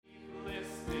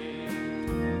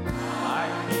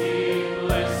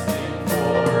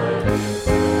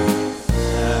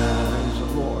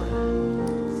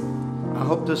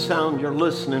the sound you're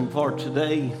listening for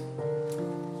today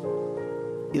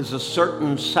is a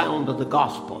certain sound of the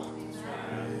gospel.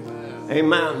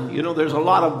 Amen. You know, there's a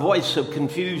lot of voice of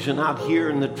confusion out here,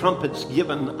 and the trumpet's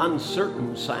given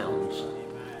uncertain sounds.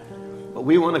 But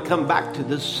we want to come back to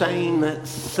the same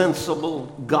sensible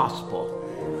gospel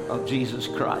of Jesus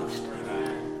Christ.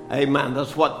 Amen.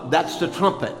 That's the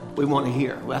trumpet we want to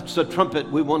hear. That's the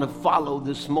trumpet we want to follow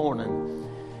this morning,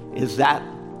 is that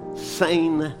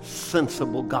same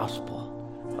sensible gospel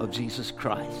of Jesus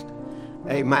Christ.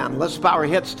 Amen. Let's bow our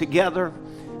heads together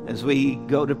as we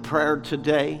go to prayer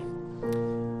today.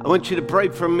 I want you to pray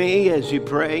for me as you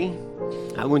pray.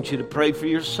 I want you to pray for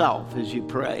yourself as you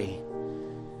pray.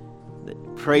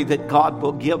 Pray that God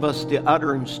will give us the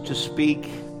utterance to speak,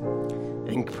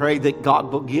 and pray that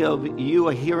God will give you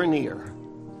a hearing ear,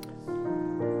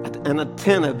 an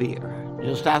attentive ear.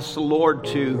 Just ask the Lord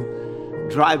to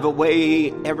drive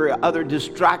away every other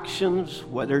distractions,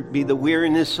 whether it be the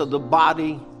weariness of the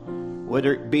body,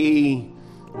 whether it be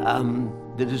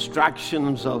the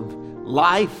distractions of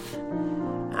life.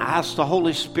 I ask the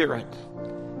Holy Spirit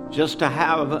just to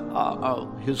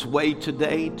have His way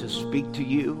today to speak to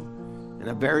you in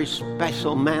a very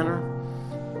special manner.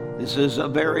 This is a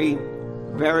very,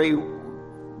 very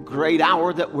great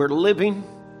hour that we're living,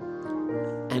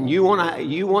 and you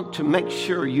want to make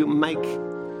sure you make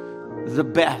the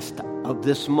best of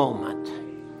this moment.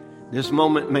 This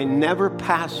moment may never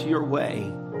pass your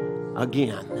way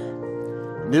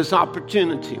again. This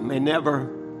opportunity may never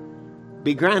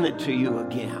be granted to you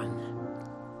again.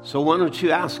 So why don't you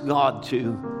ask God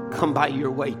to come by your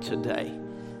way today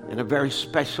in a very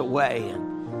special way,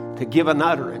 and to give an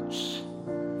utterance.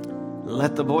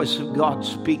 Let the voice of God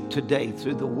speak today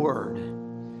through the Word.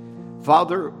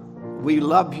 Father, we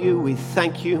love you. We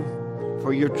thank you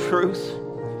for your truth.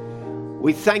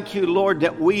 We thank you, Lord,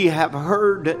 that we have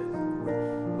heard,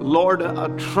 Lord, a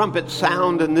trumpet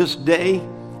sound in this day,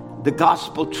 the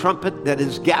gospel trumpet that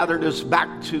has gathered us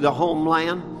back to the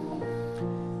homeland.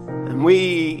 And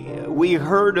we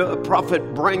heard a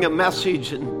prophet bring a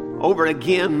message, and over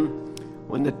again,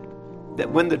 when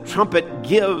the trumpet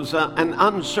gives an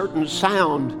uncertain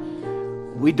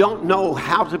sound, we don't know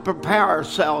how to prepare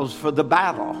ourselves for the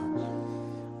battle.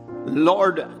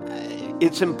 Lord,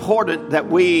 it's important that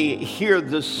we hear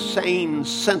the same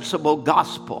sensible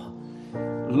gospel,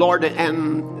 Lord,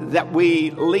 and that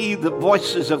we leave the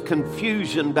voices of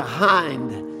confusion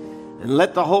behind and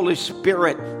let the Holy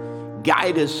Spirit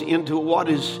guide us into what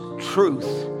is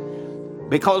truth.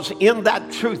 Because in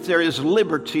that truth there is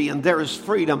liberty, and there is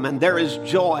freedom, and there is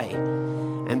joy,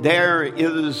 and there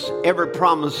is every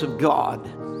promise of God.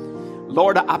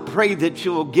 Lord, I pray that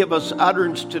you will give us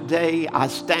utterance today. I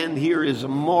stand here as a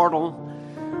mortal.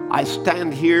 I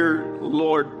stand here,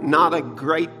 Lord, not a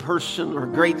great person or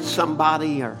great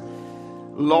somebody, or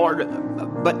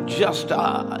Lord, but just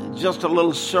a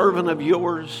little servant of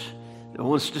yours that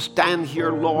wants to stand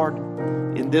here, Lord,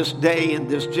 in this day, in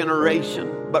this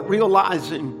generation, but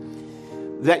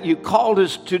realizing that you called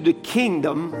us to the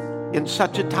kingdom in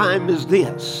such a time as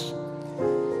this.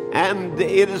 And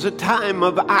it is a time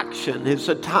of action. It's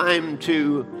a time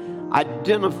to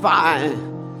identify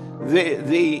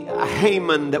the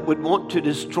Haman that would want to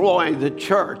destroy the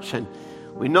church. And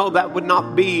we know that would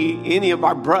not be any of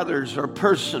our brothers or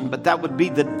person, but that would be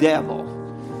the devil.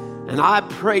 And I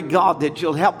pray, God, that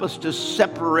you'll help us to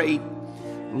separate,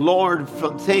 Lord,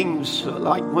 from things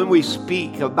like when we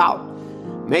speak about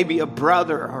maybe a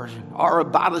brother or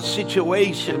about a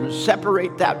situation,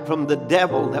 separate that from the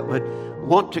devil that would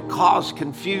want to cause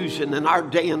confusion in our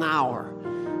day and hour.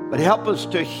 But help us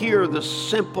to hear the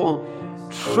simple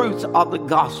truth of the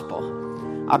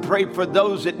gospel. I pray for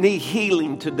those that need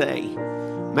healing today.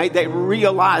 May they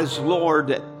realize, Lord,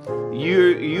 that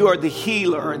you are the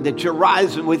healer, and that you're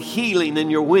rising with healing in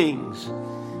your wings.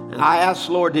 And I ask,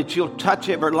 Lord, that you'll touch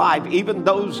every life, even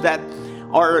those that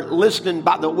are listening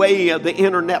by the way of the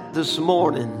internet this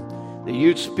morning, that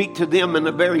you'd speak to them in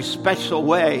a very special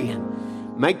way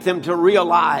and make them to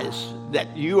realize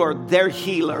that you are their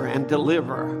healer and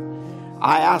deliverer.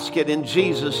 I ask it in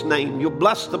Jesus' name. You'll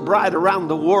bless the bride around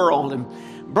the world and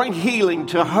bring healing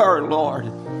to her, Lord,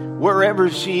 wherever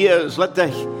she is. Let the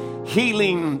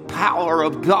healing power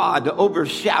of God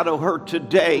overshadow her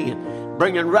today,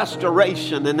 bringing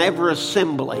restoration in every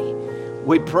assembly.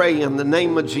 We pray in the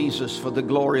name of Jesus for the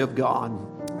glory of God.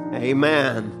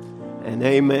 Amen and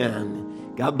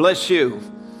amen. God bless you.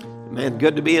 Man,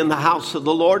 good to be in the house of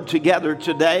the Lord together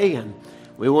today, and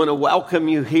we want to welcome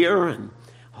you here and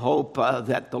hope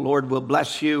that the Lord will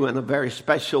bless you in a very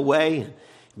special way.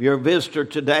 If you're a visitor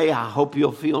today, I hope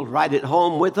you'll feel right at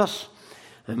home with us.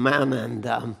 Amen. And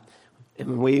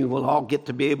and we will all get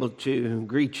to be able to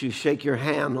greet you, shake your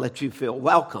hand, let you feel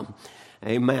welcome.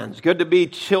 Amen. It's good to be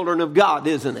children of God,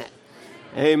 isn't it?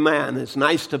 Amen. It's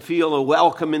nice to feel a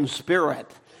welcome in spirit.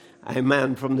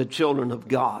 Amen. From the children of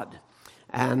God.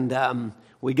 And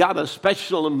we got a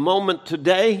special moment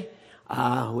today.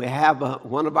 We have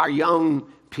one of our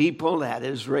young people that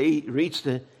has reached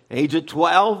the age of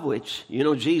 12, which, you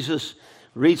know, Jesus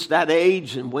reached that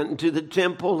age and went into the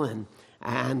temple and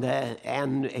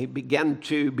he began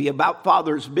to be about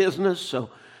Father's business. So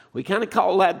we kind of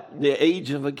call that the age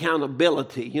of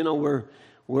accountability, you know,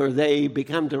 where they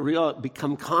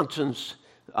become conscious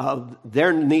of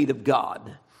their need of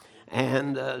God.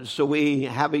 And so we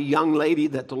have a young lady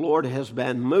that the Lord has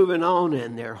been moving on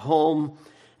in their home,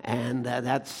 and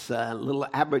that's little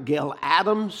Abigail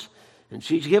Adams. And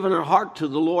she's given her heart to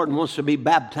the Lord and wants to be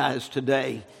baptized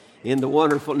today in the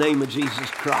wonderful name of Jesus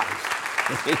Christ.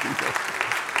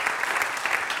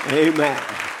 Amen.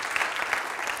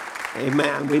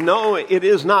 Amen. We know it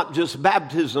is not just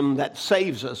baptism that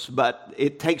saves us, but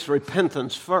it takes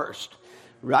repentance first,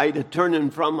 right? A turning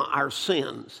from our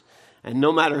sins. And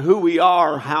no matter who we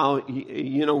are, how,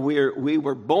 you know, we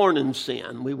were born in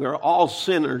sin. We were all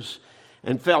sinners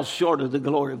and fell short of the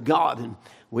glory of God. And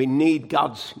we need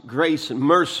God's grace and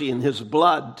mercy and His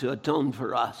blood to atone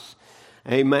for us.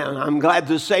 Amen. I'm glad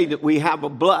to say that we have a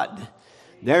blood.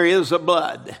 There is a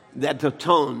blood that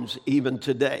atones even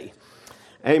today.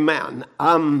 Amen.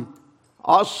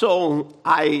 Also,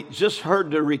 I just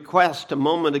heard the request a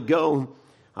moment ago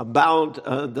about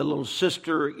the little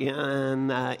sister in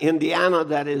Indiana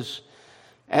that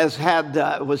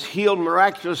was healed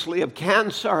miraculously of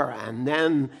cancer, and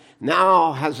then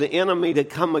now has the enemy to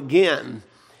come again,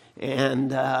 and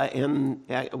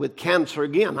with cancer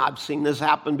again. I've seen this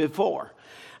happen before,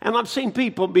 and I've seen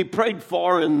people be prayed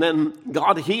for, and then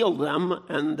God healed them,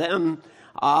 and then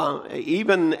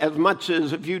even as much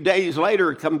as a few days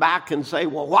later come back and say,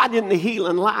 well, why didn't the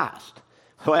healing last?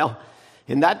 Well,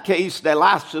 in that case, they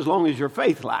last as long as your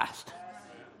faith lasts.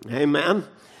 Amen.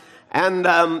 And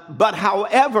but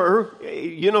however,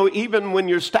 you know, even when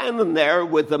you're standing there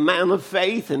with a man of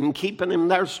faith and keeping him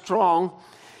there strong,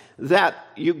 that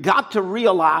you got to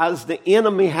realize the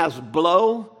enemy has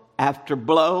blow after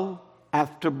blow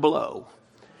after blow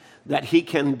that he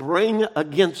can bring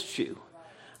against you.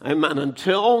 Amen.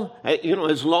 Until, you know,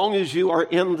 as long as you are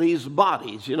in these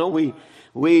bodies, you know,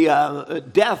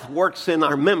 death works in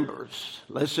our members.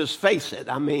 Let's just face it.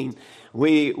 I mean,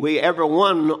 we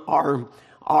everyone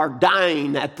are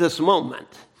dying at this moment.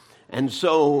 And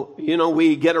so, you know,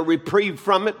 we get a reprieve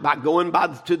from it by going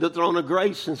to the throne of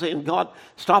grace and saying, God,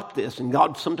 stop this. And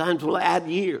God sometimes will add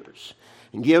years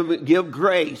and give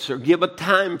grace or give a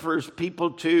time for His people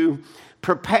to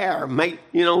prepare,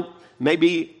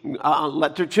 maybe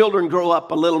let their children grow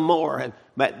up a little more,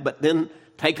 but then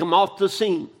take them off the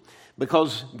scene.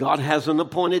 Because God has an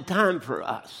appointed time for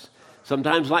us.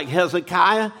 Sometimes, like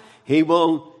Hezekiah, He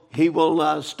will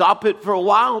stop it for a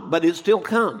while, but it still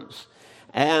comes.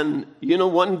 And, you know,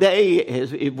 one day,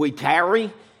 if we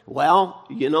tarry, well,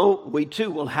 you know, we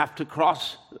too will have to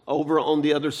cross over on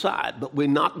the other side. But we're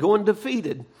not going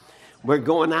defeated. We're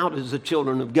going out as the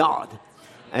children of God.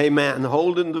 Amen.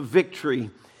 Holding the victory.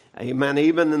 Amen.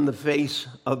 Even in the face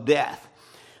of death.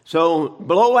 So,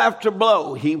 blow after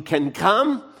blow, He can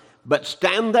come. But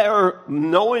stand there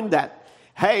knowing that,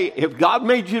 hey, if God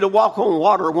made you to walk on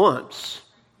water once,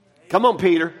 come on,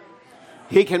 Peter,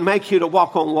 He can make you to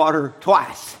walk on water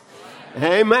twice.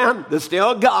 Amen. There's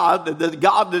still God, the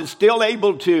God that is still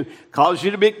able to cause you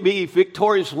to be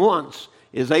victorious once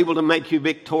is able to make you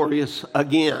victorious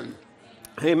again.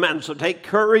 Amen. So take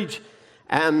courage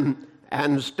and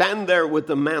stand there with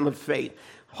the man of faith.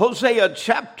 Hosea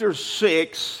chapter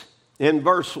 6. In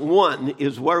verse 1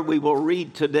 is where we will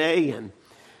read today,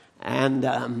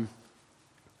 and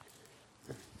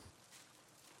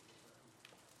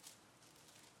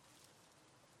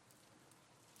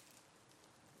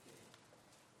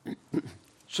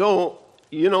so,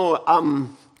 you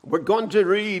know, we're going to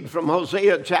read from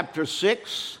Hosea chapter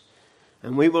 6,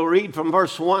 and we will read from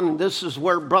verse 1. This is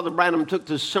where Brother Branham took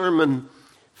the sermon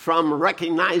from,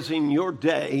 recognizing your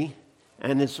day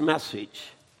and its message.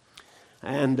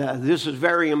 And this is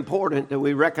very important that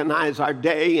we recognize our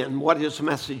day and what His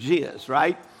message is,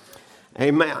 right?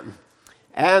 Amen.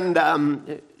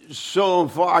 And so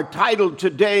for our title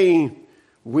today,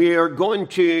 we are going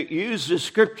to use the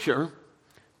scripture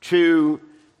to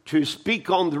speak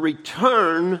on the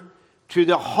return to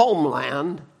the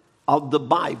homeland of the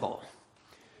Bible.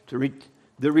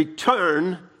 The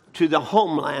return to the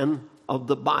homeland of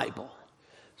the Bible.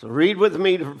 So read with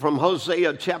me from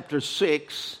Hosea chapter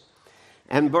 6.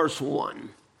 and verse 1.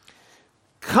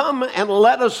 Come and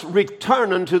let us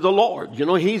return unto the Lord. You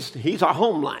know, he's our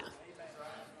homeland.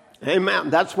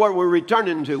 Amen. That's where we're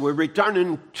returning to. We're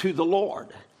returning to the Lord.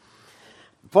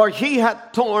 For he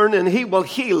hath torn and he will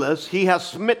heal us. He hath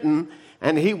smitten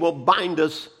and he will bind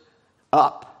us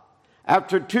up.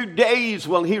 After 2 days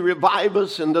will he revive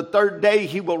us, and the third day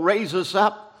he will raise us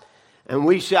up, and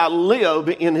we shall live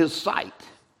in his sight.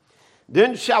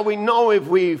 Then shall we know if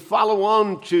we follow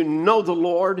on to know the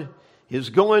Lord.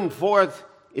 His going forth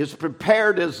is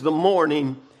prepared as the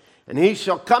morning, and he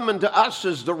shall come unto us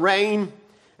as the rain,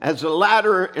 as the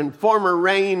latter and former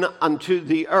rain unto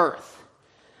the earth.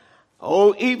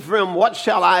 O Ephraim, what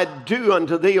shall I do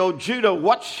unto thee? O Judah,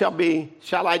 what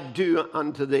shall I do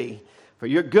unto thee? For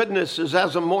your goodness is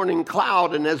as a morning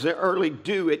cloud, and as the early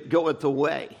dew it goeth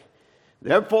away.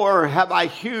 Therefore have I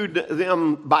hewed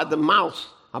them by the mouth,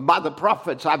 by the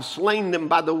prophets. I've slain them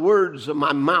by the words of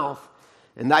my mouth.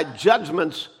 And thy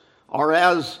judgments are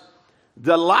as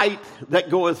the light that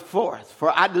goeth forth.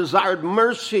 For I desired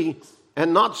mercy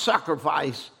and not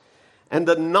sacrifice, and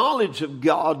the knowledge of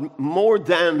God more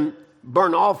than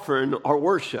burnt offering or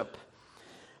worship.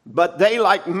 But they,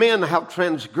 like men, have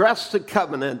transgressed the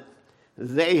covenant.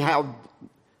 They have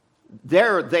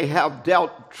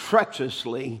dealt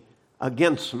treacherously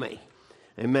against me.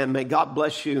 Amen. May God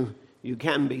bless you. You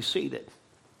can be seated.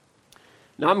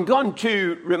 Now, I'm going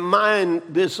to remind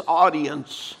this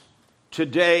audience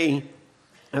today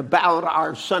about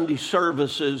our Sunday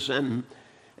services and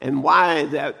why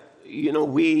that, you know,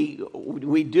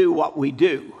 we do what we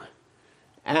do.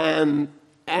 And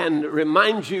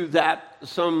remind you that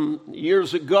some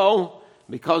years ago,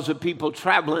 because of people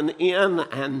traveling in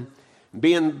and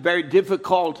being very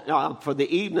difficult for the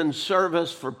evening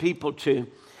service for people to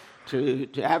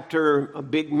after a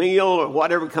big meal or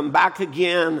whatever come back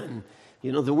again, and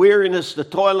you know, the weariness, the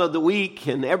toil of the week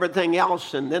and everything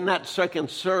else, and then that second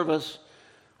service,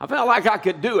 I felt like I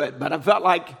could do it, but I felt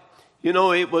like, you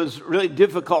know, it was really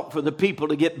difficult for the people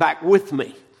to get back with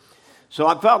me. So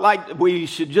I felt like we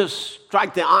should just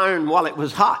strike the iron while it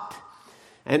was hot.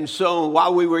 And so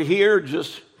while we were here,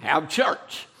 just have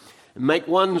church and make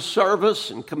one service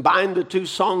and combine the 2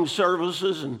 song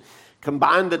services and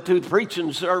combine the 2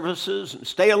 preaching services and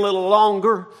stay a little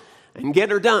longer and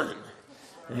get her done.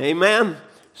 Amen.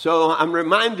 So I'm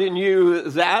reminding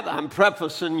you that. I'm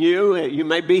prefacing you. You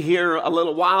may be here a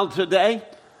little while today,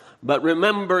 but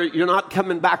remember, you're not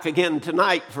coming back again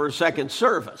tonight for a second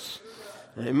service.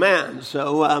 Amen.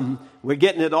 So we're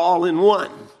getting it all in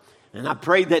one. And I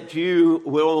pray that you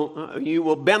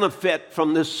will benefit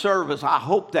from this service. I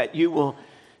hope that you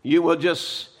will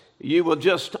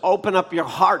just open up your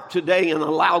heart today and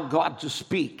allow God to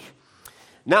speak.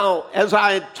 Now, as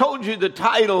I told you, the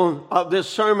title of this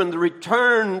sermon, The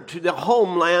Return to the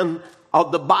Homeland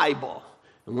of the Bible.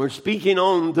 And we're speaking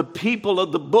on the people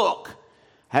of the book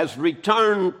has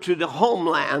returned to the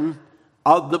homeland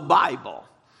of the Bible.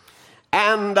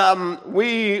 And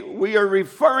we are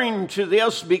referring to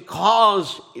this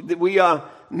because we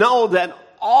know that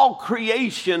all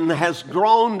creation has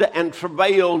groaned and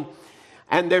travailed,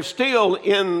 and they're still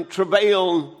in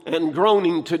travail and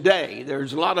groaning today.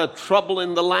 There's a lot of trouble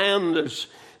in the land. There's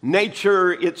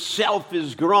nature itself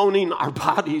is groaning. Our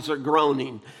bodies are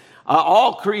groaning.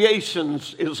 All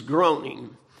creations is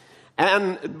groaning.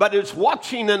 But it's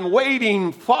watching and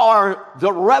waiting for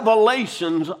the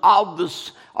revelations of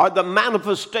the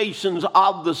manifestations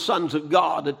of the sons of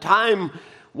God. A time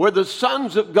where the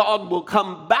sons of God will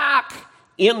come back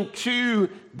into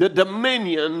the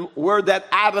dominion where that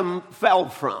Adam fell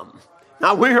from.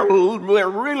 Now we're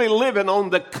really living on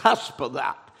the cusp of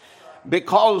that,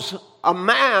 because a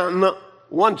man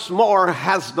once more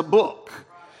has the book.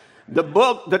 The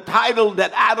book, the title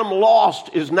that Adam lost,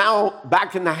 is now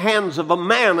back in the hands of a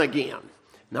man again.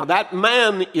 Now that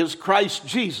man is Christ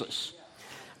Jesus.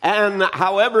 And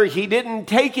however, he didn't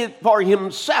take it for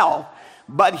himself,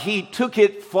 but he took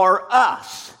it for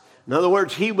us. In other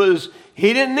words, he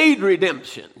didn't need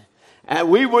redemption. And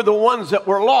we were the ones that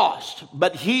were lost,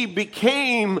 but he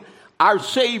became our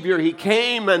Savior. He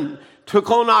came and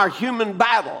took on our human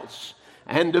battles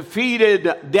and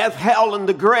defeated death, hell, and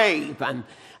the grave.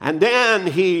 And then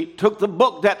he took the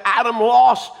book that Adam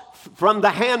lost from the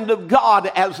hand of God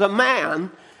as a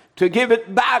man to give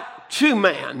it back to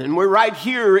man. And we're right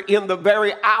here in the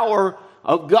very hour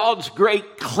of God's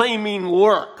great claiming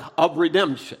work of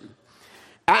redemption.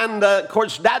 And, of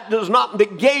course, that does not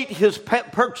negate his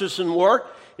purchasing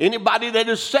work. Anybody that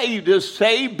is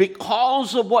saved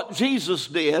because of what Jesus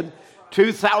did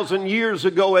 2,000 years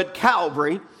ago at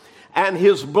Calvary. And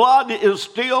his blood is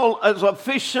still as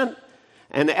efficient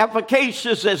and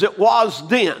efficacious as it was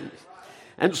then.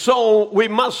 And so we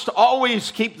must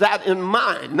always keep that in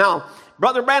mind. Now,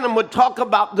 Brother Branham would talk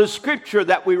about the scripture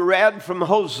that we read from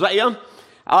Hosea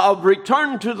of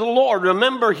return to the Lord.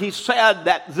 Remember, he said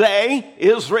that they,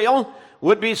 Israel,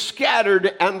 would be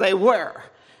scattered, and they were.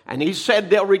 And he said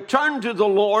they'll return to the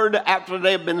Lord after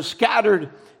they've been scattered,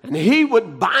 and he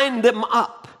would bind them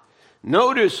up.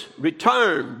 Notice,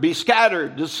 return, be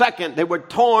scattered. The second, they were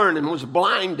torn and was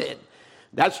blinded.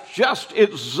 That's just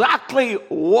exactly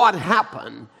what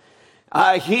happened.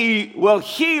 He will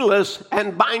heal us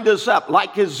and bind us up.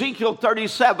 Like Ezekiel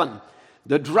 37,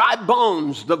 the dry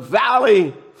bones, the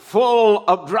valley full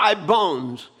of dry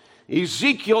bones.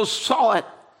 Ezekiel saw it,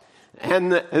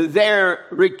 and their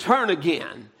return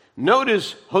again.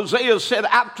 Notice Hosea said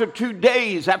after 2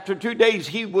 days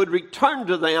he would return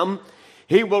to them.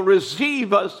 He will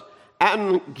receive us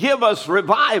and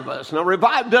revive us. Now,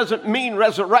 revive doesn't mean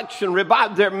resurrection.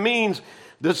 Revive there means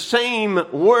the same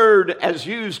word as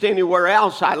used anywhere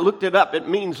else. I looked it up. It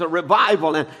means a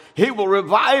revival. And he will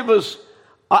revive us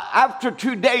after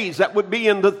 2 days. That would be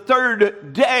in the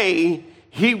third day.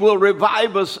 He will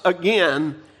revive us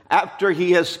again after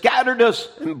he has scattered us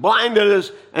and blinded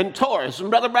us and tore us. And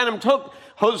Brother Branham took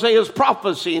Hosea's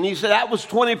prophecy, and he said that was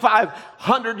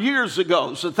 2,500 years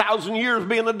ago. So 1,000 years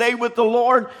being a day with the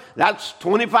Lord, that's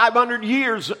 2,500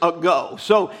 years ago.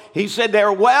 So he said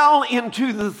they're well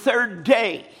into the third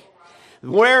day,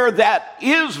 where that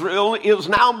Israel is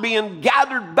now being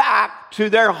gathered back to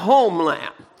their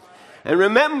homeland. And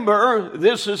remember,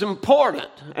 this is important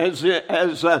as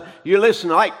you listen,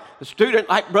 like a student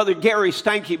like Brother Gary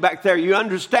Stanky back there, you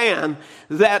understand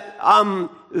that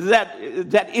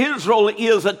that Israel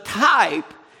is a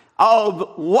type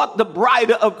of what the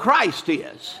bride of Christ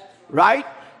is, right?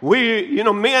 We,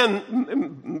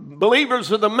 men, believers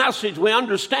of the message, we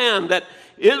understand that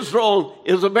Israel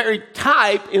is a very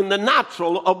type in the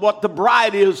natural of what the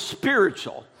bride is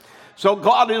spiritual. So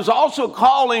God is also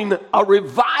calling a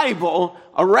revival,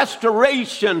 a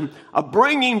restoration, a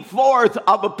bringing forth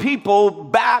of a people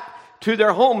back to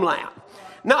their homeland.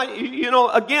 Now,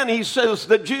 again, he says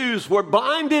the Jews were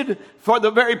blinded for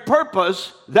the very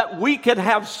purpose that we could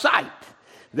have sight.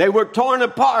 They were torn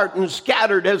apart and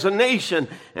scattered as a nation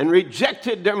and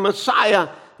rejected their Messiah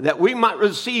that we might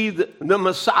receive the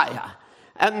Messiah.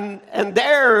 And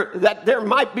there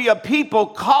might be a people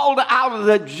called out of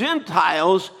the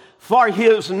Gentiles for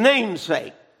his name's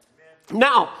sake.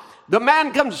 Now, the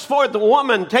man comes forth, the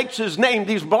woman takes his name,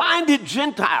 these blinded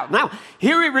Gentiles. Now,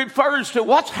 here he refers to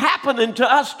what's happening to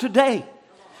us today.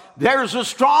 There's a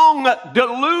strong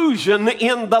delusion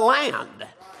in the land.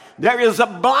 There is a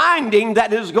blinding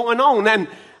that is going on. And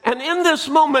in this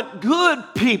moment, good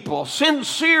people,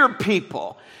 sincere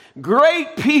people,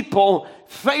 great people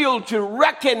fail to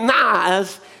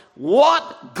recognize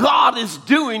what God is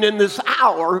doing in this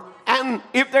hour, and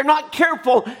if they're not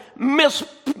careful,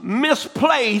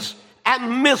 misplace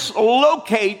and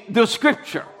mislocate the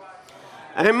scripture.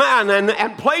 Amen.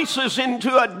 And place us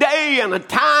into a day and a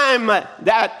time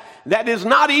that is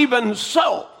not even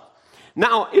so.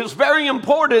 Now, it's very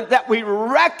important that we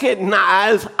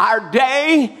recognize our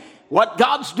day, what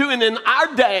God's doing in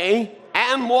our day,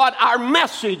 and what our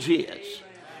message is.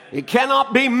 It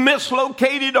cannot be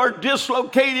mislocated or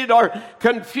dislocated or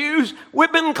confused. We've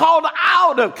been called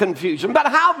out of confusion. But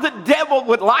how the devil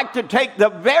would like to take the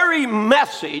very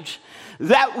message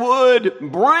that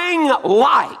would bring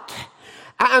light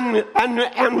and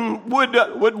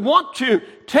would want to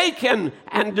take and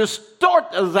distort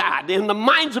that in the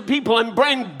minds of people and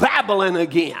bring Babylon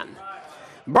again.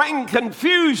 Bring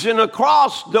confusion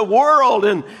across the world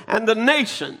and the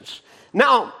nations.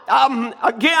 Now,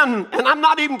 again, and I'm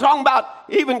not even talking about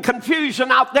even confusion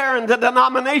out there in the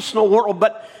denominational world,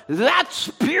 but that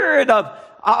spirit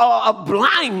of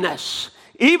blindness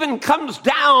even comes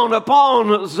down upon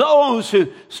those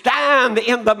who stand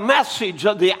in the message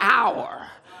of the hour.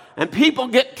 And people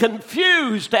get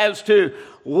confused as to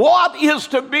what is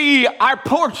to be our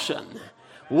portion,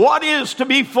 what is to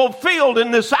be fulfilled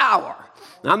in this hour.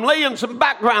 I'm laying some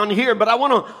background here, but I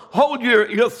want to hold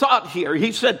your thought here.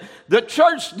 He said, the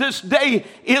church this day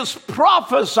is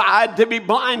prophesied to be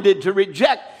blinded, to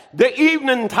reject the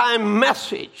evening time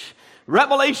message.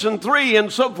 Revelation 3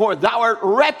 and so forth, thou art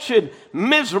wretched,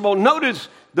 miserable. Notice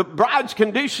the bride's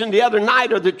condition the other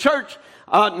night, or the church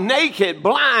naked,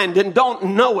 blind, and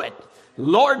don't know it.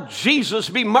 Lord Jesus,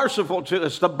 be merciful to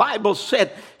us. The Bible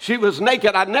said she was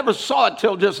naked. I never saw it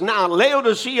till just now.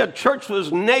 Laodicea church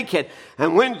was naked.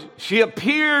 And when she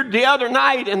appeared the other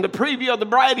night in the preview of the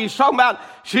bride, he's talking about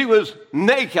she was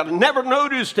naked. I never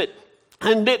noticed it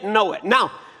and didn't know it.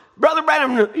 Now, Brother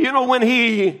Branham, you know, when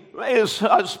he is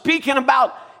speaking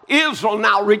about Israel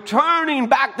now returning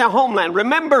back to homeland,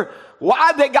 remember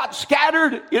why they got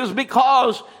scattered is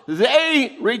because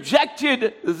they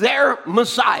rejected their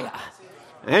Messiah.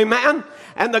 Amen.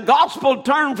 And the gospel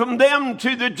turned from them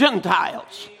to the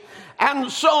Gentiles.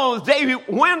 And so they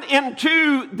went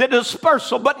into the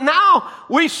dispersal. But now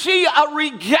we see a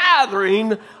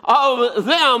regathering of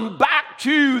them back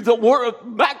to the world,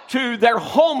 back to their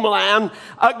homeland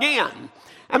again.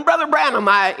 And Brother Branham,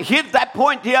 I hit that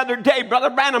point the other day. Brother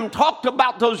Branham talked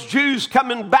about those Jews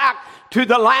coming back to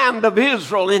the land of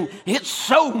Israel. And it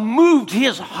so moved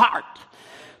his heart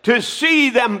to see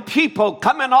them people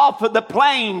coming off of the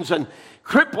plains and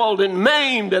crippled and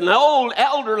maimed and old,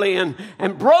 elderly and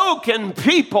broken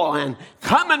people and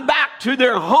coming back to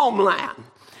their homeland.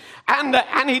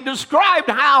 And he described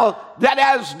how that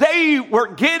as they were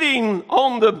getting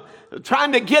on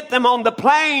trying to get them on the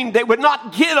plane, they would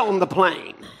not get on the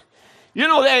plane. You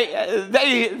know,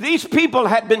 these people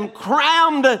had been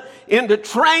crammed into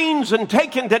trains and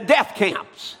taken to death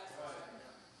camps.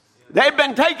 They've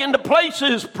been taken to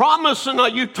places promising a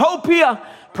utopia,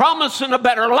 promising a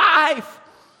better life,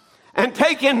 and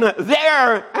taken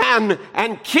there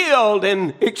and killed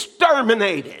and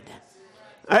exterminated.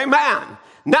 Amen.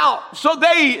 Now, so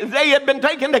they had been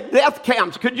taken to death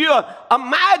camps. Could you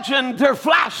imagine their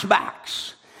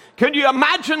flashbacks? Could you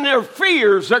imagine their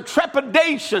fears, their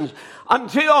trepidations,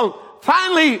 until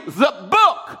finally the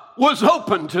book was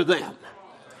opened to them?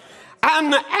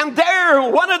 And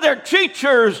there, one of their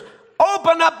teachers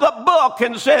opened up the book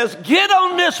and says, get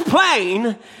on this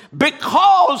plane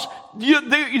because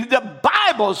the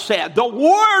Bible said, the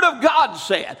Word of God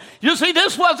said. You see,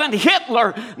 this wasn't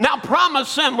Hitler now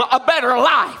promising a better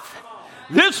life.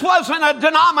 This wasn't a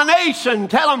denomination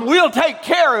telling we'll take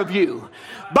care of you.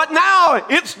 But now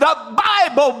it's the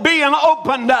Bible being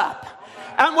opened up.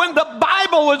 And when the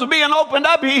Bible was being opened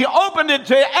up, he opened it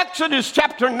to Exodus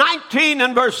chapter 19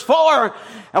 and verse 4,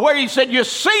 where he said, you've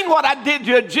seen what I did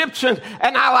to Egyptians,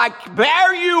 and I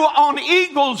bear you on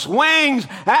eagle's wings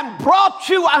and brought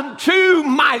you unto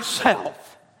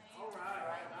myself.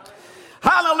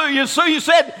 Hallelujah. So you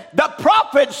said, the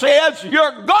prophet says,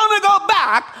 you're going to go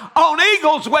back on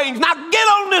eagle's wings. Now get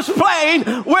on this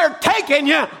plane. We're taking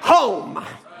you home.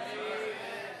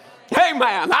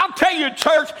 Amen. I'll tell you,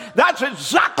 church, that's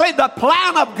exactly the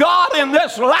plan of God in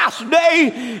this last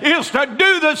day, is to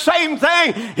do the same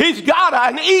thing. He's got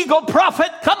an eagle prophet.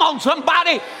 Come on,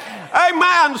 somebody.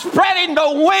 Amen. Spreading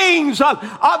the wings of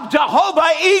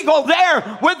Jehovah Eagle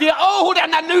there with the Old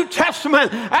and the New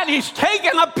Testament. And he's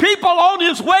taking the people on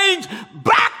his wings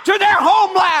back to their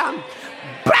homeland.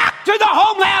 Back to the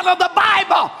homeland of the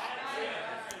Bible.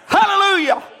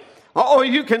 Hallelujah. Oh,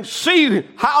 you can see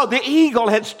how the eagle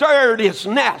had stirred its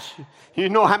nest. You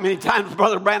know how many times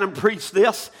Brother Branham preached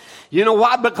this? You know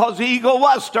why? Because the eagle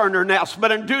was stirring her nest.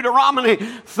 But in Deuteronomy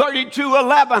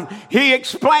 32:11, he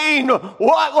explained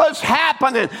what was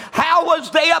happening. How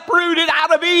was they uprooted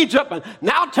out of Egypt and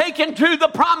now taken to the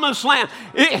promised land.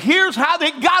 Here's how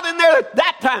they got in there at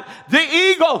that time. The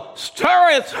eagle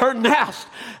stirreth her nest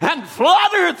and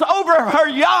fluttereth over her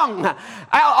young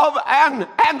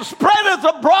and spreadeth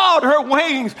abroad her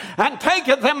wings and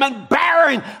taketh them and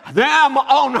bearing them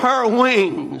on her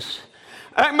wings.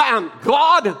 Amen.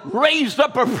 God raised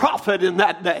up a prophet in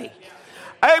that day.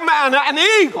 Amen. An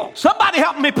eagle. Somebody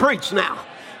help me preach now.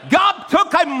 God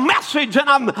took a message and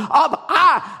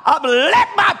of let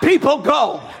my people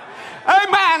go.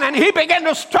 Amen. And he began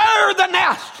to stir the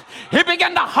nest. He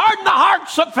began to harden the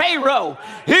hearts of Pharaoh.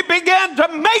 He began to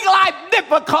make life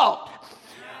difficult.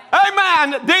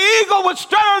 Amen. The eagle was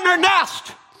stirring her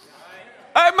nest.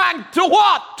 Amen. To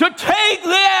what? To take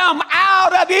them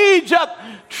out of Egypt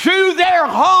to their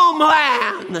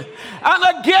homeland.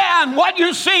 And again, what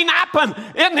you've seen happen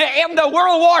in the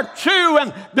World War II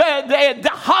and the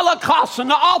Holocaust and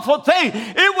the awful thing,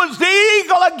 it was the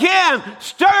eagle again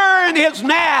stirring his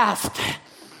nest,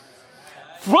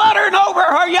 fluttering over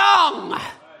her young.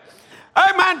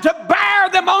 Amen. To bear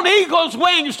them on eagle's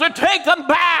wings, to take them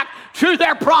back to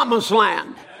their promised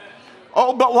land.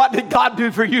 Oh, but what did God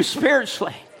do for you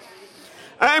spiritually?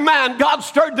 Amen. God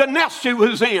stirred the nest she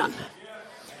was in.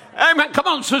 Amen. Come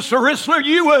on, Sister Rissler.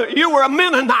 You were a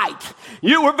Mennonite.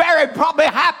 You were very probably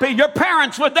happy. Your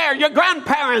parents were there, your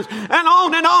grandparents, and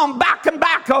on, back and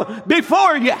back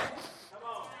before you.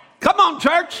 Come on,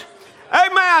 church.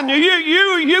 Amen.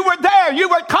 You were there. You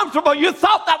were comfortable. You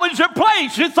thought that was your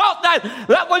place. You thought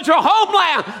that was your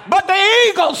homeland. But the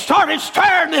eagle started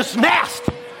stirring this nest.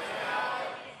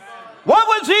 What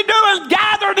was he doing?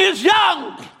 Gathered his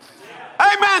young.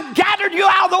 Amen. Gathered you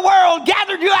out of the world.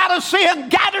 Gathered gathered you out of sin,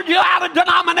 gathered you out of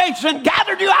denomination,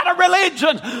 gathered you out of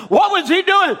religion. What was he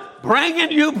doing?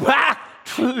 Bringing you back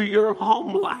to your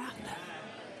homeland.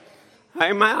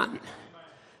 Amen.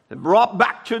 They brought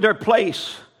back to their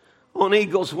place on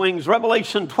eagle's wings.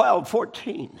 Revelation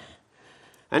 12:14.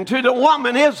 And to the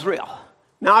woman Israel.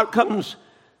 Now it comes,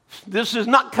 this is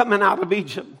not coming out of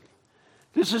Egypt.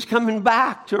 This is coming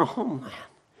back to her homeland.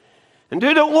 And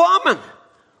to the woman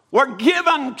were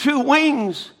given 2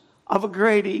 wings of a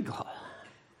great eagle.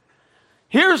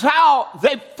 Here's how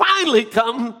they finally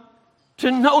come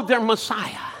to know their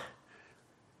Messiah.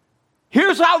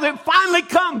 Here's how they finally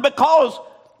come, because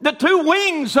the 2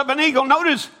 wings of an eagle,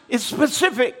 notice it's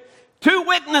specific. 2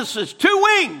 witnesses, 2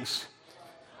 wings.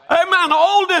 Amen.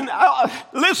 Old and,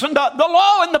 listen to the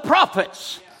law and the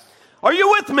prophets. Are you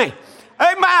with me?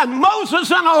 Amen.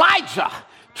 Moses and Elijah.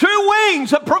 2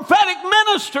 wings of prophetic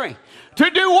ministry. To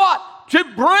do what? To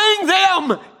bring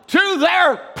them to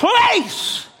their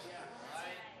place.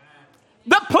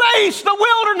 The place, the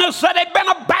wilderness that had been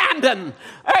abandoned.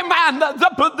 Amen. The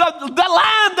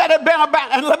land that had been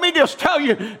abandoned. And let me just tell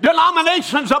you,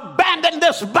 denominations abandoned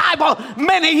this Bible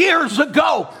many years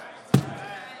ago.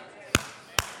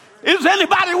 Is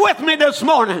anybody with me this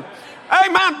morning?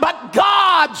 Amen. But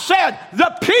God said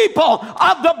the people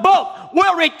of the book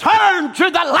will return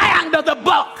to the land of the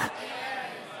book.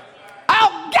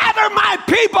 I'll gather my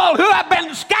people who have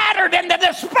been scattered into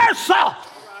dispersal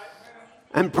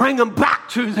and bring them back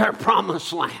to their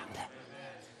promised land.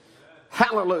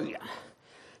 Hallelujah.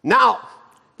 Now,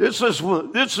 this is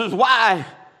why,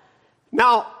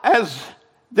 now, as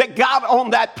they got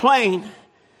on that plane,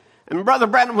 and Brother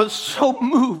Branham was so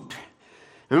moved,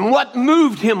 and what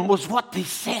moved him was what they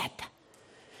said.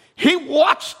 He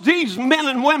watched these men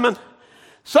and women.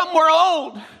 Some were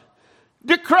old,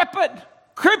 decrepit,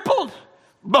 crippled,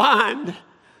 blind,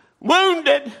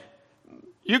 wounded.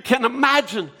 You can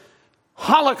imagine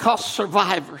Holocaust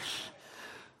survivors.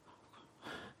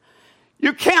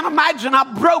 You can't imagine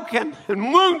how broken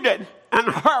and wounded and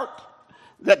hurt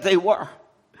that they were.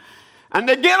 And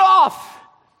they get off.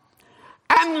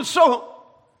 And so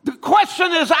the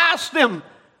question is asked them,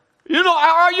 you know,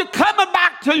 are you coming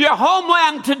back to your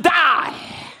homeland to die?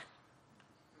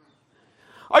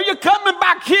 Are you coming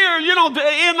back here, you know,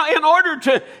 in order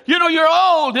to, you know, you're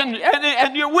old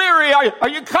and you're weary. Are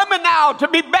you coming now to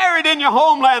be buried in your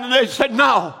homeland? And they said,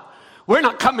 no, we're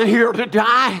not coming here to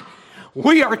die.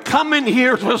 We are coming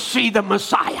here to see the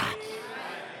Messiah.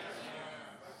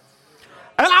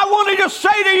 And I wanted to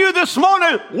say to you this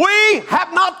morning, we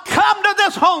have not come to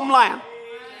this homeland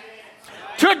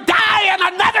to die in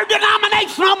another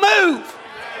denominational move.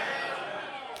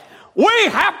 We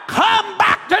have come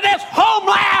back to this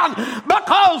homeland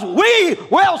because we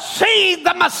will see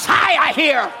the Messiah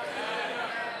here.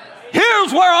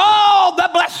 Here's where all the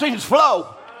blessings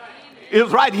flow,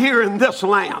 is right here in this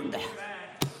land.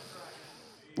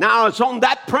 Now, it's on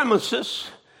that premises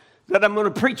that I'm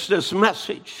going to preach this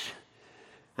message.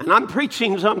 And I'm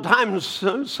preaching sometimes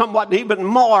somewhat even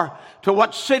more to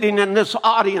what's sitting in this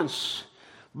audience,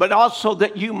 but also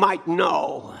that you might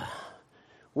know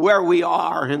where we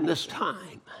are in this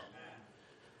time.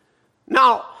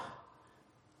 Now,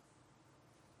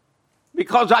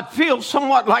 because I feel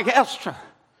somewhat like Esther,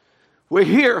 we're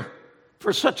here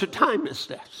for such a time as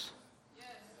this.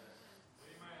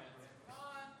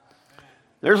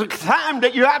 There's a time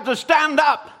that you have to stand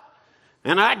up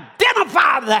and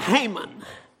identify the Haman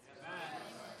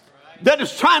that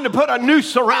is trying to put a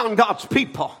noose around God's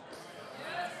people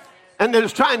and that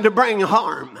is trying to bring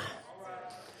harm.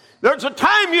 There's a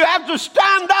time you have to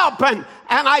stand up and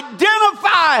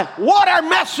identify what our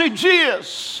message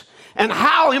is and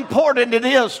how important it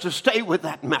is to stay with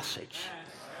that message.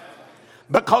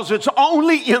 Because it's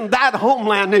only in that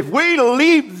homeland, if we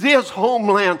leave this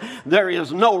homeland, there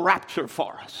is no rapture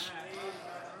for us.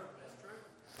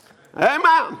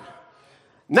 Amen.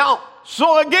 Now,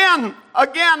 so again,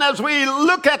 as we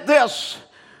look at this,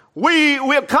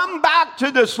 we'll come back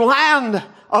to this land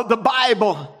of the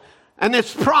Bible and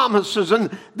its promises.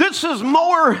 And this is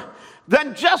more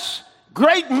than just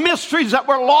great mysteries that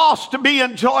were lost to be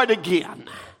enjoyed again.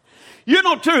 You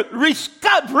know, to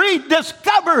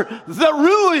rediscover the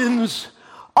ruins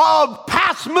of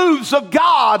past moves of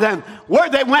God and where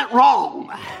they went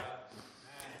wrong.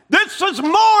 This is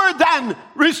more than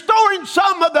restoring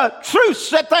some of the truths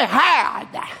that they had.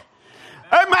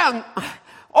 Amen.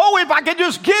 Oh, if I could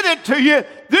just get it to you,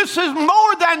 this is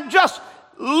more than just,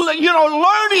 you know,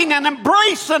 learning and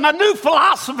embracing a new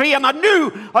philosophy and a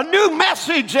new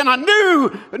message and a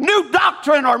new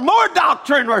doctrine or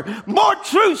more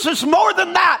truths. It's more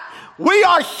than that. We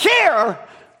are here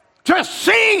to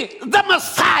see the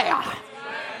Messiah.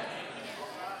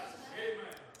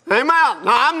 Amen. Now,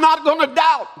 I'm not going to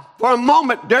doubt for a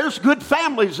moment there's good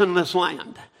families in this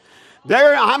land.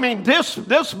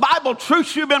 This Bible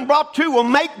truth you've been brought to will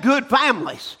make good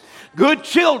families, good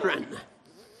children,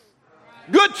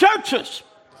 good churches,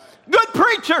 good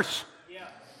preachers.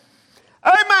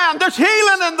 Amen. There's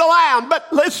healing in the land.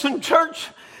 But listen, church,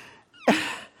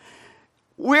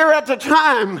 we're at the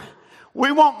time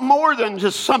we want more than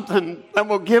just something that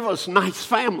will give us nice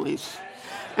families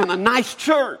and a nice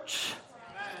church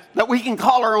that we can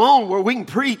call our own, where we can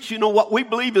preach, what we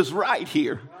believe is right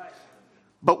here.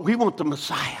 But we want the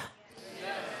Messiah.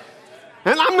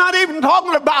 And I'm not even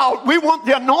talking about we want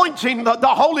the anointing, the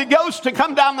Holy Ghost to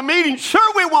come down the meeting.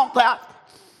 Sure, we want that.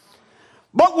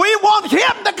 But we want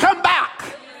him to come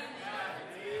back.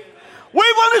 We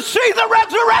want to see the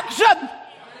resurrection.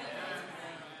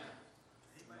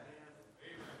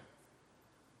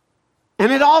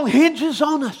 And it all hinges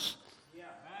on us.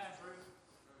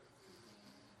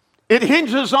 It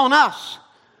hinges on us.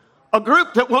 A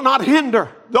group that will not hinder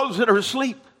those that are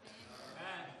asleep.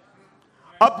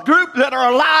 A group that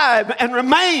are alive and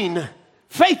remain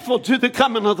faithful to the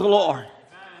coming of the Lord.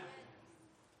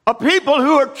 A people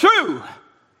who are true.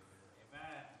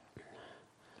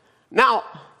 Now,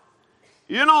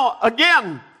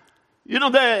 again,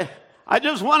 I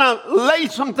just want to lay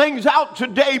some things out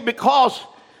today because,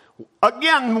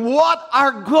 again, what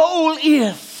our goal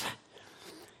is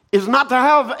not to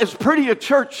have as pretty a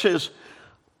church as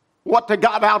what they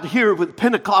got out here with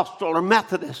Pentecostal or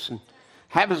Methodist and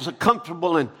have as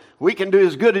comfortable and we can do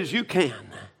as good as you can.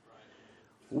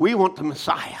 We want the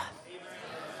Messiah.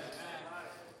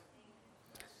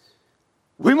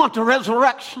 We want the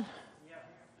resurrection.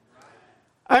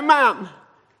 Amen.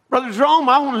 Brother Jerome,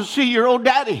 I want to see your old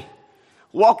daddy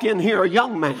walk in here, a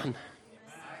young man.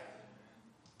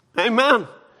 Amen.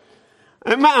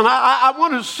 Amen. I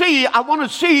want to see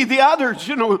the others,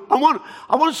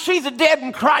 I want to see the dead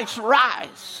in Christ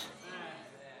rise.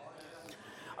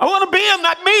 I want to be in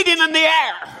that meeting in the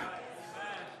air.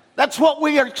 That's what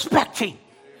we are expecting.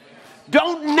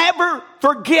 Don't never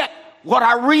forget what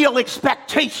our real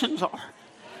expectations are.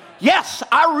 Yes,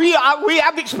 we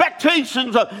have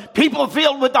expectations of people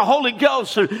filled with the Holy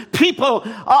Ghost and people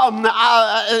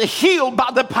healed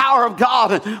by the power of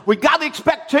God. And we got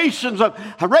expectations of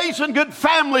raising good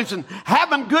families and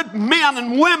having good men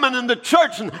and women in the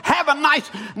church and having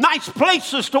nice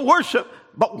places to worship.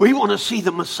 But we want to see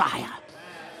the Messiah.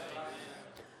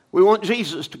 We want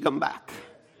Jesus to come back.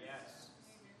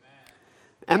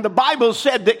 And the Bible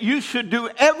said that you should do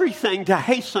everything to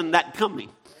hasten that coming.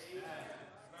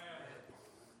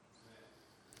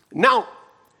 Now,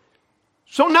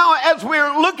 as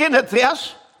we're looking at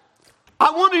this,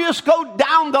 I want to just go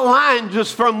down the line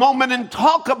just for a moment and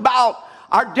talk about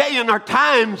our day and our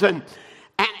times and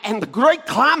the great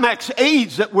climax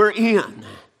age that we're in.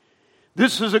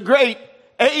 This is a great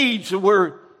age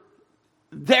where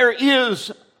there is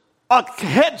a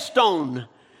headstone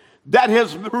that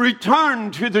has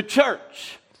returned to the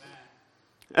church.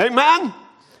 Amen?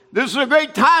 This is a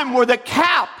great time where the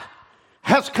cap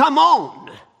has come on.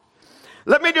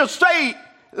 Let me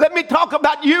talk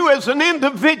about you as an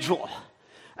individual.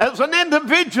 As an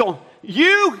individual,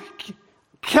 you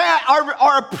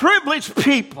are a privileged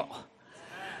people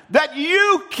that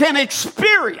you can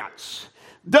experience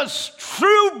the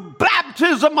true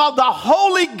baptism of the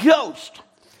Holy Ghost.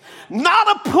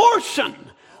 Not a portion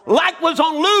like was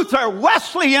on Luther,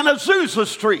 Wesley, and Azusa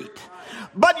Street.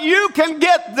 But you can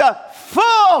get the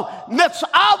fullness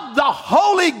of the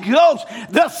Holy Ghost,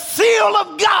 the seal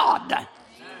of God.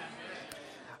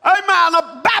 Amen.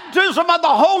 A baptism of the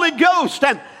Holy Ghost.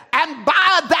 And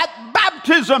by that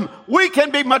baptism, we can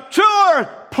be mature,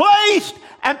 placed,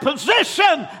 and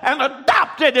positioned and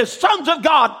adopted as sons of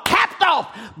God, capped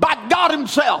off by God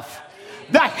himself.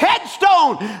 The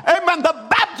headstone, amen, the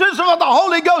baptism of the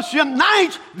Holy Ghost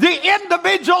unites the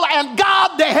individual and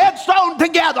God, the headstone,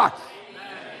 together.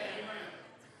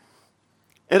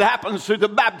 It happens through the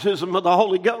baptism of the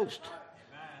Holy Ghost.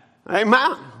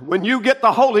 Amen. When you get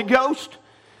the Holy Ghost,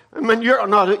 you're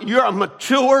a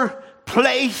mature,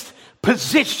 placed,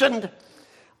 positioned,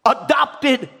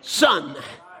 adopted son.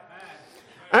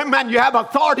 Amen. You have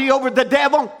authority over the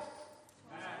devil.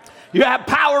 You have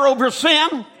power over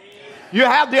sin. You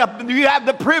have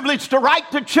the privilege to write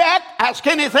the check, ask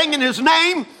anything in his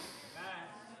name.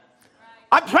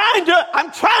 I'm trying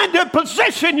to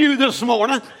position you this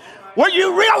morning where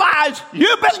you realize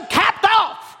you've been capped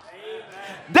off.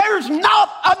 There's not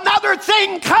another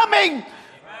thing coming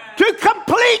to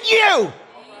complete you.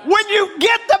 When you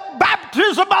get the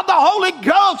baptism of the Holy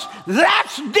Ghost,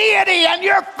 that's deity, and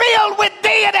you're filled with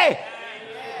deity.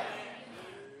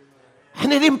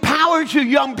 And it empowers you,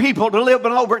 young people, to live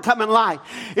an overcoming life.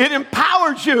 It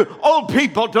empowers you, old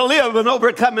people, to live an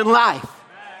overcoming life.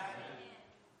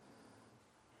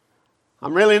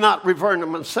 I'm really not referring to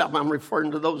myself. I'm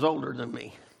referring to those older than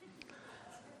me.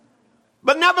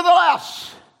 But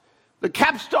nevertheless, the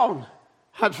capstone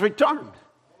has returned.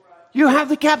 You have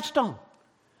the capstone.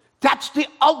 That's the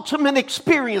ultimate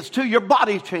experience to your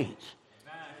body change.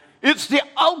 It's the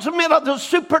ultimate of the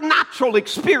supernatural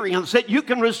experience that you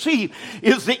can receive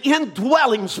is the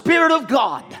indwelling Spirit of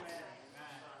God.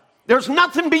 There's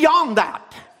nothing beyond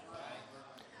that.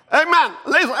 Amen.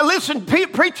 Listen,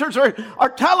 preachers are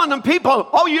telling them people,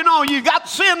 oh, you know, you got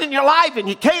sin in your life and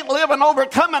you can't live an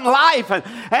overcoming life.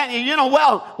 And you know,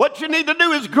 well, what you need to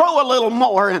do is grow a little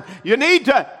more. And you need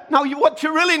to, no, what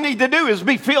you really need to do is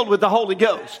be filled with the Holy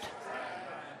Ghost.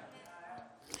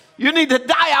 You need to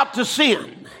die out to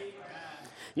sin.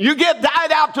 You get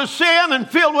died out to sin and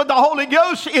filled with the Holy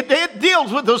Ghost, it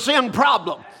deals with the sin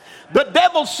problem. The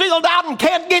devil's sealed out and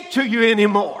can't get to you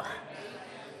anymore.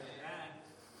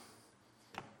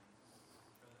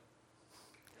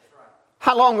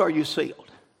 How long are you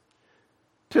sealed?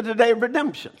 To the day of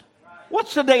redemption.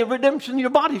 What's the day of redemption?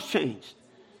 Your body's changed.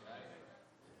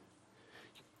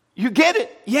 You get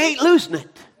it? You ain't losing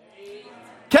it.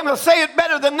 Can I say it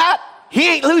better than that?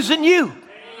 He ain't losing you.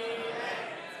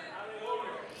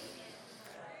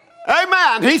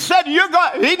 Amen. He said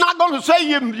he's not going to say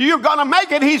you're going to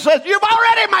make it. He says you've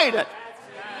already made it.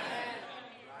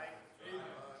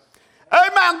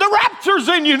 Amen. The rapture's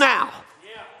in you now.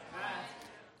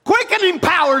 Quickening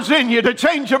power's in you to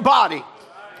change your body.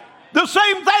 The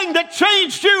same thing that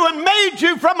changed you and made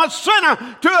you from a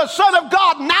sinner to a son of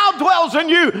God now dwells in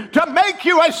you to make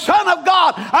you a son of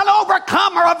God, an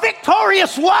overcomer, a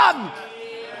victorious one.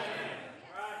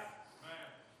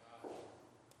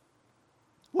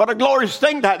 What a glorious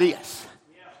thing that is.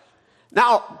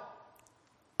 Now,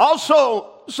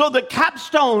 also, so the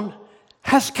capstone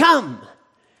has come.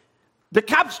 The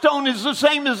capstone is the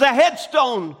same as the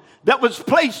headstone that was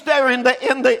placed there in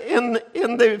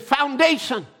the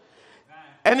foundation.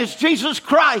 And it's Jesus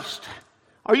Christ.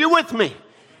 Are you with me?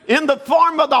 In the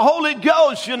form of the Holy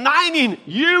Ghost, uniting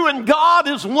you and God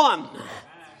as one.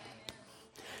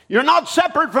 You're not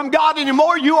separate from God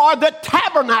anymore. You are the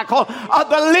tabernacle of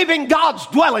the living God's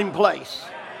dwelling place.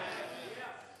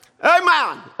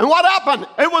 Amen. And what happened?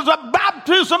 It was a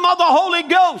baptism of the Holy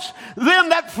Ghost then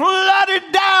that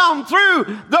flooded down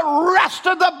through the rest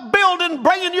of the building,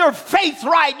 bringing your faith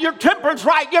right, your temperance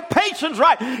right, your patience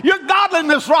right, your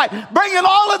godliness right, bringing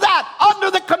all of that under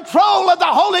the control of the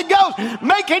Holy Ghost,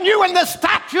 making you in the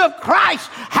statue of Christ.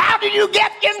 How do you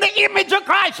get in the image of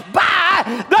Christ?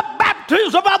 By the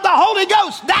baptism of the Holy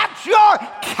Ghost. That's your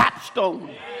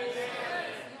capstone.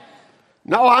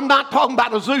 No, I'm not talking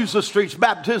about Azusa Street's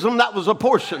baptism. That was a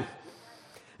portion.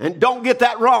 And don't get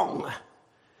that wrong.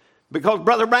 Because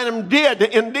Brother Branham did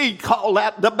indeed call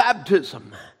that the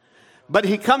baptism. But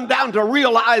he come down to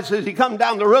realize as he come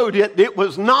down the road, it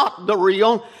was not the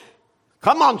real.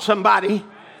 Come on, somebody.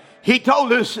 He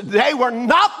told us they were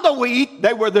not the wheat,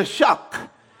 they were the shuck.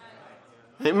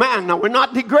 Amen. Now, we're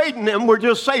not degrading them. We're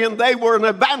just saying they were an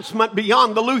advancement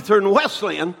beyond the Lutheran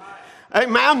Wesleyan.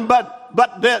 Amen. But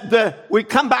we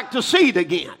come back to seed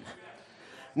again.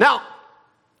 Now,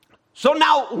 so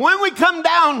now when we come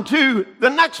down to the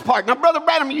next part, now Brother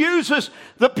Branham uses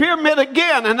the pyramid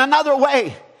again in another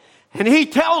way. And he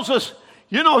tells us,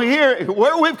 you know, here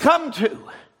where we've come to.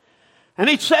 And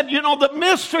he said, you know, the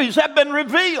mysteries have been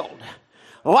revealed.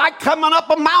 Like coming up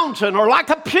a mountain or like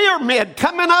a pyramid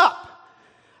coming up.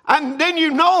 And then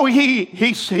you know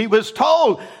he was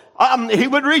told he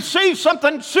would receive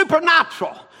something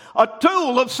supernatural. A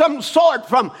tool of some sort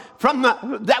from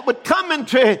that would come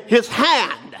into his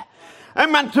hand.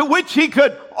 Amen. To which he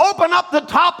could open up the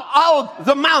top of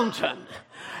the mountain.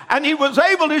 And he was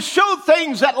able to show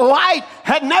things that light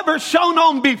had never shown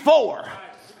on before.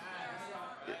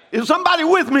 Is somebody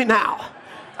with me now?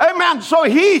 Amen. So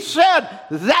he said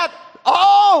that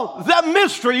all the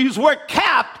mysteries were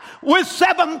capped with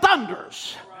 7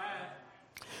 thunders.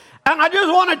 And I just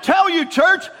want to tell you,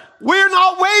 church, we're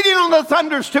not waiting on the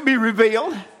thunders to be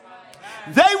revealed.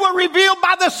 They were revealed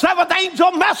by the 7th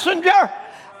angel messenger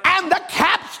and the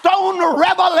capstone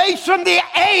revelation, the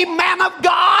Amen of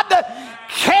God,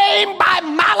 came by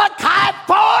Malachi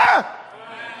 4.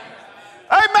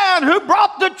 Amen. Who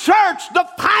brought the church the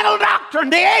final doctrine,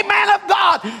 the Amen of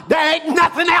God. There ain't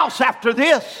nothing else after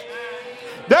this.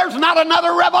 There's not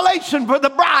another revelation for the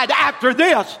bride after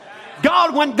this.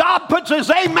 God, when God puts his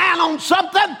amen on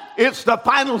something, it's the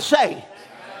final say.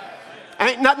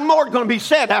 Ain't nothing more going to be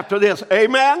said after this.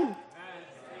 Amen?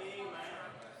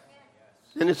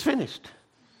 And it's finished.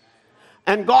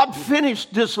 And God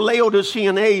finished this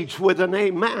Laodicean age with an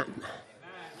amen.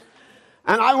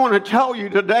 And I want to tell you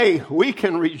today, we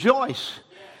can rejoice.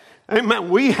 Amen.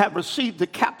 We have received the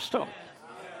capstone.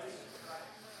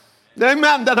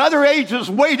 Amen. That other ages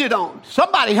waited on.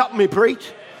 Somebody help me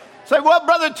preach. Say, well,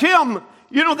 Brother Tim,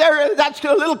 you know, that's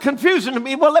a little confusing to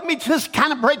me. Well, let me just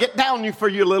kind of break it down for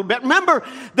you a little bit. Remember,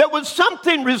 there was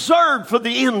something reserved for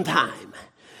the end time.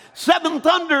 7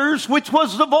 thunders, which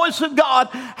was the voice of God,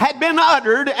 had been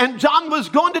uttered, and John was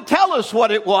going to tell us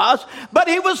what it was, but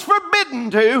he was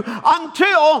forbidden to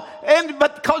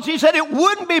because he said it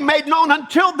wouldn't be made known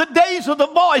until the days of the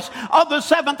voice of the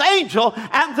 7th angel,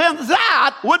 and then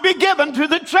that would be given to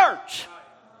the church.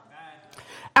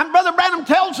 And Brother Branham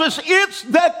tells us it's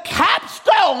the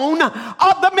capstone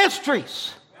of the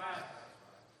mysteries.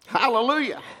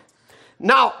 Hallelujah.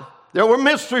 Now, there were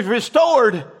mysteries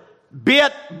restored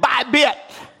bit by bit.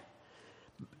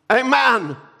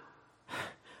 Amen.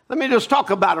 Let me just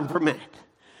talk about them for a minute.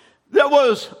 There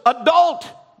was adult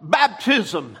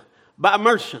baptism by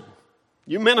immersion.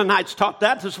 You Mennonites taught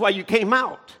that. That's why you came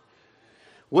out.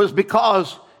 Was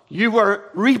because you were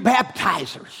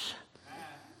rebaptizers.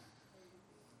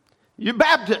 You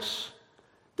Baptists.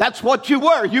 That's what you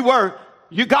were.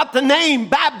 You got the name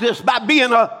Baptist by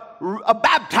being a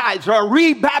baptizer, a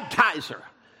rebaptizer.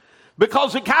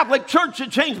 Because the Catholic Church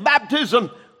had changed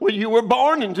baptism when you were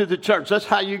born into the church. That's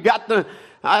how you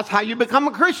become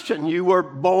a Christian. You were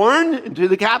born into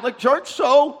the Catholic Church,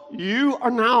 so you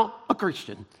are now a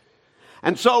Christian.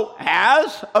 And so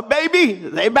as a baby,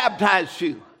 they baptized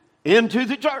you into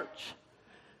the church.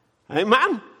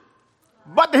 Amen.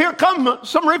 But here come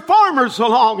some reformers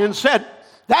along and said,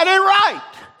 that ain't right.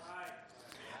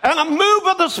 And a move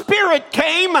of the Spirit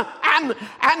came, and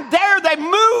there they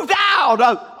moved out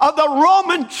of the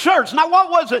Roman church. Now,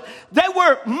 what was it? They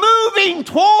were moving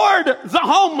toward the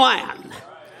homeland.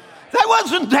 They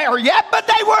wasn't there yet, but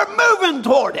they were moving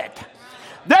toward it.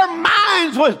 Their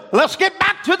minds was, let's get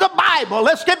back to the Bible.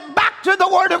 Let's get back to the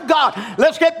Word of God.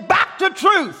 Let's get back to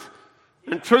truth.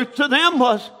 And truth to them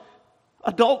was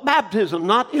adult baptism,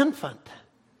 not infant.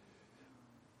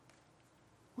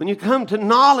 When you come to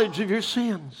knowledge of your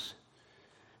sins,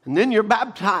 and then you're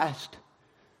baptized,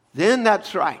 then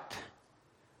that's right.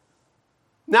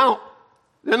 Now,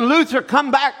 then Luther come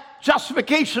back,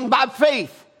 justification by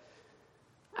faith,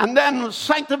 and then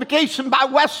sanctification by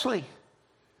Wesley,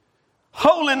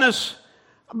 holiness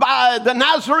by the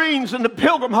Nazarenes and the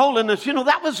Pilgrim holiness. You know,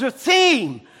 that was their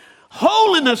theme,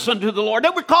 holiness unto the Lord. They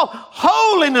were called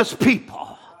holiness people.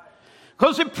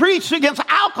 Because it preached against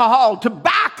alcohol,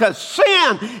 tobacco,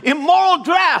 sin, immoral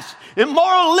dress,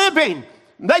 immoral living.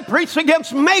 They preached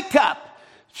against makeup,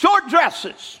 short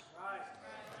dresses,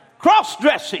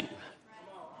 cross-dressing.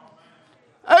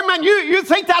 Amen. You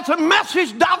think that's a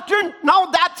message doctrine? No,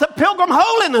 that's a Pilgrim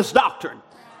holiness doctrine.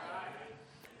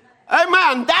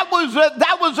 Amen. That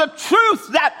was a truth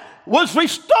that was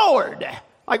restored.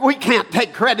 Like, we can't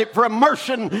take credit for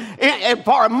immersion.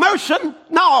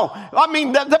 No, I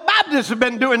mean, the Baptists have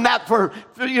been doing that for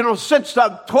since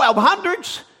the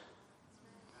 1200s.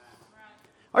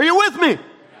 Are you with me?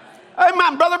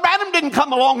 Amen. Brother Branham didn't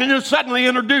come along and just suddenly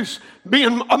introduce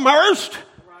being immersed.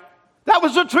 That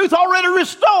was the truth already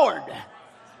restored.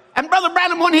 And Brother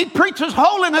Branham, when he preaches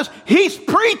holiness, he's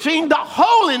preaching the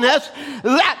holiness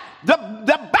that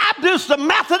the Baptists, the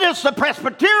Methodists, the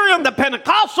Presbyterian, the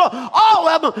Pentecostal, all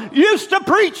of them used to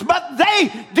preach, but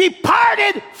they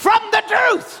departed from the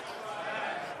truth.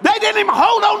 They didn't even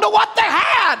hold on to what they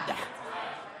had.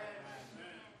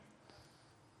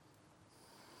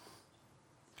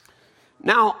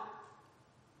 Now,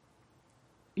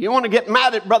 you want to get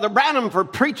mad at Brother Branham for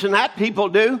preaching that? People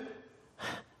do.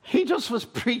 He just was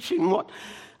preaching what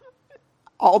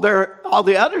all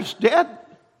the others did.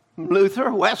 Luther,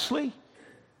 Wesley,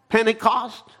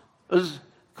 Pentecost,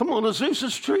 Azusa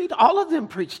Street, all of them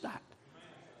preached that.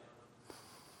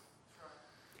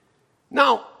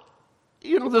 Now, the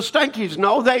Stankies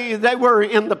know they were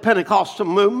in the Pentecostal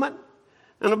movement.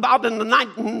 And about in the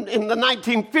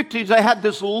 1950s, they had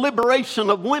this liberation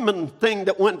of women thing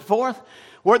that went forth,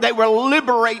 where they were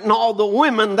liberating all the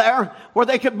women there, where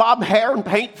they could bob hair and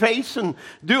paint face and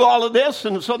do all of this.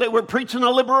 And so they were preaching a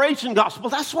liberation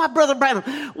gospel. That's why Brother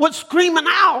Branham was screaming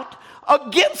out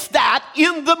against that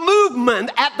in the movement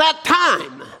at that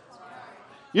time.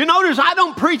 You notice I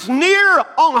don't preach near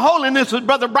on holiness as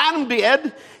Brother Branham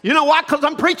did. You know why? Because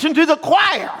I'm preaching to the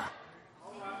choir.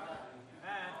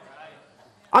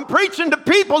 I'm preaching to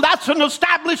people, that's an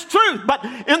established truth. But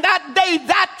in that day,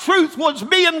 that truth was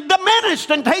being diminished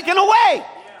and taken away.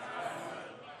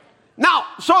 Now,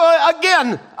 so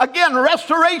again,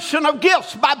 restoration of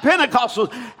gifts by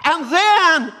Pentecostals. And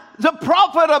then the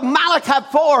prophet of Malachi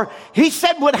 4, he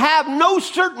said would have no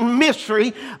certain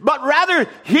mystery, but rather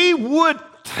he would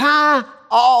tie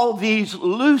all these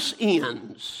loose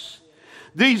ends,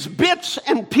 these bits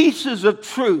and pieces of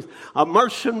truth,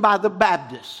 immersion by the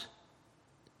Baptists.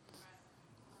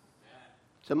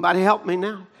 Somebody help me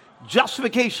now.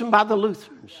 Justification by the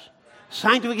Lutherans,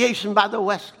 sanctification by the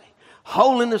Wesley,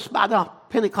 holiness by the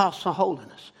Pentecostal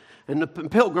holiness, and the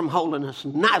Pilgrim holiness,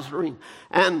 Nazarene,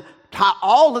 and tie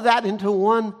all of that into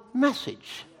one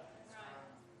message.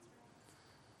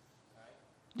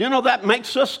 You know that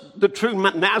makes us the true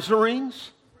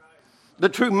Nazarenes, the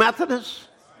true Methodists,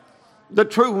 the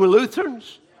true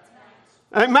Lutherans.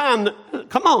 Amen.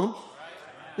 Come on.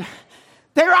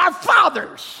 They're our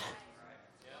fathers.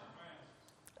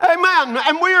 Amen.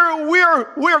 And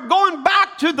we're going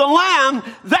back to the land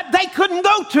that they couldn't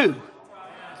go to.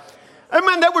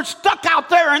 Amen. They were stuck out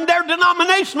there in their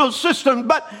denominational system,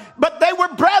 but they were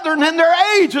brethren in their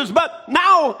ages. But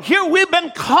now here we've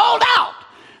been called out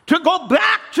to go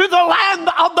back to the land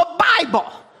of the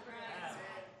Bible,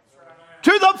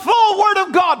 to the full Word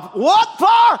of God. What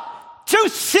for? To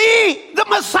see the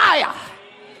Messiah.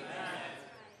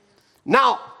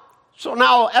 Now,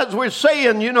 as we're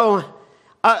saying,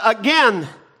 again,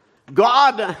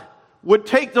 God would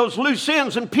take those loose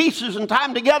ends and pieces and tie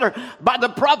them together by the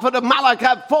prophet of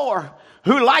Malachi 4,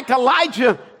 who, like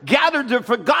Elijah, gathered the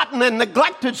forgotten and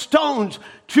neglected stones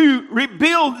to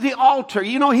rebuild the altar.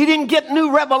 He didn't get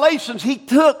new revelations. He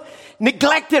took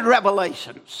neglected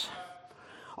revelations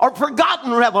or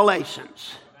forgotten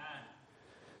revelations.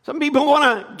 Some people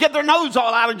want to get their nose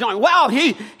all out of joint. Well,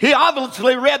 he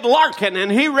obviously read Larkin,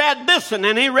 and he read this, and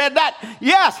then he read that.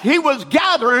 Yes, he was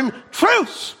gathering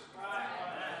truths.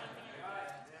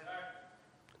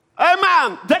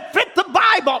 Amen. That fit the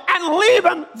Bible and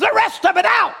leaving the rest of it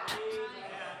out.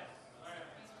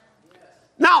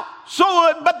 Now,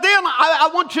 but then I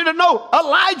want you to know,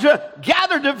 Elijah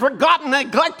gathered the forgotten,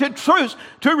 neglected truths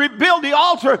to rebuild the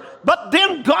altar, but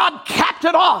then God capped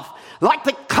it off. Like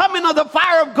the coming of the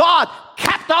fire of God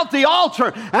capped off the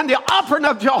altar and the offering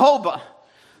of Jehovah.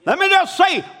 Let me just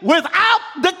say, without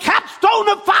the capstone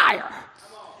of fire,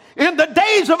 in the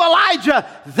days of Elijah,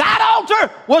 that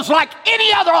altar was like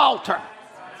any other altar.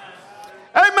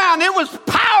 Amen. It was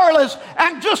powerless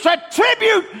and just a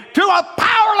tribute to a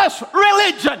powerless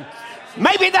religion.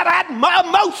 Maybe that had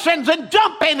emotions and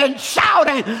jumping and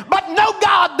shouting, but no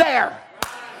God there.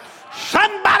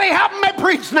 Somebody help me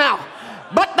preach now.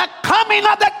 But the coming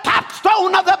of the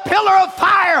capstone of the pillar of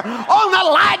fire on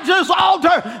Elijah's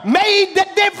altar made the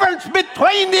difference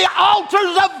between the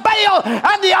altars of Baal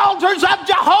and the altars of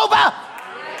Jehovah.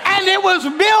 And it was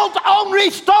built on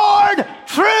restored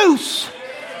truths.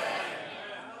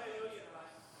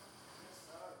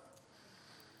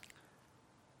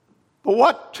 But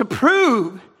what to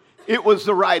prove it was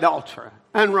the right altar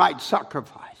and right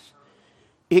sacrifice,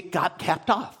 it got capped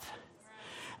off.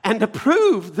 And to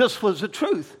prove this was the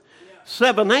truth,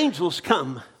 7 angels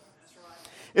come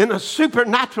in a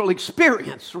supernatural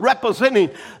experience representing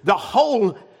the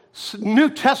whole New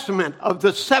Testament of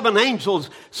the 7 angels,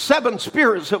 7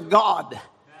 spirits of God,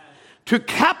 to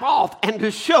cap off and to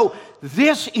show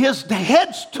this is the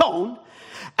headstone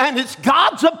and it's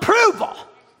God's approval.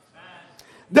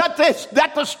 That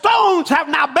the stones have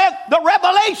now been, the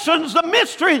revelations, the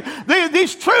mysteries,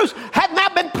 these truths have now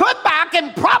been put back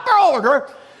in proper order.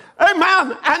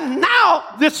 Amen. And now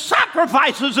the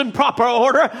sacrifice is in proper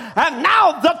order. And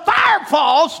now the fire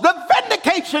falls, the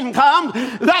vindication comes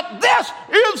that this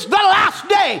is the last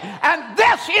day. And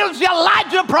this is the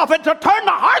Elijah prophet to turn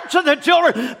the hearts of the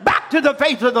children back to the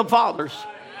faith of the fathers.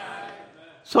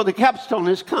 So the capstone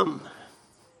has come.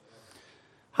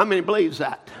 How many believes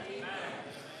that?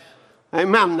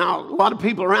 Amen. Now, a lot of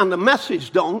people around the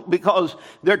message don't, because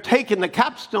they're taking the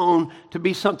capstone to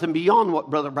be something beyond what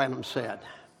Brother Branham said.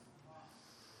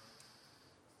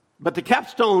 But the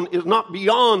capstone is not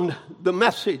beyond the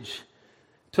message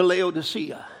to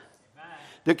Laodicea.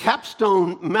 The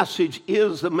capstone message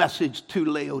is the message to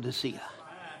Laodicea.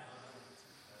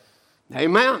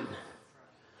 Amen.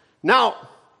 Now,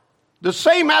 the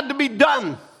same had to be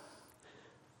done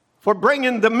for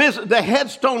bringing the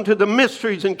headstone to the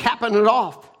mysteries and capping it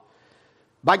off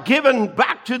by giving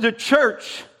back to the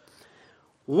church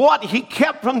what he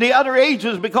kept from the other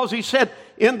ages, because he said,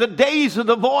 in the days of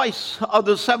the voice of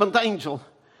the 7th angel,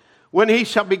 when he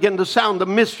shall begin to sound, the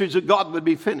mysteries of God would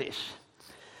be finished.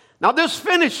 Now this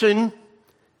finishing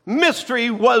mystery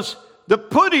was the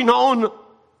putting on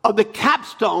of the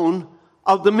capstone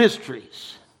of the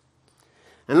mysteries.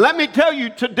 And let me tell you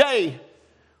today,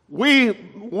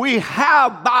 we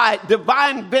have by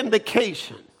divine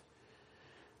vindication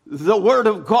the Word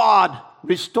of God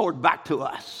restored back to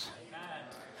us.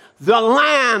 The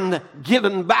land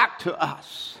given back to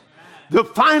us. The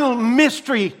final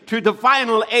mystery to the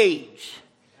final age.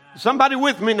 Somebody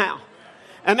with me now?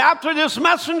 And after this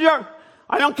messenger,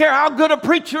 I don't care how good a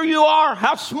preacher you are,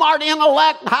 how smart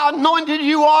intellect, how anointed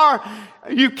you are,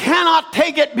 you cannot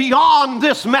take it beyond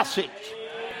this message.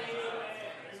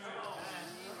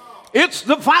 It's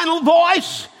the final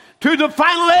voice to the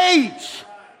final age.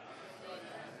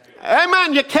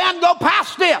 Amen. You can't go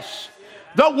past this.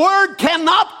 The word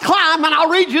cannot climb, and I'll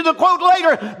read you the quote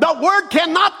later, the word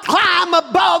cannot climb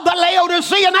above the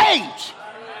Laodicean age.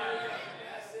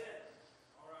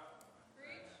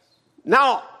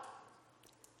 Now,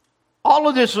 all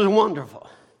of this is wonderful.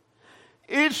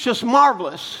 It's just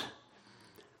marvelous.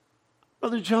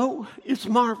 Brother Joe, it's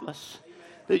marvelous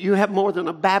that you have more than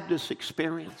a Baptist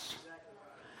experience.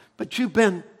 But you've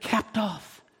been capped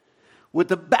off with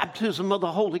the baptism of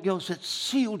the Holy Ghost that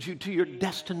sealed you to your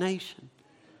destination.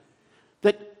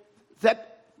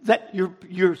 That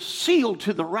you're sealed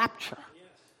to the rapture.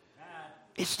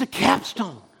 It's the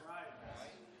capstone.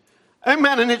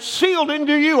 Amen. And it's sealed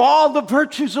into you all the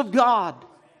virtues of God.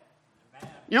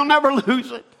 You'll never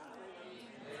lose it.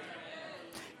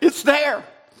 It's there.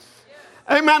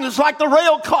 Amen. It's like the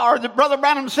rail car that Brother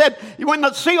Branham said, when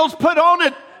the seal's put on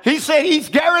it, he said he's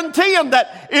guaranteeing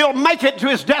that it'll make it to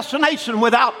his destination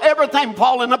without everything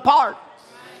falling apart.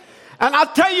 And I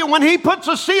tell you, when he puts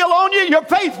a seal on you, your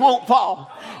faith won't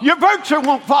fall. Your virtue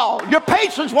won't fall. Your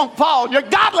patience won't fall. Your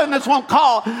godliness won't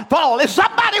fall. Is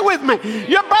somebody with me?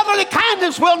 Your brotherly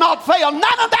kindness will not fail. None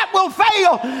of that will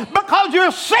fail because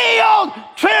you're sealed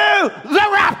to the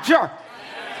rapture.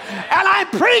 And I'm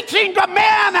preaching to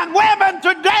men and women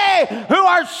today who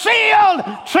are sealed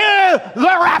to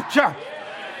the rapture.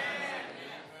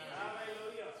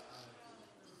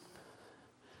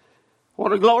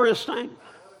 What a glorious thing.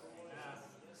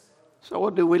 So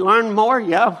do we learn more?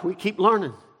 Yeah, we keep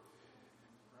learning.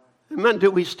 Amen. Do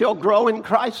we still grow in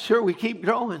Christ? Sure, we keep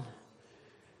growing.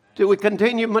 Do we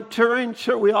continue maturing?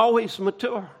 Sure, we always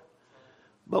mature.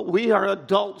 But we are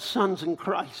adult sons in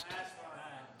Christ.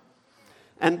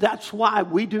 And that's why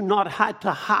we do not have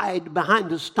to hide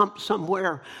behind a stump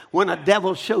somewhere when a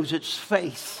devil shows its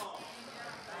face.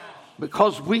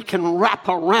 Because we can wrap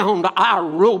around our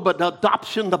robed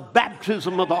adoption, the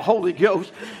baptism of the Holy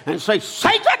Ghost, and say,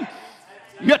 Satan,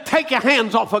 you take your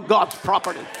hands off of God's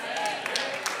property.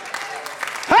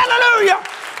 Hallelujah.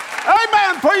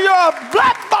 Amen. For you're a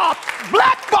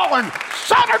black-born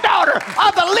son or daughter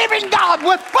of the living God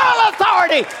with full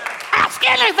authority. Ask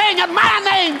anything in my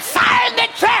name, sign the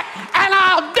check, and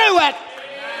I'll do it.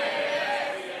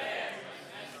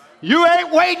 You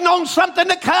ain't waiting on something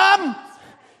to come.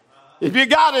 If you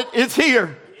got it, it's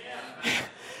here.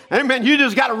 Amen. You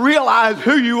just got to realize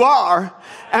who you are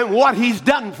and what he's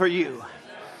done for you.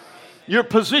 Your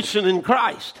position in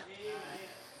Christ.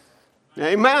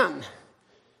 Amen.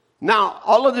 Now,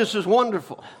 all of this is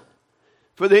wonderful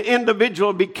for the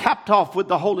individual to be capped off with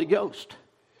the Holy Ghost.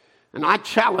 And I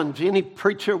challenge any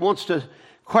preacher who wants to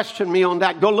question me on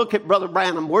that. Go look at Brother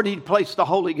Branham. Where did he place the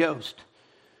Holy Ghost?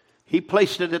 He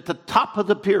placed it at the top of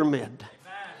the pyramid.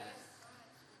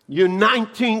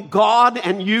 Uniting God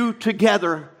and you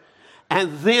together.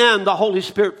 And then the Holy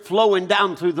Spirit flowing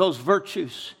down through those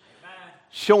virtues.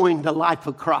 Showing the life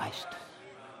of Christ.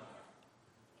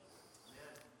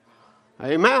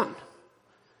 Amen.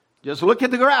 Just look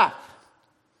at the graph.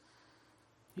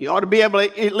 You ought to be able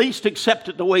to at least accept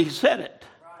it the way he said it.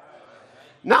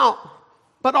 Now,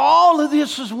 but all of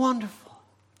this is wonderful.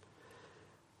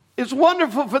 It's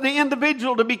wonderful for the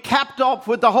individual to be capped off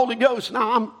with the Holy Ghost.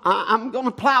 Now, I'm going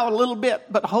to plow a little bit,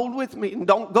 but hold with me and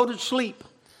don't go to sleep.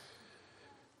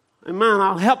 Amen.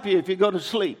 I'll help you if you go to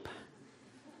sleep.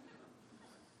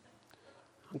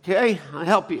 Okay? I'll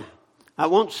help you. I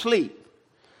won't sleep.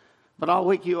 But I'll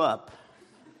wake you up.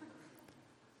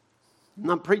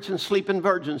 And I'm preaching sleeping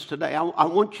virgins today. I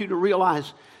want you to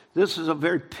realize this is a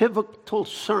very pivotal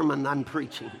sermon I'm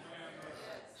preaching.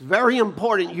 It's very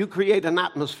important you create an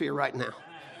atmosphere right now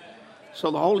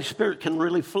so the Holy Spirit can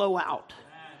really flow out.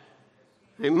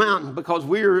 Amen. Because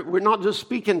we're not just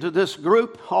speaking to this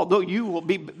group, although you will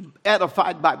be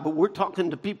edified by it, but we're talking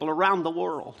to people around the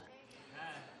world.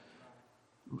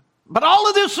 But all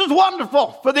of this is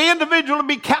wonderful for the individual to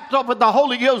be capped off with the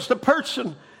Holy Ghost, the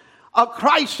person of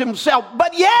Christ himself.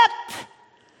 But yet,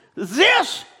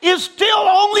 this is still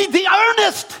only the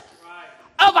earnest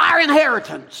of our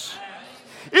inheritance.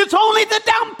 It's only the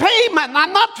down payment.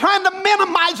 I'm not trying to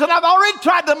minimize it. I've already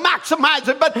tried to maximize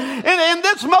it. But in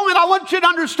this moment, I want you to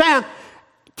understand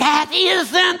that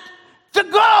isn't the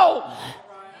goal.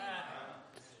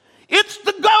 It's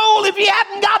the goal if you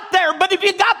hadn't got there. But if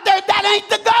you got there, that ain't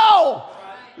the goal.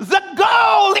 The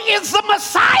goal is the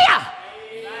Messiah.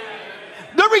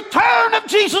 The return of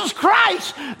Jesus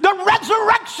Christ. The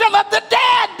resurrection of the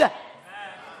dead.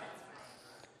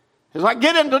 As I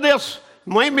get into this,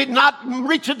 maybe not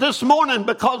reach it this morning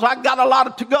because I got a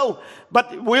lot to go,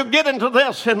 but we'll get into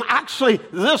this, and actually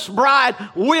this bride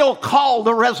will call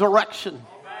the resurrection.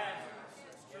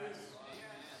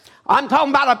 I'm talking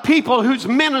about a people whose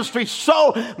ministry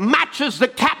so matches the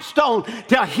capstone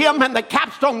till him and the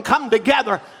capstone come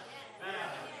together.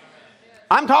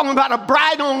 I'm talking about a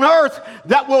bride on earth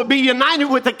that will be united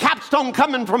with the capstone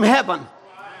coming from heaven.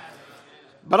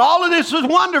 But all of this is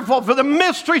wonderful for the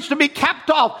mysteries to be capped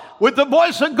off with the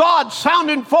voice of God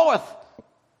sounding forth.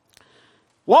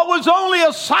 What was only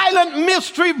a silent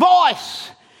mystery voice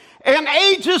in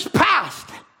ages past.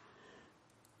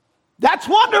 That's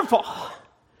wonderful.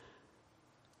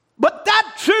 But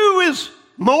that too is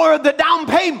more of the down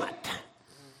payment.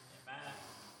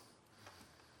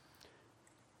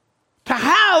 To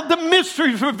have the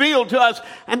mysteries revealed to us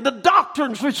and the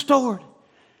doctrines restored.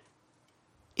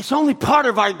 It's only part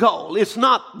of our goal. It's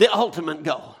not the ultimate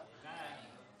goal.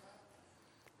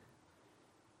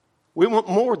 We want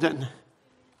more than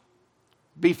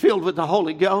be filled with the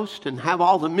Holy Ghost and have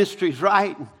all the mysteries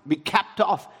right and be capped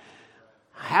off.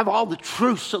 Have all the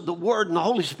truths of the Word and the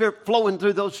Holy Spirit flowing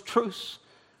through those truths.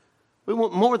 We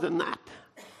want more than that.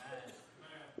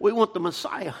 We want the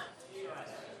Messiah.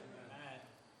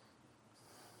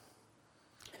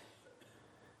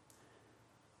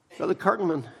 Brother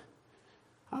Kirkman,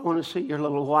 I want to see your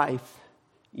little wife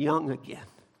young again.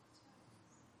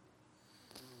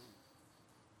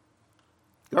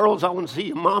 Girls, I want to see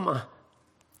your mama,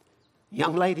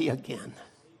 young lady again.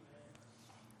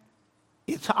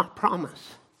 It's our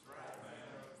promise.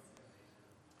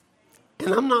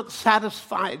 And I'm not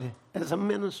satisfied as a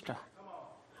minister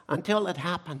until it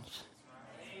happens.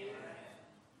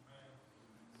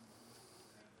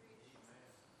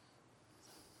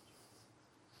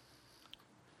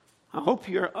 I hope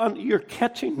you're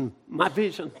catching my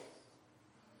vision.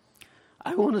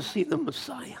 I want to see the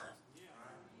Messiah.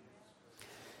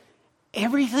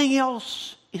 Everything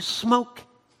else is smoke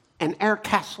and air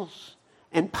castles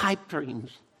and pipe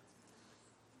dreams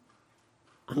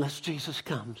unless Jesus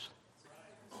comes.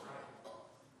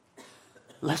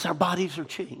 Unless our bodies are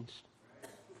changed.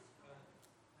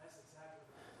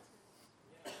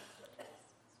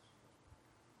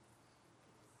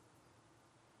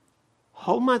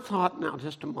 Hold my thought now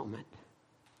just a moment.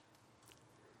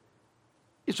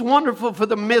 It's wonderful for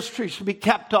the mysteries to be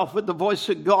capped off with the voice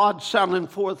of God sounding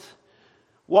forth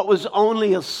what was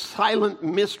only a silent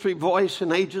mystery voice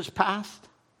in ages past.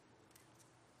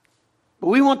 But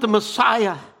we want the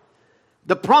Messiah,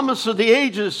 the promise of the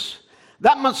ages,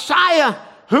 that Messiah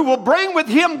who will bring with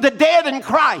him the dead in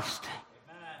Christ.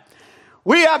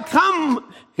 We have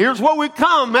come, here's where we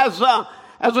come as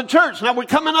a church. Now we're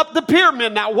coming up the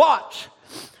pyramid now, watch.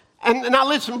 And now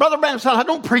listen, Brother Branham said, I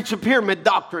don't preach a pyramid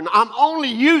doctrine. I'm only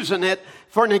using it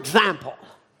for an example.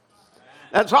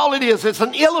 That's all it is. It's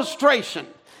an illustration.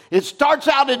 It starts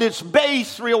out at its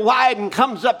base real wide and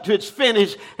comes up to its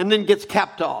finish and then gets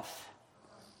capped off.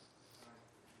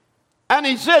 And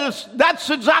he says that's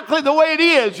exactly the way it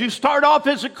is. You start off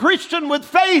as a Christian with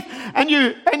faith, and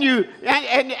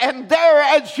there,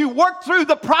 as you work through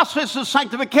the process of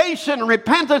sanctification and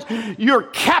repentance, you're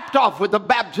capped off with the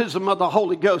baptism of the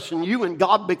Holy Ghost, and you and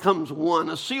God becomes one,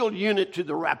 a sealed unit to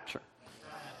the rapture.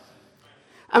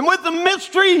 And with the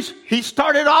mysteries, he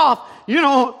started off,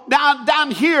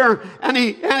 down here, and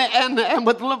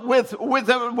with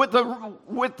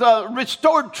the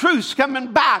restored truths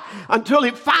coming back until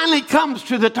he finally comes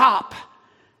to the top,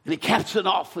 and he caps it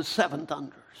off with seven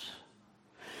thunders.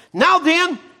 Now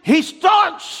then, he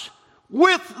starts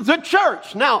with the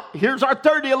church. Now, here's our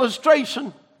third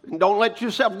illustration, and don't let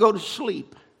yourself go to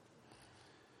sleep.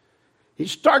 He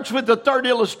starts with the third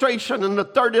illustration, and the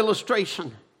third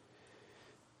illustration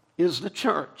is the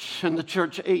church and the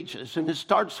church ages. And it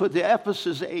starts with the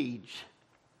Ephesus age.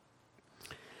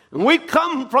 And we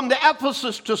come from the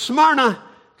Ephesus to Smyrna,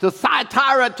 to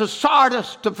Thyatira, to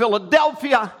Sardis, to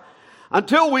Philadelphia,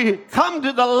 until we come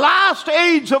to the last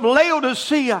age of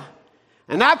Laodicea.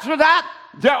 And after that,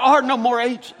 there are no more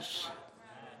ages.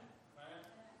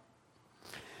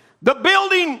 The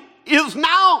building is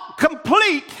now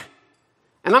complete.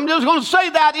 And I'm just going to say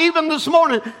that even this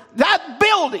morning. That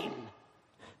building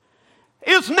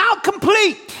is now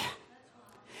complete,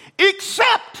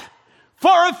 except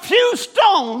for a few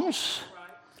stones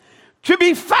to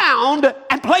be found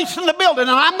and placed in the building.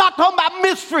 And I'm not talking about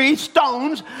mystery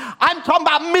stones. I'm talking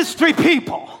about mystery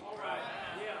people.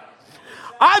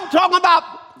 I'm talking about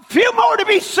a few more to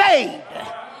be saved.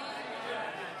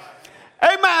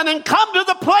 Amen. And come to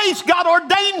the place God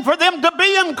ordained for them to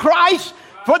be in Christ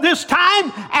for this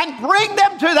time, and bring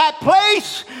them to that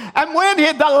place. And when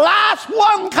the last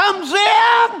one comes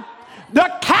in,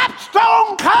 the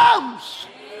capstone comes.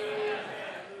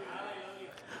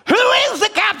 Who is the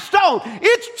capstone?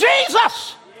 It's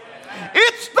Jesus.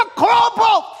 It's the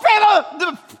corporal,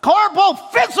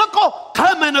 physical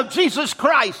coming of Jesus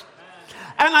Christ.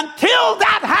 And until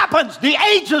that happens, the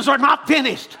ages are not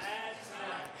finished.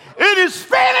 It is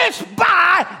finished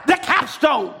by the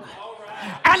capstone.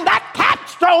 And that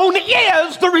capstone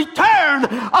is the return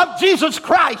of Jesus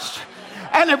Christ.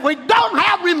 And if we don't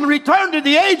have him return to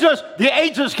the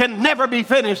ages can never be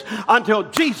finished until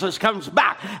Jesus comes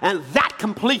back. And that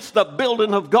completes the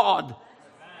building of God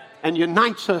and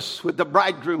unites us with the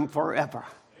bridegroom forever.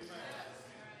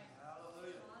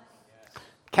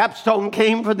 Capstone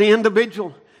came for the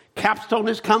individual. Capstone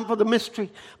has come for the mystery.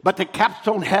 But the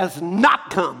capstone has not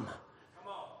come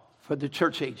for the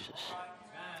church ages.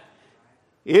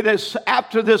 It is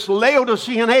after this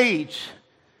Laodicean age.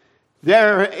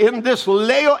 There in this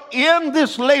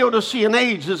Laodicean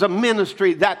age is a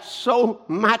ministry that so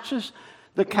matches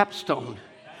the capstone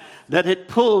that it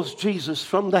pulls Jesus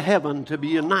from the heaven to be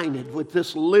united with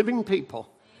this living people.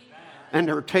 And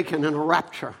they're taken in a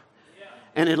rapture.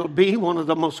 And it'll be one of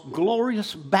the most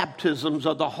glorious baptisms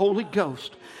of the Holy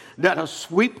Ghost that'll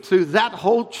sweep through that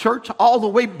whole church all the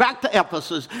way back to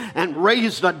Ephesus and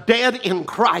raise the dead in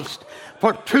Christ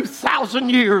for 2,000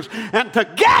 years. And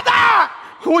together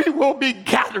we will be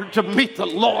gathered to meet the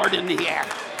Lord in the air.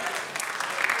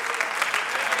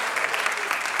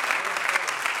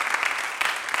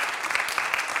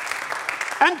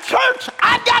 And church,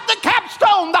 I got the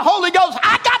capstone, the Holy Ghost.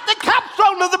 I got the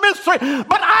capstone of the mystery.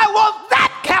 But I want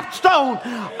that capstone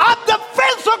of the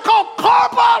physical,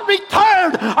 corporal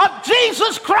return of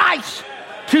Jesus Christ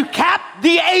to cap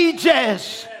the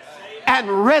ages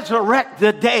and resurrect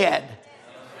the dead.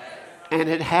 And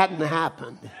it hadn't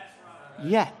happened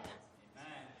yet.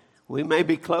 We may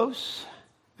be close,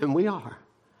 and we are.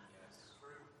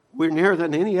 We're nearer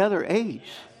than any other age.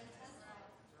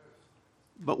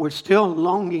 But we're still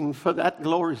longing for that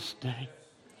glorious day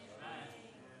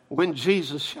when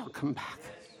Jesus shall come back.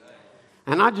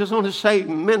 And I just want to say,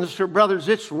 minister brothers,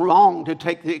 it's wrong to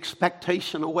take the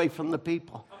expectation away from the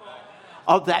people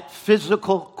of that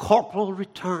physical, corporal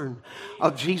return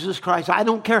of Jesus Christ. I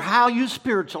don't care how you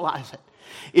spiritualize it.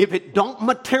 If it don't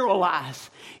materialize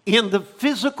in the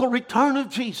physical return of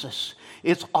Jesus,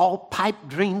 it's all pipe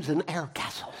dreams and air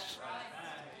castles.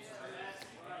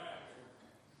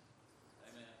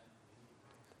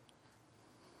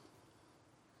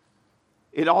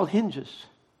 It all hinges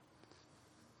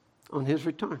on his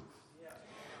return.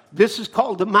 This is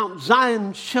called the Mount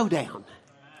Zion Showdown,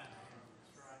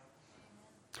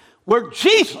 where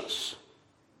Jesus,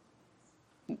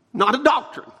 not a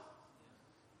doctrine,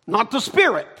 not the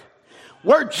Spirit,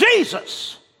 where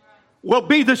Jesus will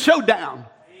be the showdown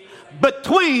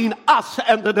between us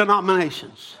and the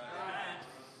denominations.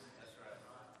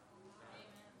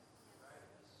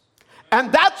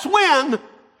 And that's when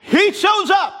he shows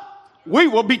up. We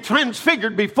will be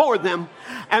transfigured before them,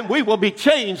 and we will be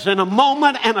changed in a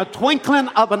moment and a twinkling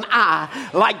of an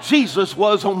eye, like Jesus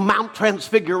was on Mount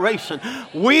Transfiguration.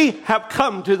 We have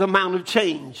come to the Mount of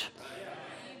Change.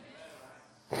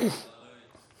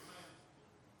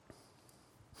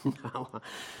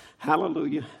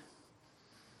 Hallelujah.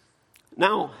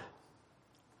 Now,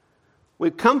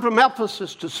 we've come from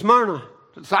Ephesus to Smyrna,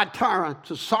 to Thyatira,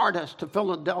 to Sardis, to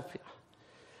Philadelphia,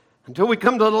 until we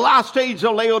come to the last age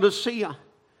of Laodicea.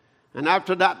 And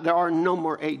after that, there are no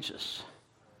more ages.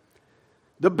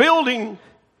 The building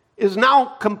is now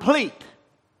complete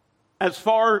as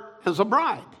far as a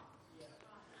bride.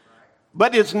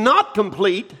 But it's not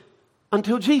complete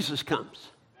until Jesus comes,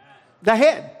 the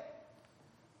head.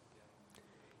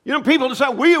 You know, people say,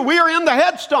 we are in the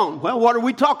headstone. Well, what are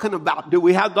we talking about? Do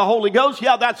we have the Holy Ghost?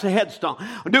 Yeah, that's a headstone.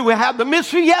 Do we have the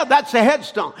mystery? Yeah, that's a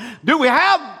headstone. Do we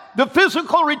have the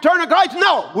physical return of Christ?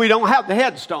 No, we don't have the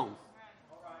headstone.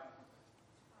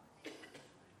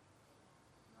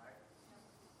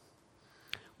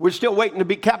 We're still waiting to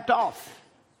be capped off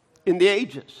in the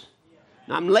ages.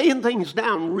 Now, I'm laying things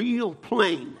down real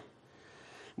plain.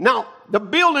 Now, the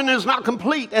building is not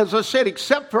complete, as I said,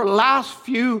 except for last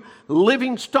few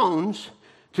living stones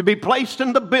to be placed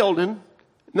in the building.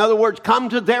 In other words, come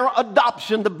to their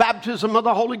adoption, the baptism of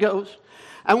the Holy Ghost.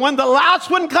 And when the last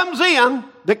one comes in,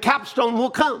 the capstone will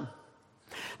come.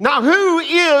 Now, who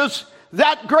is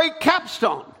that great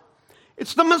capstone?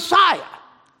 It's the Messiah.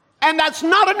 And that's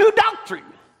not a new doctrine.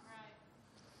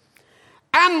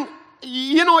 And,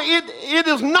 you know, it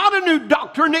is not a new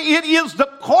doctrine. It is the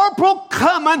corporal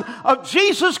coming of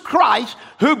Jesus Christ,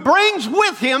 who brings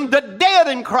with him the dead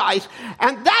in Christ.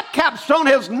 And that capstone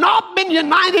has not been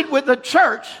united with the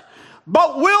church,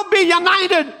 but will be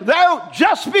united there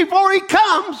just before he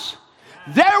comes.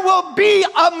 There will be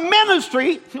a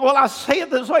ministry. Well, I say it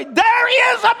this way.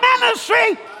 There is a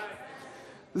ministry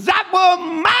that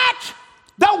will match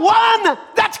the one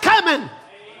that's coming.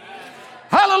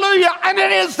 Hallelujah. And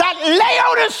it is that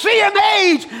Laodicean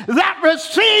age that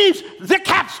receives the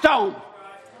capstone.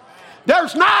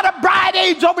 There's not a bride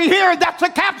age over here that's a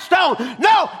capstone.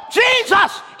 No,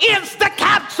 Jesus is the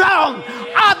capstone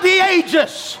of the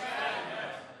ages.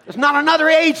 There's not another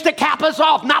age to cap us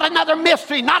off, not another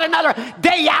mystery, not another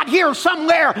day out here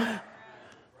somewhere.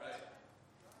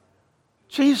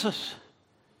 Jesus.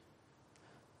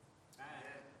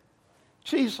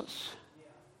 Jesus.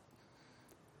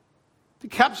 The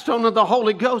capstone of the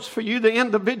Holy Ghost for you, the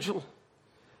individual.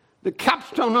 The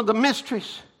capstone of the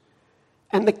mysteries.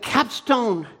 And the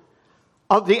capstone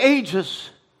of the ages.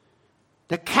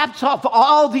 That caps off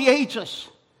all the ages.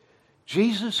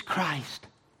 Jesus Christ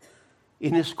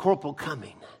in his corporal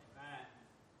coming.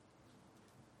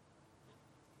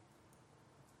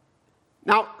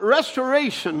 Now,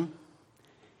 restoration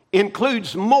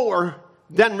includes more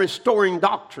than restoring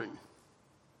doctrine.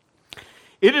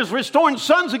 It is restoring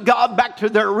sons of God back to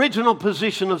their original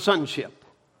position of sonship.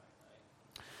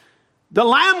 The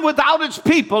land without its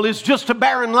people is just a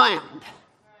barren land.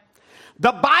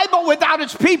 The Bible without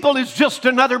its people is just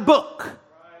another book.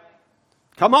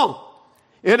 Come on.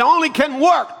 It only can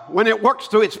work when it works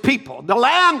through its people. The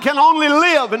land can only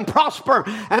live and prosper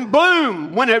and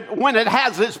bloom when it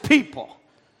has its people.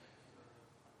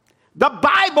 The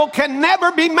Bible can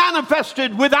never be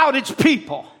manifested without its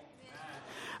people.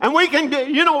 And we can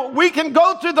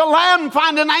go through the land and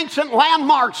find an ancient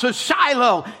landmarks of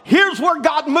Shiloh. Here's where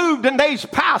God moved in days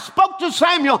past, spoke to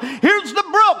Samuel. Here's the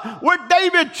brook where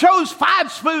David chose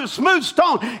 5 smooth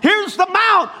stones. Here's the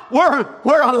mount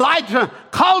where Elijah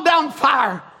called down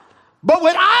fire. But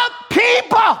without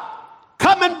people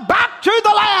coming back to the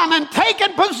land and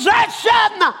taking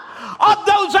possession of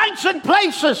those ancient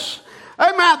places,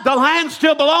 amen, the land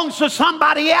still belongs to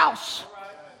somebody else.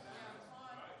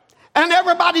 And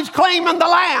everybody's claiming the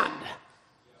land.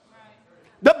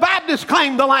 The Baptists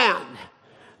claim the land.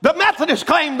 The Methodists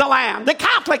claim the land. The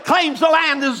Catholic claims the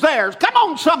land is theirs. Come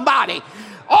on, somebody.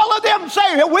 All of them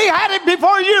say, we had it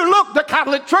before you. Look, the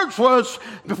Catholic Church was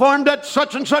formed at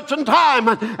such and such a time.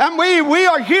 And we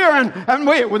are here. And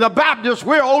with the Baptists,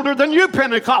 we're older than you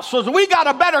Pentecostals. We got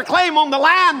a better claim on the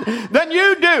land than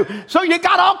you do. So you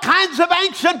got all kinds of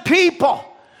ancient people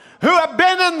who have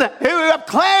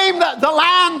claimed the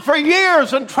land for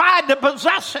years and tried to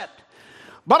possess it.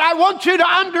 But I want you to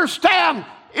understand,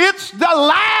 it's the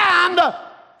land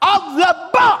of the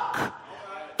book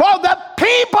for the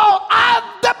people of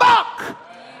the book.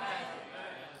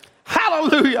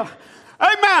 Hallelujah.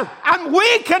 Amen. And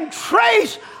we can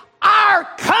trace our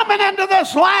coming into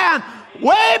this land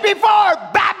way before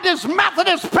Baptist,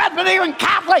 Methodist, Presbyterian,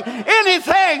 Catholic,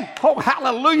 anything. Oh,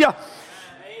 hallelujah.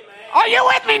 Are you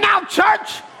with me now,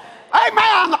 church?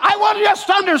 Amen. I want you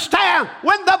to understand,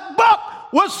 when the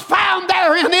book was found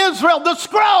there in Israel, the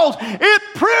scrolls, it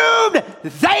proved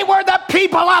they were the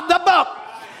people of the book.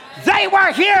 They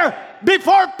were here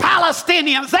before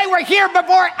Palestinians. They were here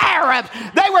before Arabs.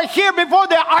 They were here before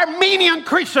the Armenian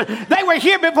Christians. They were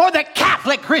here before the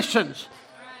Catholic Christians.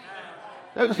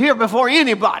 They was here before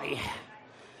anybody.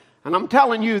 And I'm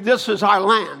telling you, this is our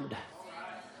land.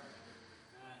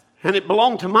 And it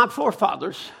belonged to my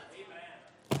forefathers.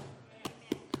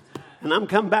 And I'm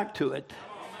come back to it.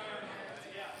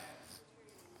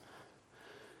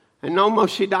 And no,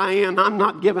 Moshe Dayan, I'm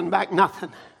not giving back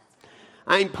nothing.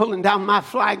 I ain't pulling down my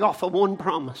flag off of one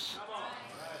promise.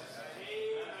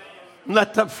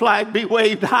 Let the flag be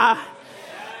waved high.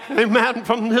 Amen.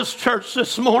 From this church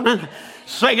this morning,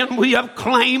 saying we have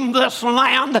claimed this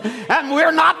land and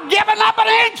we're not giving up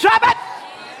an inch of it.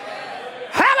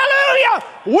 Hallelujah.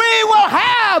 We will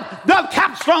have the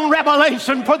capstone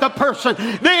revelation for the person,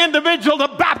 the individual, the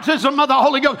baptism of the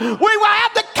Holy Ghost. We will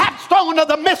have the capstone of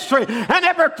the mystery and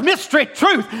every mystery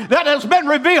truth that has been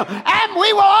revealed. And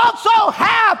we will also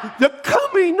have the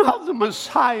coming of the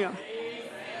Messiah. Amen.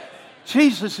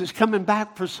 Jesus is coming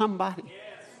back for somebody.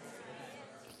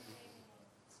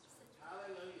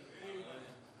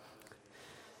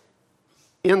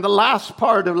 In the last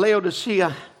part of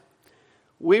Laodicea,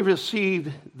 we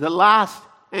received the last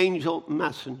angel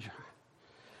messenger.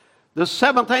 The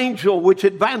seventh angel, which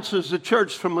advances the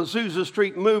church from Azusa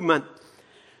Street movement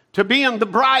to being the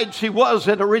bride she was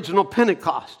at original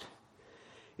Pentecost.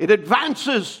 It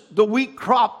advances the wheat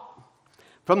crop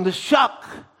from the shuck,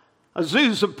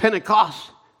 Azusa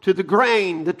Pentecost, to the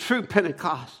grain, the true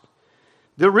Pentecost.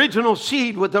 The original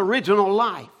seed with the original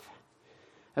life.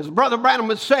 As Brother Branham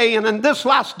was saying, in this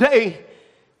last day,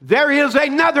 there is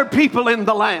another people in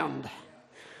the land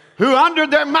who under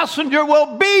their messenger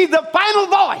will be the final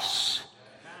voice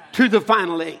to the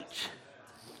final age.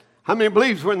 How many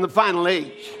believes we're in the final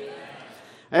age?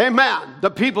 Amen.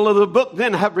 The people of the book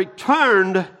then have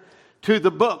returned to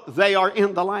the book. They are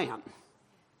in the land.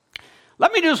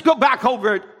 Let me just go back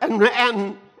over it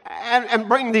and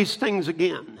bring these things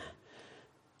again.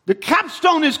 The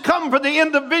capstone has come for the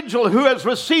individual who has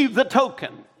received the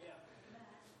token.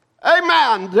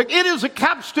 Amen. It is a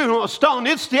capstone.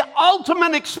 It's the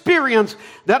ultimate experience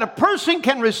that a person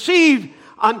can receive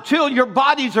until your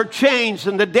bodies are changed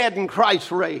and the dead in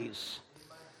Christ raised.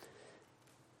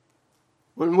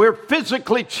 When we're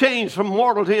physically changed from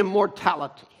mortal to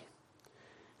immortality.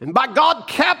 And by God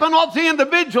capping off the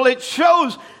individual, it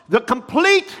shows the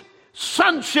complete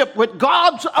sonship with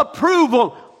God's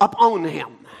approval upon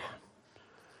him.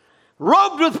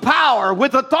 Robed with power,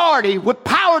 with authority, with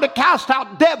power to cast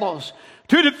out devils,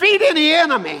 to defeat any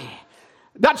enemy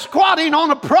that's squatting on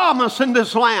a promise in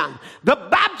this land. The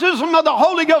baptism of the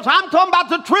Holy Ghost. I'm talking about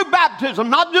the true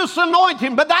baptism, not just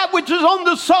anointing, but that which is on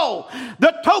the soul.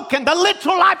 The token, the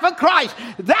literal life of Christ.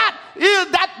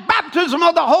 That baptism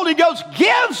of the Holy Ghost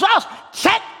gives us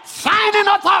sign and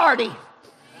authority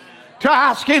to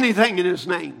ask anything in His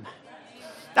name.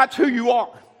 That's who you are.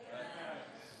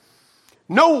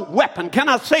 No weapon, can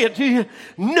I say it to you?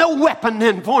 No weapon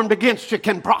then formed against you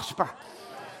can prosper.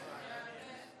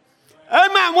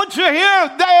 Amen. Once you're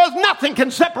here, there's nothing can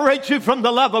separate you from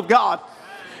the love of God.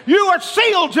 You are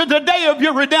sealed to the day of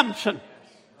your redemption.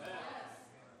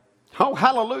 Oh,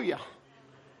 hallelujah.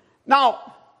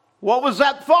 Now, what was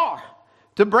that for?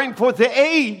 To bring forth the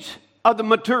age of the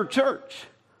mature church,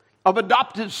 of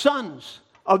adopted sons,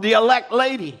 of the elect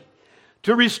lady,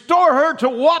 to restore her to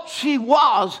what she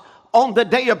was on the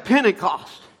day of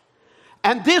Pentecost.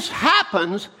 And this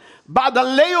happens by the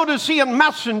Laodicean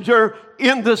messenger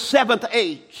in the seventh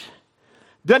age.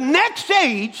 The next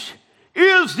age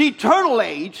is the eternal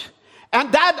age,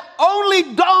 and that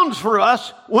only dawns for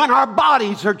us when our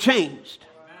bodies are changed.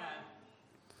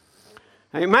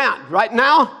 Amen. Right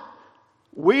now,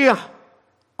 we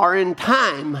are in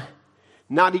time,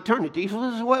 not eternity.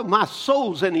 Well, my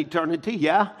soul's in eternity,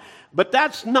 yeah. But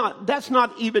that's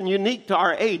not even unique to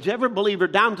our age. Every believer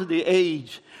down to the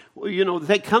age,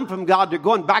 they come from God, they're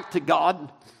going back to God,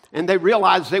 and they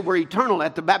realize they were eternal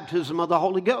at the baptism of the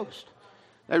Holy Ghost.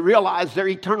 They realize their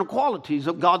eternal qualities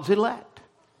of God's elect.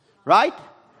 Right?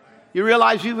 You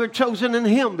realize you were chosen in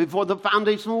Him before the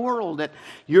foundation of the world, that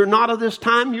you're not of this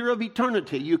time, you're of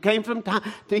eternity. You came from time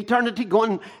to eternity,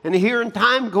 going and here in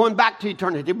time, going back to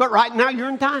eternity. But right now you're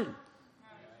in time.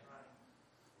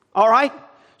 All right?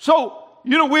 So,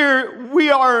 we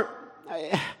are,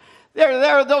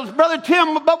 there are those, Brother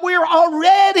Tim, but we're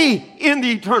already in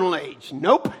the eternal age.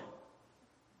 Nope.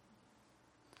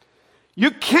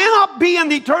 You cannot be in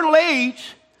the eternal age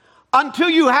until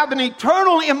you have an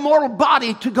eternal, immortal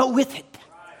body to go with it.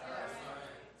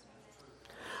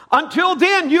 Until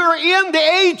then, you're in the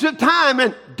age of time,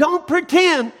 and don't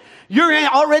pretend you're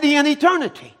already in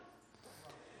eternity.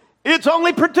 It's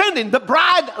only pretending. The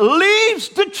bride leaves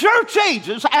the church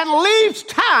ages and leaves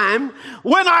time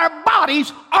when our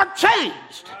bodies are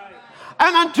changed.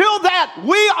 And until that,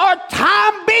 we are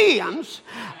time beings.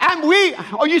 And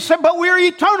you said, but we're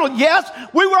eternal. Yes,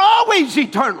 we were always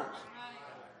eternal.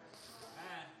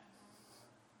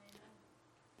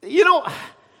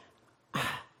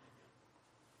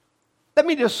 Let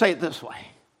me just say it this way.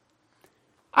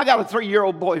 I got a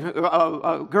 3-year-old boy,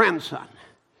 grandson.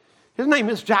 His name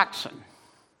is Jackson.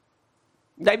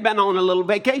 They've been on a little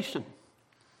vacation.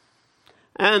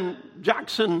 And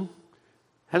Jackson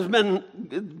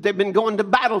they've been going to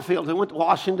battlefields. They went to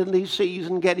Washington, D.C.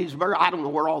 and Gettysburg. I don't know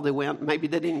where all they went. Maybe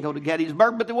they didn't go to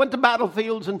Gettysburg, but they went to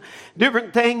battlefields and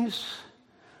different things.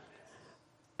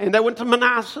 And they went to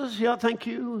Manassas. Yeah, thank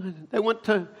you. They went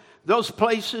to those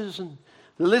places and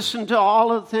listened to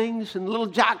all of the things. And little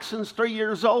Jackson's 3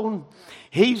 years old. And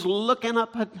he's looking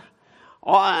up at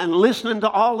and listening to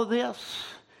all of this.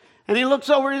 And he looks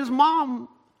over at his mom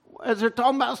as they're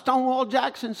talking about Stonewall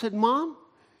Jackson and said, Mom,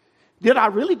 did I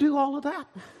really do all of that?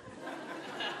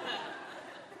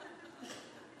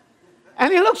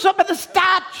 And he looks up at the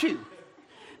statue.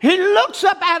 He looks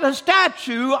up at a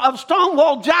statue of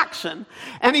Stonewall Jackson,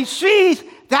 and he sees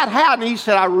that hat, and he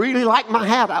said, I really like my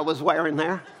hat I was wearing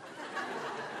there.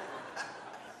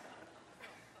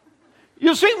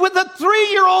 You see, with a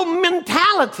 3-year-old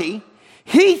mentality,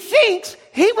 he thinks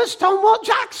he was Stonewall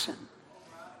Jackson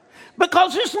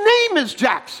because his name is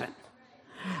Jackson.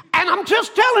 And I'm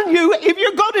just telling you, if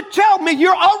you're going to tell me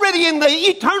you're already in the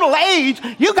eternal age,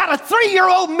 you got a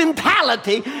 3-year-old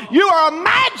mentality, you are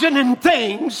imagining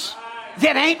things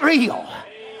that ain't real.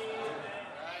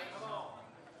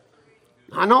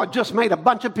 I know it just made a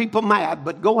bunch of people mad,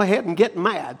 but go ahead and get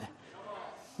mad.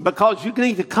 Because you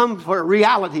need to come for a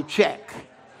reality check.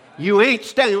 You ain't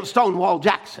Stonewall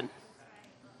Jackson.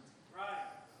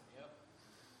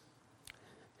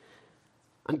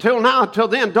 Until now, until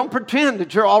then, don't pretend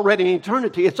that you're already in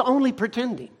eternity. It's only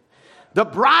pretending. The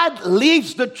bride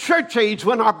leaves the church age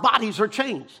when our bodies are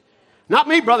changed. Not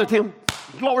me, Brother Tim.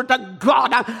 Glory to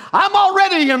God. I'm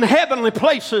already in heavenly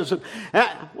places.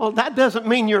 Well, that doesn't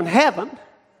mean you're in heaven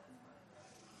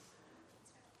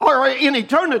or in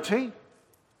eternity.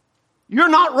 You're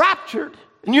not raptured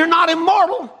and you're not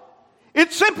immortal.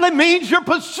 It simply means you're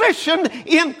positioned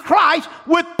in Christ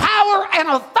with power and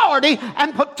authority,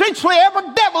 and potentially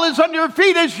every devil is under your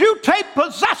feet as you take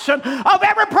possession of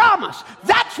every promise.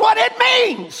 That's what it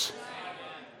means.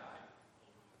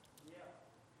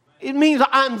 It means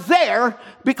I'm there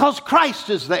because Christ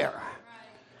is there.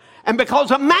 And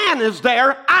because a man is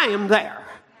there, I am there.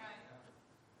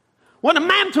 When a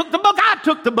man took the book, I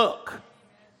took the book.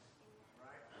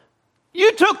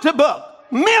 You took the book.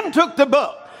 Men took the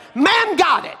book. Man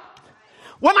got it.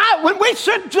 When we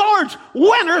sent George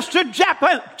Winters to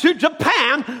Japan,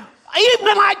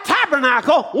 Evening Light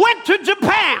Tabernacle went to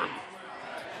Japan.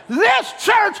 This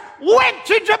church went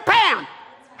to Japan.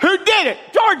 Who did it?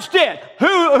 George did.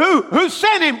 Who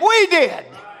sent him? We did.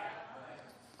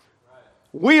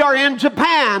 We are in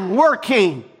Japan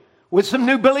working with some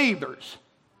new believers.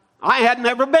 I had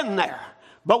never been there,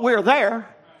 but we're there.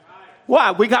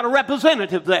 Why? We got a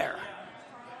representative there.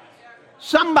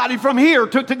 Somebody from here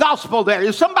took the gospel there.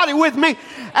 Is somebody with me?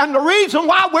 And the reason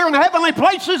why we're in heavenly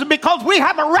places is because we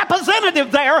have a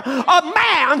representative there. A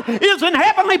man is in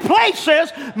heavenly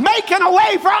places making a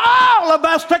way for all of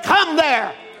us to come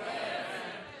there.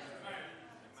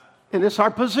 And it's our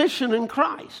position in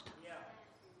Christ.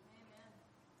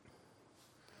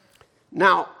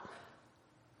 Now,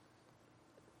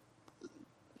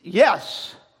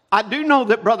 yes, I do know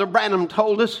that Brother Branham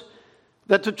told us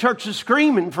that the church is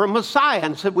screaming for a Messiah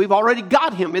and said, we've already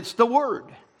got him. It's the Word.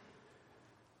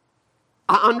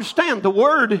 I understand the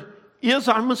Word is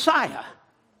our Messiah.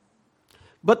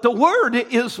 But the Word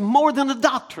is more than a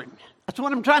doctrine. That's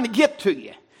what I'm trying to get to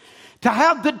you. To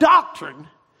have the doctrine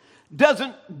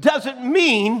doesn't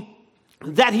mean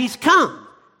that he's come.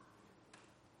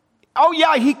 Oh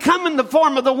yeah, he come in the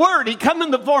form of the Word. He come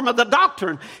in the form of the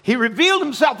doctrine. He revealed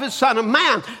himself as Son of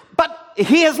Man. But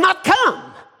he has not come.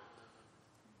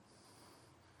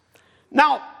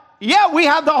 Now, yeah, we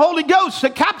have the Holy Ghost, the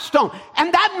capstone,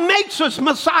 and that makes us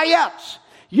messiahs.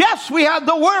 Yes, we have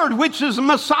the Word, which is the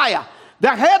Messiah,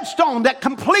 the headstone that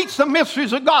completes the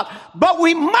mysteries of God. But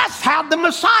we must have the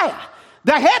Messiah,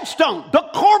 the headstone, the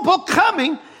corporal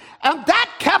coming, and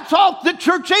that caps off the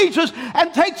church ages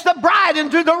and takes the bride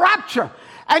into the rapture.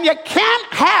 And you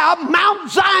can't have Mount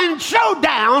Zion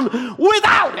showdown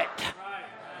without it.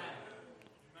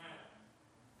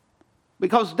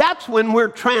 Because that's when we're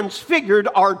transfigured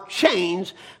or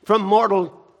changed from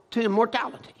mortal to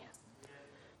immortality.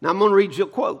 Now I'm going to read you a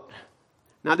quote.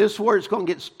 Now this word's going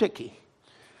to get sticky.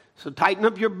 So tighten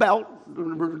up your belt.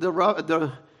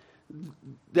 The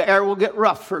air will get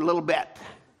rough for a little bit.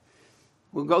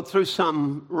 We'll go through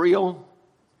some real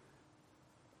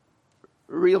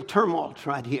turmoil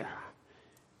right here.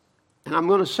 And I'm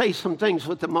going to say some things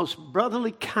with the most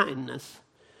brotherly kindness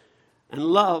and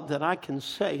love that I can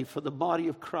say for the body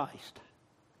of Christ.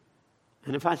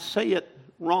 And if I say it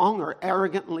wrong or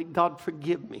arrogantly, God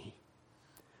forgive me.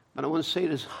 But I want to say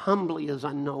it as humbly as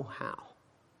I know how.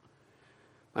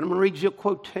 But I'm going to read you a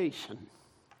quotation.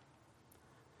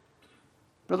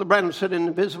 Brother Branham said, in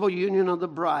the visible union of the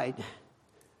bride,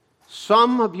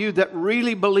 some of you that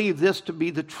really believe this to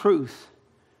be the truth,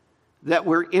 that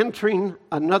we're entering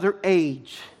another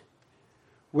age.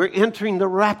 We're entering the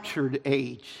raptured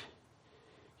age.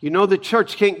 You know the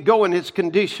church can't go in its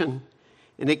condition,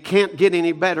 and it can't get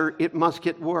any better. It must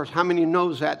get worse. How many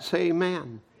knows that? Say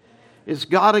amen. It's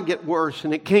got to get worse,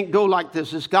 and it can't go like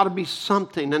this. It's got to be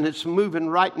something, and it's moving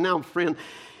right now, friend.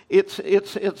 It's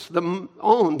the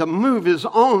on. The move is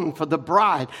on for the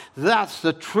bride. That's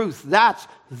the truth. That's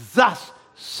thus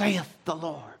saith the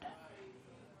Lord.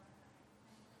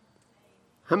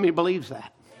 How many believes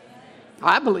that?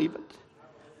 I believe it.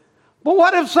 But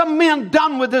what if some men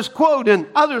done with this quote and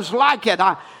others like it?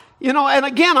 And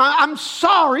again, I'm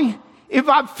sorry if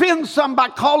I offend some by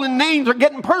calling names or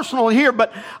getting personal here,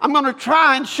 but I'm going to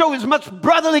try and show as much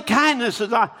brotherly kindness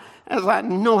as I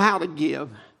know how to give.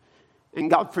 And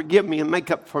God forgive me and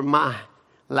make up for my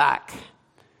lack.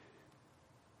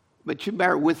 But you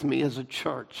bear with me as a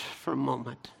church for a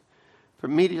moment. For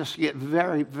me to just get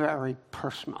very, very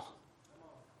personal.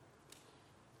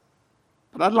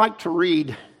 But I'd like to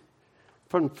read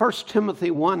from 1 Timothy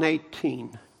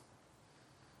 1:18.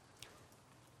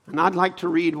 And I'd like to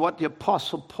read what the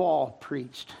Apostle Paul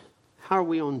preached. How are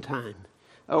we on time?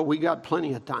 Oh, we got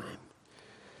plenty of time.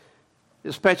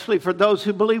 Especially for those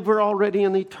who believe we're already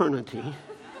in eternity.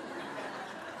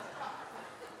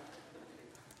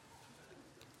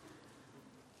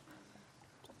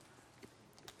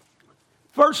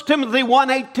 First Timothy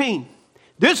 1:18.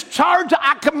 This charge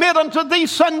I commit unto thee,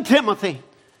 son Timothy,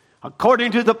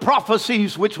 according to the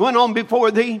prophecies which went on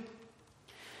before thee,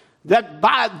 that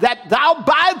thou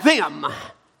by them,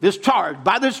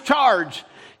 by this charge,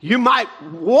 you might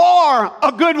war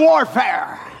a good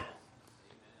warfare.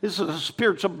 This is a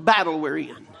spiritual battle we're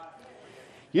in.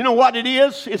 You know what it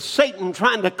is? It's Satan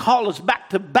trying to call us back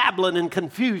to Babylon and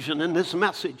confusion in this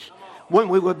message when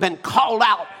we have been called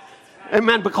out.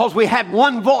 Amen, because we had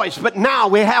one voice, but now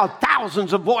we have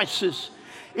thousands of voices,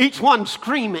 each one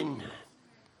screaming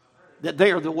that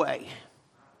they are the way.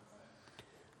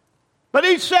 But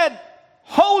he said,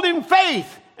 hold in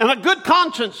faith and a good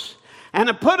conscience, and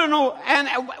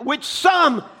which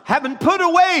some, having put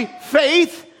away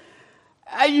faith,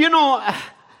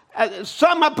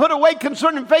 some have put away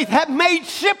concerning faith, have made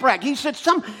shipwreck. He said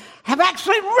some have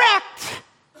actually wrecked.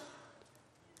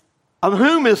 Of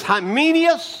whom is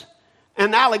Hymenaeus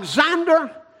and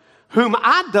Alexander, whom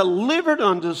I delivered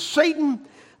unto Satan,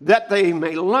 that they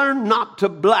may learn not to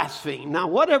blaspheme. Now,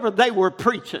 whatever they were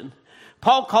preaching,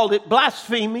 Paul called it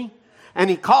blasphemy, and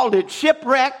he called it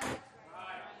shipwreck.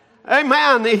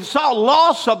 Amen. He saw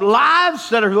loss of lives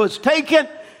that was taken,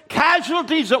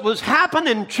 casualties that was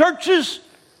happening in churches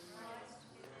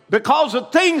because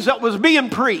of things that was being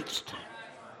preached.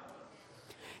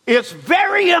 It's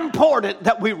very important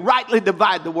that we rightly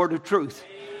divide the word of truth,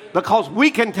 because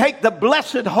we can take the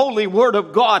blessed holy word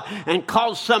of God and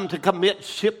cause some to commit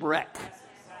shipwreck.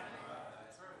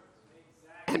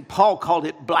 And Paul called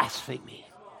it blasphemy.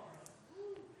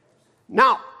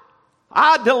 Now,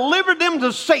 I delivered them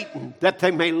to Satan that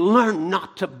they may learn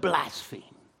not to blaspheme.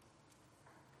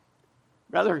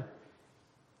 Brother,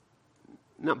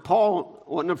 now Paul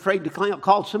wasn't afraid to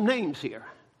call some names here.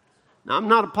 Now, I'm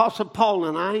not Apostle Paul,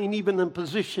 and I ain't even in the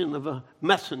position of a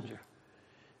messenger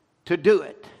to do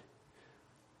it.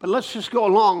 But let's just go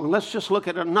along. Let's just look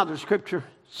at another scripture,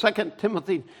 2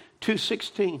 Timothy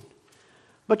 2:16.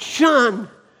 But shun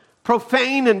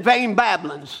profane and vain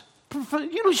babblings.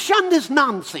 Shun this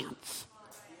nonsense.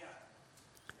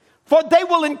 For they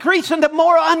will increase into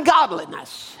more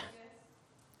ungodliness.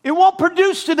 It won't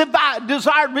produce the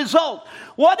desired result.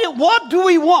 What do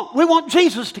we want? We want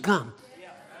Jesus to come.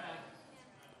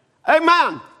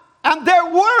 Amen. And their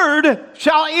word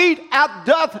shall eat out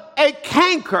doth a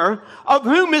canker, of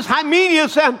whom is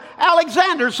Hymenaeus and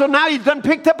Alexander. So now he's done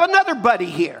picked up another buddy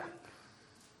here.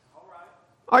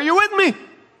 Are you with me?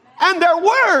 And their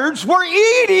words were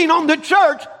eating on the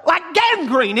church like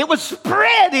gangrene. It was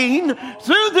spreading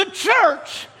through the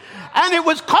church, and it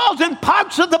was causing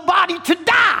parts of the body to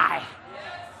die.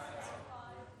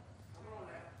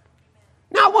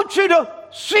 Now I want you to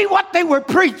see what they were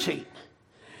preaching.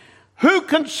 Who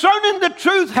concerning the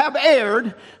truth have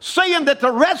erred, saying that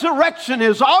the resurrection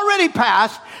is already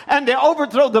past, and they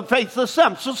overthrow the faith of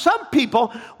some. So some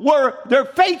people their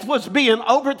faith was being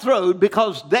overthrown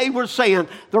because they were saying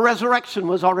the resurrection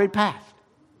was already past.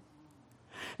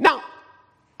 Now,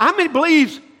 how many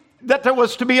believes that there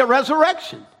was to be a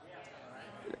resurrection?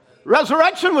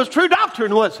 Resurrection was true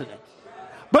doctrine, wasn't it?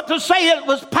 But to say it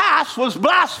was past was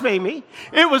blasphemy.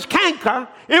 It was canker.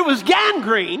 It was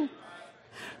gangrene.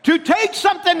 To take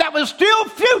something that was still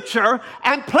future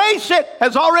and place it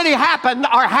as already happened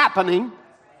or happening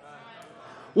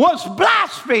was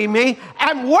blasphemy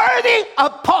and worthy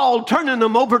of Paul turning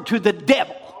them over to the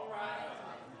devil.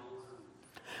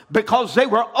 Because they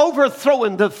were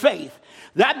overthrowing the faith.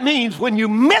 That means when you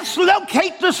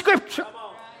mislocate the scripture,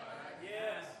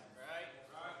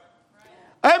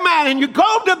 amen, and you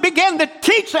go to begin to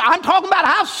teach it, I'm talking about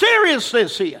how serious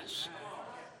this is.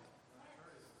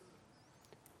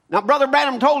 Now, Brother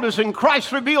Branham told us in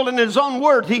Christ Revealed in His own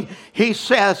word, he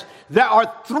says there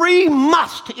are 3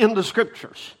 must in the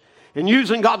Scriptures. And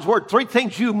using God's word, 3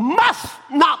 things you must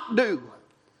not do.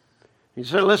 He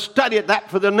said, let's study that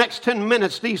for the next 10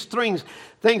 minutes, these things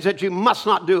that you must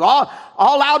not do. All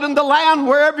out in the land,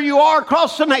 wherever you are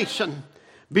across the nation.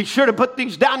 Be sure to put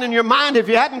these down in your mind if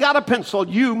you hadn't got a pencil.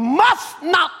 You must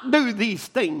not do these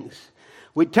things.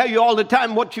 We tell you all the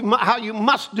time how you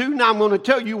must do. Now I'm going to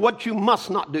tell you what you must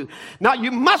not do. Now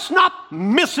you must not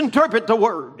misinterpret the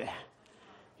word.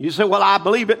 You say, well, I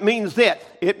believe it means that.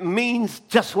 It means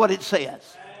just what it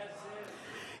says.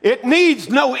 It needs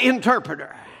no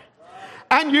interpreter.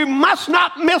 And you must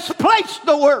not misplace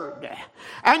the word.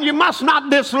 And you must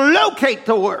not dislocate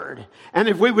the word. And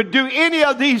if we would do any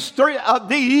of these 3 of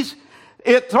these,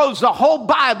 it throws the whole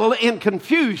Bible in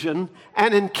confusion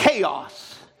and in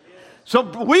chaos. So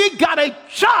we got a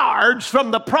charge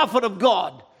from the prophet of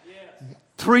God.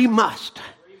 3 must.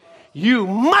 You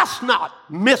must not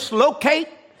mislocate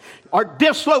or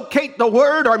dislocate the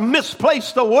word or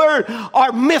misplace the word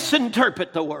or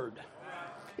misinterpret the word.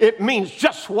 It means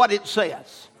just what it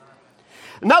says.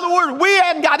 In other words, we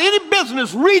hadn't got any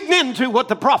business reading into what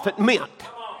the prophet meant.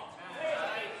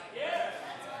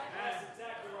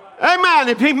 Amen.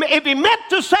 If he meant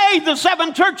to say the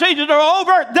 7 church ages are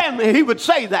over, then he would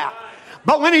say that.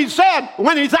 But when he's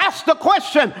asked the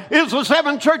question, is the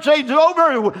 7 church ages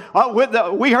over?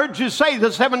 We heard you say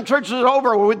the 7 churches are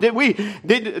over. Did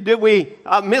we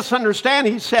misunderstand?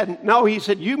 He said, no, he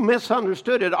said, you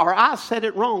misunderstood it, or I said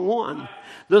it wrong. 1,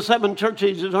 the 7 church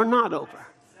ages are not over.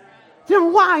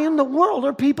 Then why in the world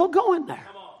are people going there?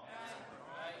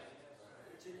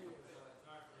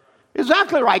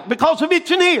 Exactly right. Because of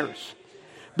itching ears.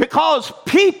 Because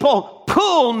people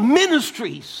pull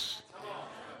ministries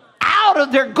out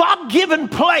of their God-given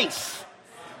place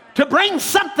to bring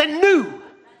something new.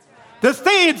 To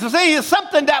see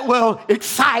something that will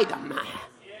excite them.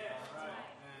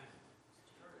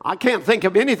 I can't think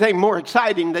of anything more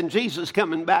exciting than Jesus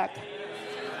coming back.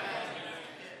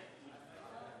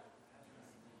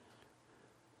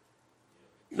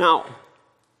 Now,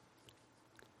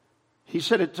 he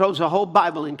said it throws the whole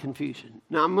Bible in confusion.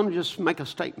 Now, I'm going to just make a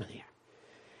statement here.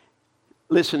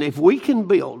 Listen, if we can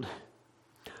build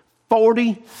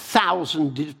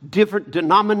 40,000 different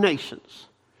denominations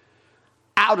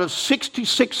out of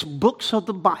 66 books of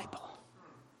the Bible,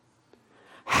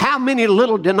 how many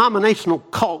little denominational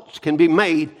cults can be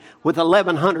made with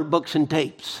 1,100 books and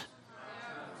tapes?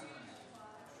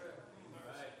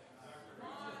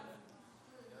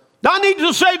 I need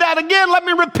to say that again. Let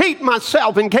me repeat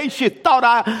myself in case you thought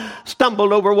I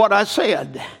stumbled over what I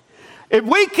said. If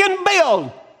we can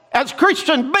build, as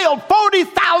Christians, build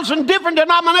 40,000 different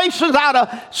denominations out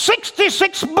of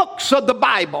 66 books of the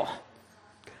Bible,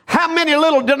 how many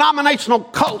little denominational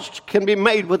cults can be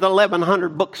made with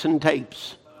 1,100 books and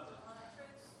tapes?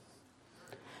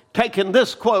 Taking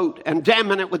this quote and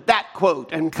jamming it with that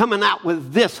quote and coming out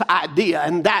with this idea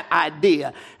and that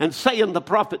idea and saying the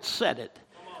prophet said it.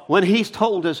 When he's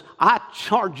told us, I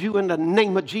charge you in the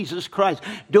name of Jesus Christ,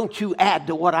 don't you add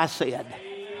to what I said.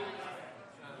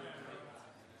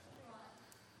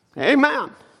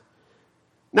 Amen.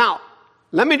 Now,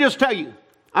 let me just tell you,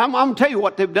 I'm going to tell you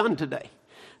what they've done today.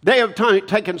 They have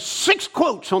taken 6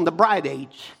 quotes on the bride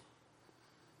age.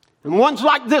 And one's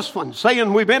like this one,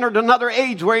 saying we've entered another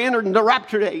age, we're entered in the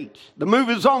raptured age. The move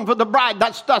is on for the bride,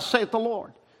 that's thus saith the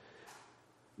Lord.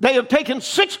 They have taken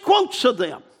 6 quotes of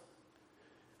them.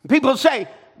 People say,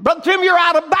 Brother Tim, you're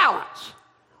out of balance.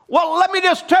 Well, let me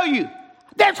just tell you,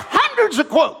 there's hundreds of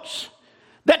quotes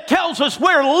that tells us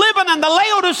we're living in the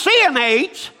Laodicean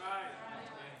age.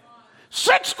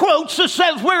 6 quotes that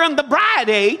says we're in the bride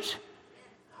age.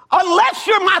 Unless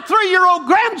you're my 3-year-old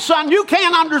grandson, you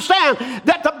can't understand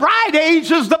that the bride age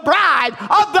is the bride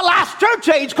of the last church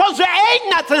age, because there ain't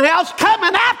nothing else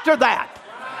coming after that.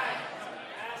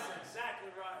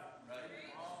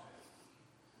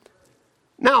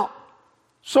 Now,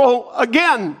 so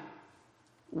again,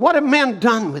 what have men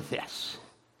done with this?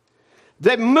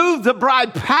 They've moved the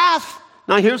bride past,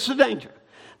 now here's the danger.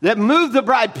 They've moved the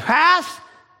bride past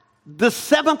the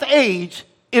 7th age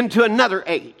into another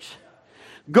age,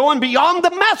 going beyond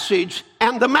the message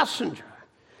and the messenger.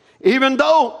 Even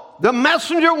though the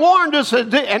messenger warned us,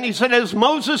 and he said, as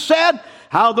Moses said,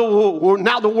 now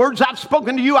the words I've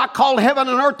spoken to you, I call heaven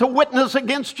and earth to witness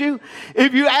against you.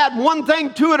 If you add one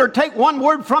thing to it or take one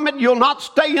word from it, you'll not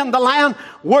stay in the land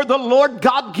where the Lord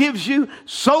God gives you.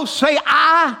 So say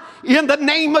I, in the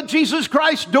name of Jesus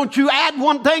Christ. Don't you add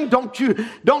one thing. Don't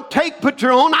put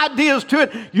your own ideas to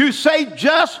it. You say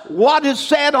just what is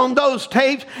said on those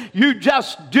tapes. You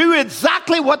just do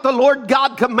exactly what the Lord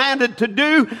God commanded to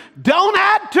do. Don't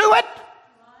add to it.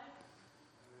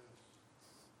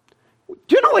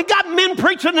 Do you know we got men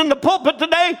preaching in the pulpit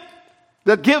today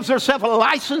that gives themselves a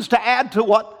license to add to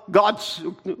what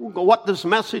this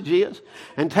message is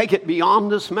and take it beyond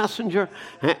this messenger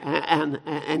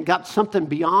and got something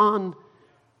beyond?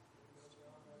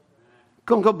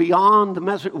 Going to go beyond the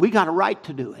message. We got a right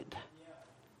to do it.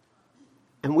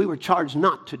 And we were charged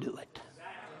not to do it.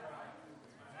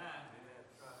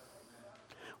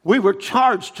 We were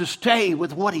charged to stay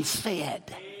with what he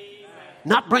said,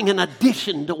 not bring an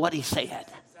addition to what he said.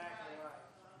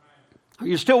 Are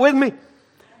you still with me?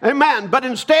 Amen. But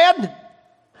instead,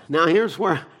 now here's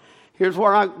where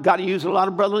I got to use a lot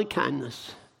of brotherly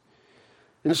kindness.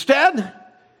 Instead,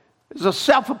 there's a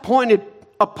self-appointed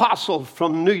apostle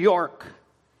from New York,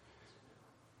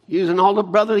 using all the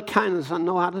brotherly kindness I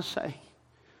know how to say.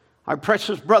 Our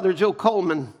precious brother Joe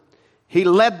Coleman, he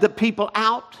led the people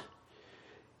out,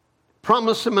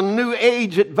 promised them a new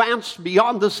age advanced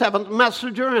beyond the seventh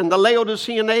messenger and the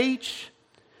Laodicean age.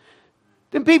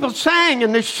 Then people sang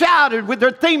and they shouted with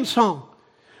their theme song,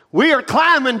 "We are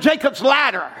climbing Jacob's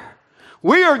ladder.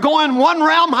 We are going one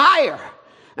realm higher."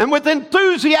 And with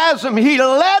enthusiasm, he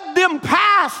led them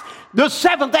past the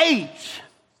seventh age.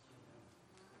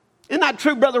 Isn't that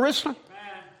true, Brother Rissler?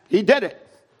 He did it.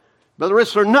 Brother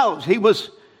Rissler knows he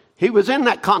was in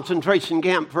that concentration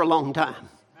camp for a long time.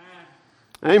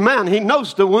 Amen. He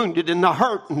knows the wounded and the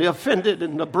hurt and the offended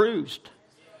and the bruised.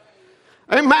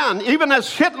 Amen. Even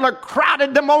as Hitler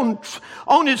crowded them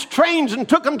on his trains and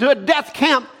took them to a death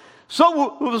camp,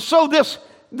 so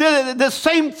this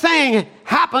same thing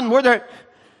happened where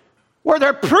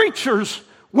their preachers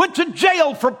went to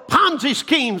jail for Ponzi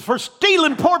schemes, for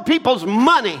stealing poor people's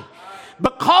money.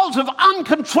 Because of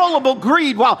uncontrollable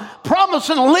greed, while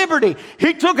promising liberty,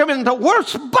 he took them into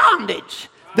worse bondage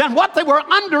than what they were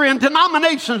under in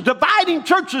denominations, dividing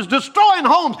churches, destroying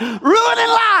homes, ruining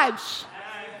lives.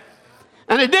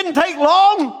 And it didn't take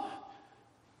long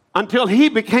until he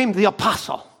became the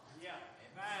apostle.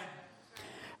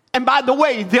 And by the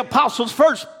way, the apostles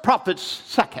first, prophets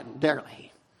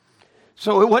secondarily.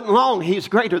 So it wasn't long, he's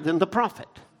greater than the prophet.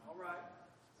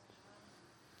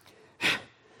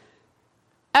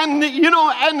 And,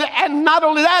 and not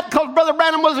only that, because Brother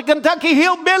Branham was a Kentucky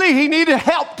hillbilly, he needed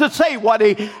help to say what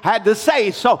he had to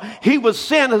say. So he was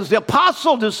sent as the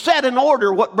apostle to set in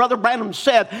order what Brother Branham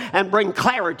said and bring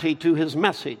clarity to his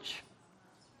message.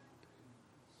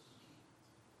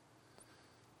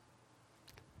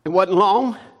 It wasn't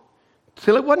long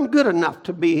till it wasn't good enough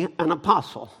to be an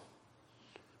apostle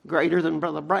greater than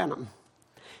Brother Branham.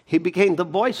 He became the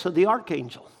voice of the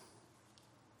archangel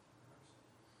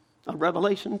of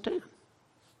Revelation 10.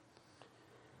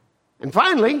 And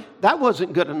finally, that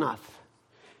wasn't good enough.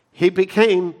 He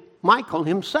became Michael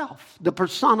himself, the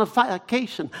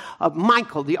personification of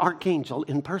Michael the archangel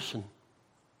in person.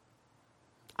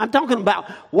 I'm talking about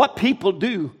what people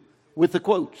do with the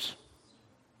quotes.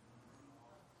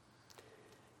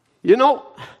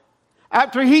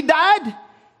 After he died,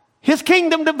 his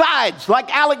kingdom divides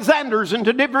like Alexander's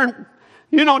into different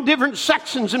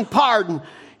sections and parts.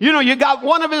 You got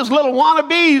one of his little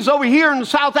wannabes over here in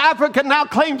South Africa now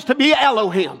claims to be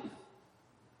Elohim.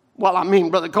 Well,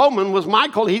 Brother Coleman was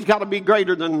Michael. He's got to be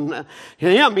greater than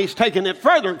him. He's taking it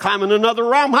further and climbing another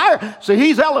realm higher. So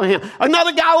he's Elohim.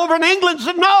 Another guy over in England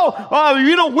said, no,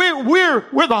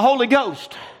 we're the Holy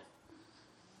Ghost.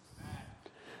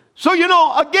 So,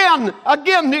 again,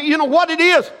 what it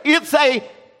is? It's a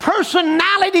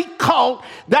personality cult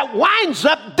that winds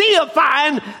up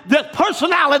deifying the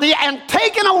personality and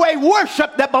taking away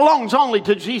worship that belongs only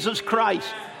to Jesus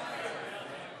Christ.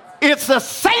 It's the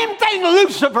same thing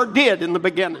Lucifer did in the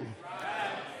beginning.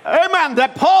 Amen.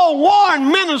 That Paul warned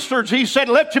ministers. He said,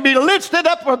 let you be lifted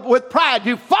up with pride.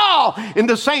 You fall in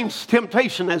the same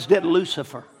temptation as did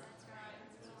Lucifer.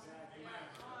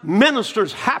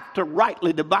 Ministers have to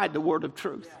rightly divide the word of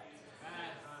truth.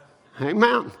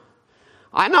 Amen.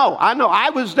 I know. I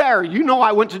was there.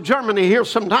 I went to Germany here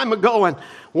some time ago,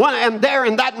 and there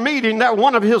in that meeting there,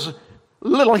 one of his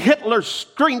little Hitlers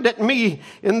screamed at me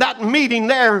in that meeting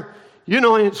there,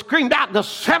 and screamed out, the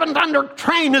 700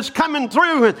 train is coming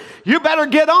through, and you better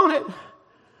get on it.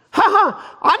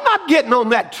 I'm not getting on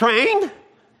that train.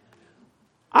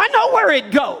 I know where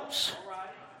it goes.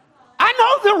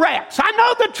 know the wrecks. I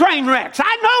know the train wrecks.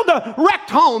 I know the wrecked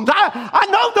homes. I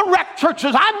know the wrecked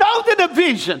churches. I know the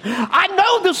division. I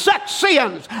know the sex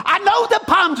sins. I know the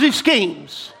Ponzi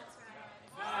schemes.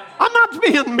 I'm not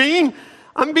being mean.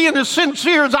 I'm being as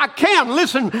sincere as I can.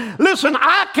 Listen,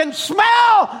 I can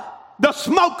smell the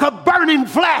smoke of burning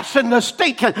flesh and the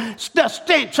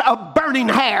stench of burning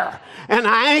hair. And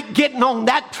I ain't getting on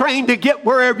that train to get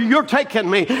wherever you're taking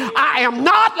me. I am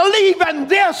not leaving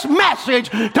this message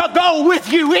to go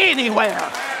with you anywhere.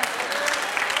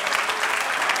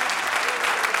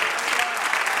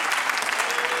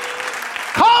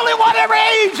 Call it whatever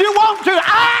age you want to.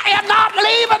 I am not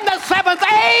leaving the seventh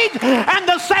age and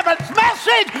the seventh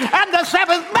message and the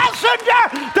seventh messenger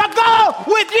to go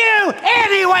with you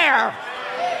anywhere.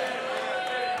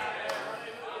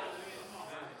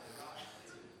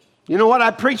 You know what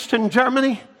I preached in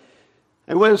Germany?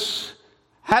 It was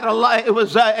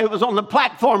on the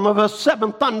platform of a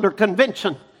Seventh Thunder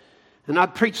convention, and I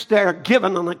preached there,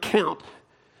 giving an account.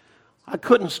 I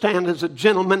couldn't stand as a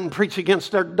gentleman and preach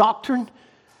against their doctrine,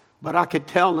 but I could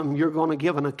tell them, you're going to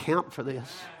give an account for this.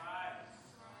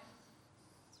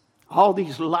 All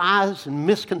these lies and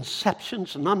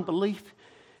misconceptions and unbelief,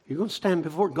 you're going to stand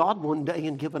before God one day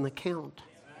and give an account.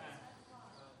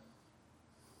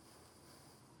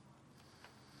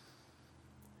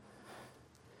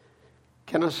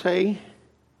 Can I say,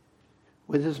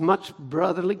 with as much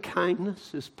brotherly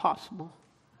kindness as possible,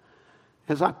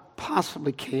 as I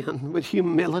possibly can, with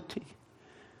humility,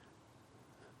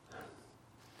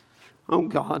 oh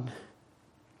God,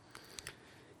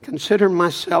 consider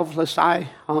myself lest I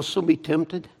also be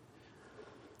tempted.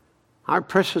 Our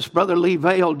precious brother Lee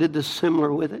Vale did this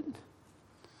similar with it,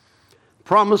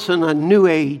 promising a new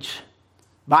age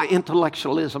by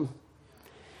intellectualism.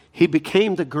 He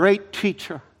became the great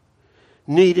teacher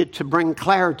needed to bring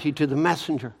clarity to the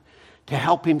messenger, to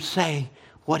help him say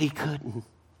what he couldn't.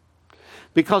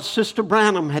 Because Sister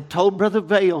Branham had told Brother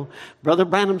Vale, Brother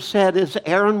Branham said, as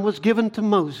Aaron was given to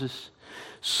Moses,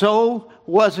 so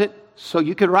was it, so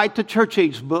you could write the church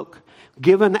age book,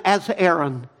 given as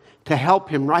Aaron to help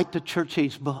him write the church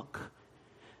age book.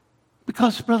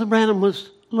 Because Brother Branham was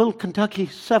little Kentucky,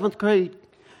 7th grade.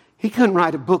 He couldn't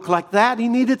write a book like that. He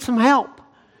needed some help.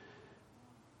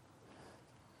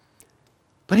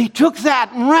 But he took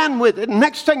that and ran with it. And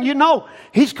next thing you know,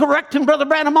 he's correcting Brother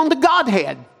Branham on the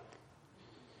Godhead.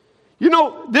 You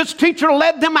know, this teacher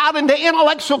led them out into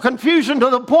intellectual confusion to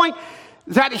the point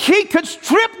that he could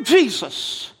strip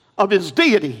Jesus of his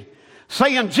deity,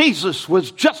 saying Jesus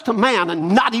was just a man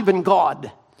and not even God.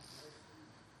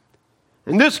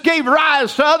 And this gave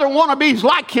rise to other wannabes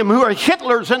like him who are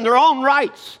Hitlers in their own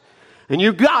rights. And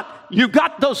you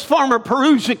got those former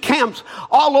Perusia camps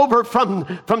all over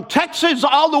from Texas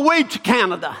all the way to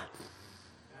Canada,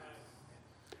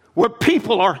 where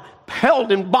people are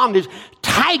held in bondage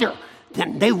tighter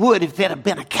than they would if they'd have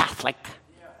been a Catholic.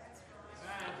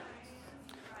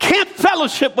 Can't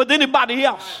fellowship with anybody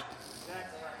else.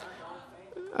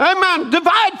 Amen.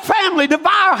 Divide family,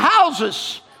 divide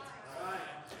houses.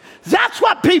 That's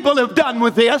what people have done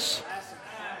with this.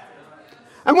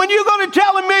 And when you're going to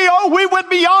telling me, oh, we went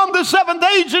beyond the seventh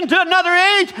age into another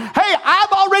age, hey,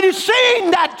 I've already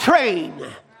seen that train.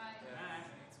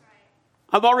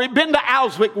 I've already been to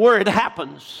Auschwitz where it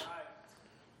happens.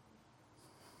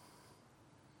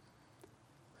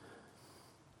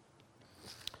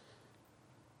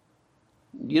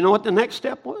 You know what the next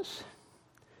step was?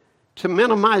 To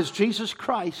minimize Jesus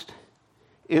Christ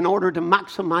in order to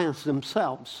maximize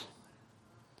themselves.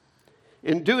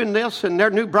 In doing this in their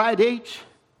new bride age,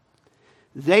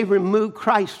 they remove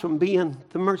Christ from being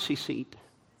the mercy seat.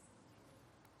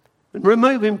 And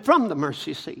remove him from the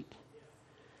mercy seat.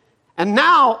 And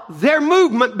now their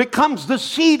movement becomes the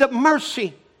seat of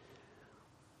mercy.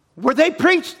 Where they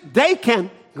preach, they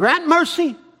can grant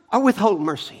mercy or withhold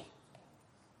mercy.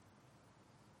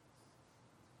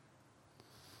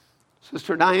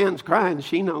 Sister Diane's crying.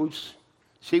 She knows.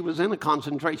 She was in a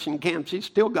concentration camp. She's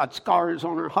still got scars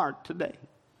on her heart today.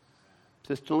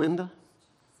 Sister Linda,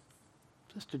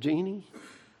 Sister Jeannie,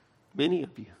 many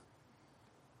of you.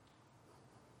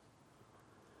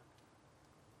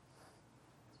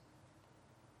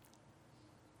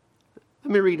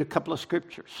 Let me read a couple of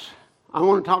scriptures. I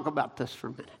want to talk about this for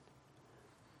a minute.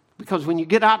 Because when you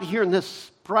get out here in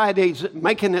this Fridays,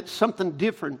 making it something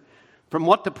different from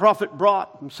what the prophet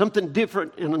brought, something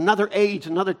different in another age,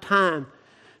 another time.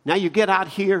 Now you get out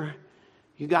here,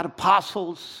 you got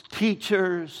apostles,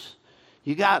 teachers,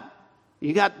 you got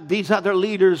these other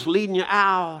leaders leading you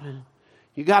out, and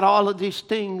you got all of these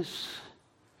things.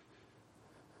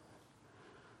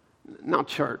 Not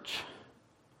church.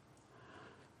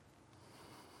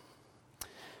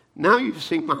 Now you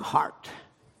see my heart.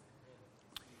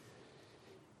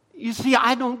 You see,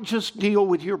 I don't just deal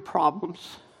with your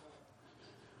problems.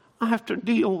 I have to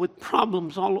deal with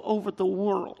problems all over the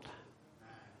world.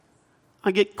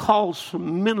 I get calls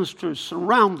from ministers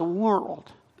around the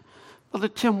world. Brother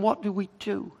Tim, what do we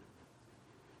do?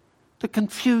 The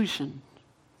confusion,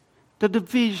 the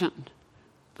division,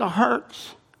 the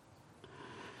hurts.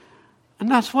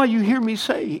 And that's why you hear me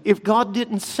say, if God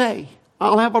didn't say,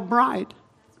 I'll have a bride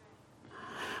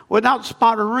without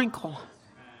spot or wrinkle,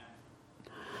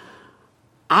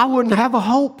 I wouldn't have a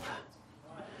hope.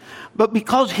 But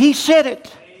because he said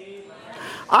it,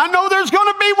 I know there's going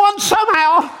to be one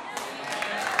somehow.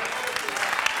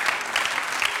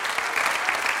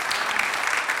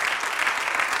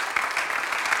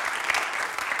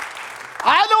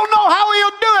 I don't know how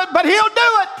he'll do it, but he'll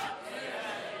do it.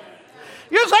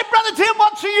 You say, Brother Tim,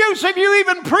 what's the use of you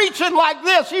even preaching like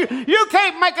this? You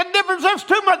can't make a difference. There's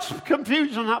too much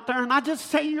confusion out there. And I just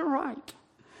say, you're right.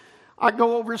 I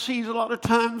go overseas a lot of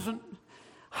times and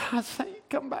I say,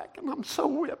 come back, and I'm so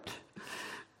whipped.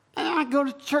 And I go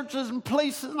to churches and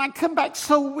places, and I come back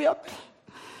so whipped.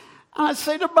 And I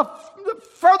say, the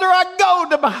further I go,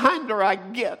 the behinder I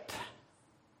get.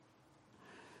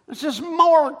 It's just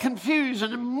more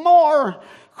confusion and more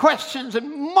questions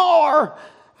and more.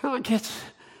 And I get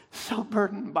so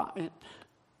burdened by it.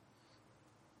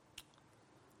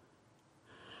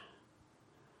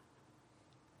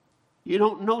 You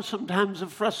don't know sometimes the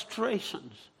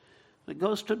frustrations that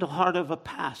goes to the heart of a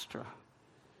pastor,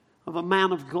 of a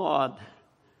man of God,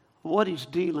 what he's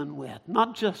dealing with.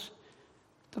 Not just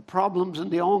the problems in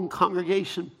the own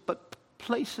congregation, but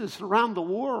places around the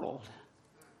world.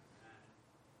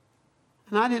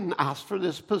 And I didn't ask for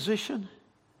this position.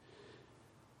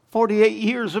 48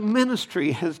 years of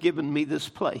ministry has given me this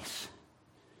place.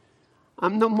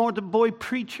 I'm no more the boy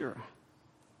preacher.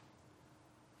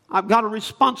 I've got a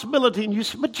responsibility, and you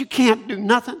say, but you can't do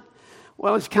nothing.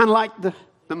 Well, it's kind of like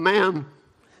the man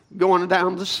going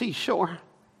down the seashore.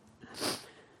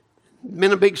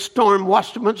 Been a big storm,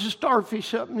 washed a bunch of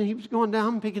starfish up, and he was going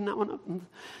down, picking that one up and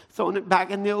throwing it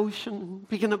back in the ocean, and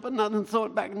picking up another and throw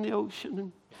it back in the ocean,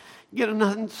 and get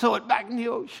another and throw it back in the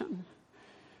ocean.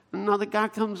 Another guy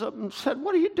comes up and said,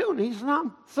 what are you doing? He said,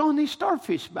 I'm throwing these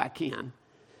starfish back in.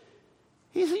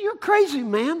 He said, you're crazy,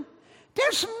 man.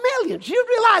 There's millions. You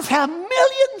realize how many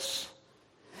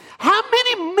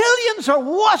millions are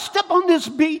washed up on this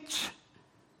beach?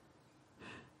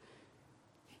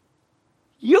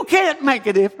 You can't make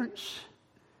a difference.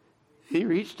 He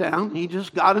reached down. He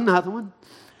just got another one,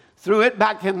 threw it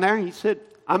back in there. He said,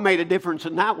 I made a difference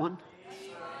in that one.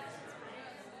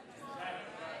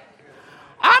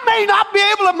 I may not be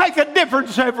able to make a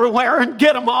difference everywhere and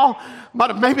get them all,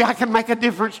 but maybe I can make a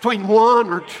difference between one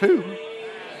or two.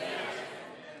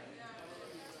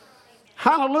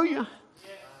 Hallelujah.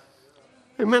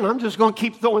 Amen. I'm just going to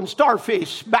keep throwing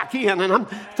starfish back in, and I'm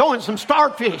throwing some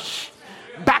starfish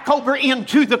back over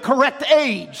into the correct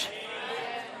age.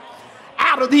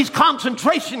 Out of these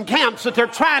concentration camps that they're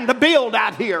trying to build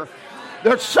out here.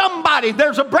 There's a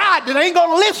bride that ain't going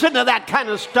to listen to that kind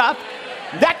of stuff,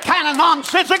 that kind of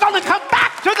nonsense. They're going to come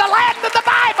back to the land of the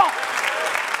Bible.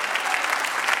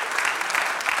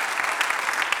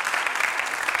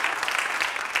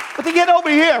 But they get over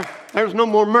here, there's no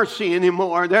more mercy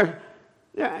anymore. And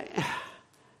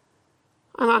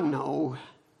I know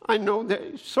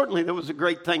that certainly there was a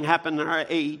great thing happened in our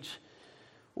age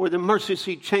where the mercy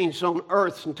seat changed on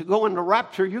earth, and to go into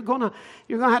rapture, you're gonna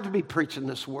have to be preaching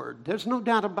this word. There's no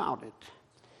doubt about it.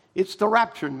 It's the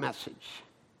rapture message.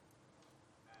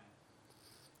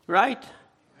 Right?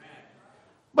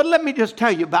 But let me just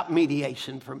tell you about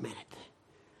mediation for a minute.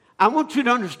 I want you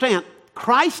to understand,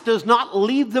 Christ does not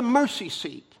leave the mercy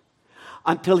seat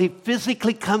until he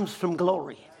physically comes from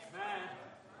glory.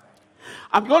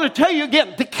 I'm going to tell you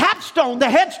again, the capstone, the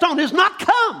headstone has not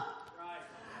come.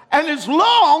 And as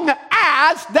long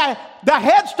as the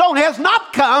headstone has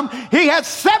not come, he has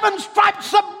 7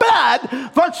 stripes of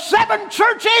blood for 7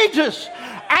 church ages.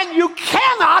 And you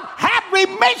cannot have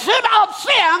remission of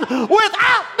sin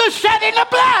without the shedding of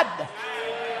blood.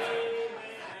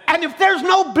 And if there's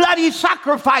no bloody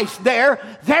sacrifice there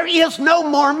is no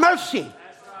more mercy.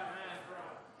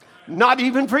 Not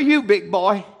even for you, big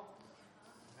boy.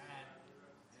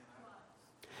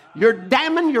 You're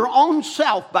damning your own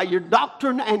self by your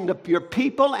doctrine and your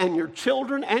people and your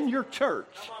children and your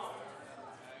church.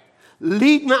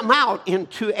 Leading them out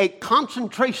into a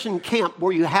concentration camp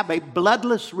where you have a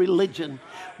bloodless religion,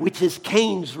 which is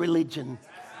Cain's religion.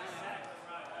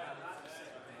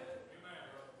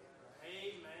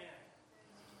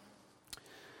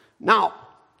 Now,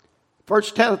 1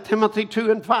 Timothy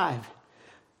 2 and 5.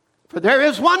 For there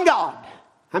is one God.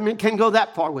 How many can go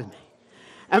that far with me?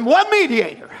 And one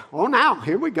mediator. Oh, now,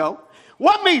 here we go.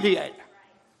 One mediator.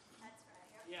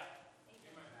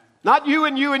 Not you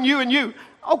and you and you and you.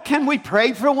 Oh, can we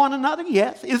pray for one another?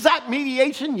 Yes. Is that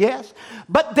mediation? Yes.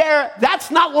 But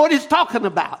that's not what he's talking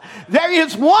about. There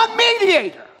is one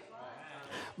mediator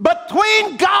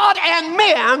between God and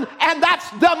men, and that's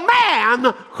the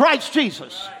man, Christ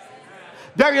Jesus.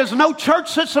 There is no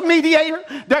church that's a mediator.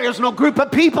 There is no group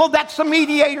of people that's a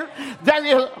mediator.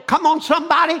 Come on,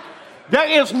 somebody. There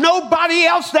is nobody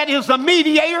else that is a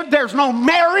mediator. There's no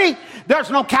Mary. There's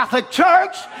no Catholic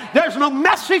Church. There's no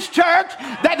Message Church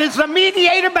that is a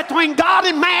mediator between God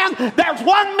and man. There's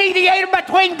one mediator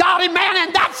between God and man,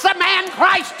 and that's the man,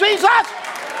 Christ Jesus.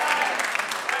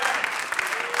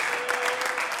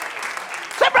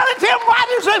 Say, Brother Tim,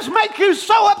 why does this make you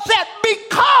so upset?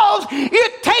 Because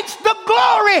it takes the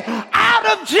glory out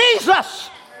of Jesus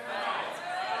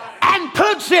and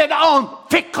puts it on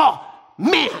fickle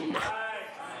men.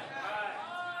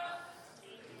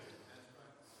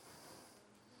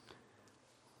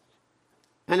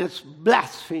 And it's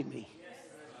blasphemy.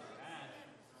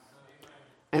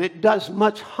 And it does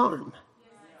much harm.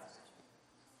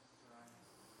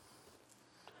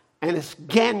 And it's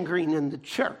gangrene in the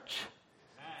church.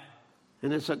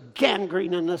 And it's a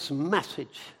gangrene in this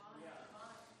message.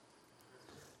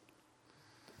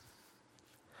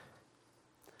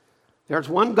 There's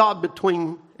one God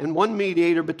and one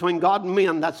mediator between God and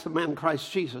men. That's the man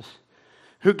Christ Jesus,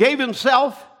 who gave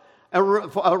himself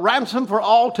a ransom for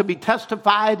all to be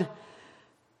testified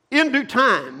in due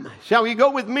time. Shall we go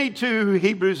with me to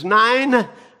Hebrews 9,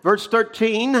 verse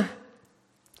 13?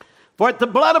 For at the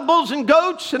blood of bulls and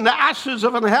goats and the ashes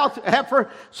of an heifer,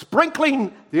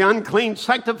 sprinkling the unclean,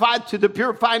 sanctified to the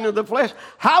purifying of the flesh,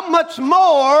 how much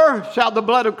more shall the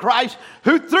blood of Christ,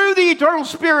 who through the eternal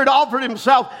Spirit offered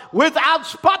himself without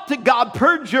spot to God,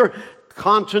 purge your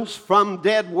conscience from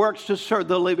dead works to serve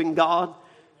the living God?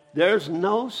 There's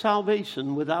no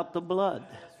salvation without the blood.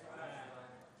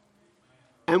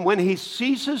 And when he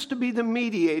ceases to be the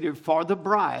mediator for the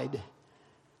bride,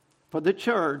 for the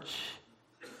church,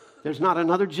 there's not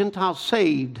another Gentile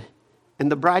saved,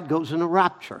 and the bride goes in a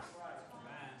rapture.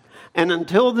 And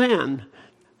until then,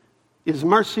 is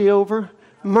mercy over?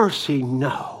 Mercy,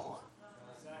 no.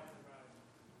 Are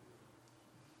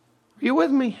you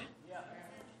with me?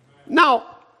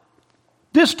 Now,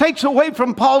 this takes away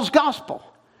from Paul's gospel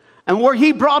and where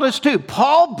he brought us to.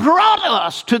 Paul brought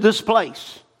us to this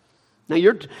place. Now,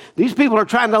 these people are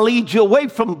trying to lead you away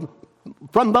from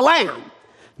the land.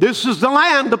 This is the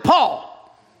land of Paul.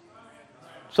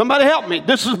 Somebody help me.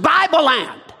 This is Bible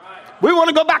land. We want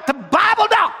to go back to Bible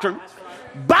doctrine.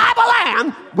 Bible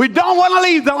land. We don't want to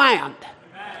leave the land.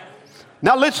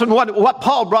 Now listen what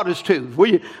Paul brought us to.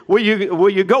 Will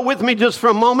you go with me just for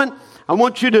a moment? I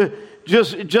want you to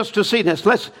just to see this.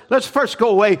 Let's first go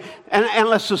away and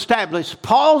let's establish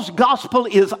Paul's gospel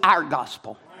is our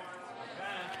gospel.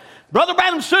 Brother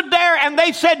Branham stood there and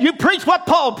they said, you preach what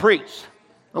Paul preached.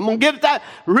 I'm going to get that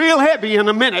real heavy in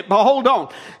a minute, but hold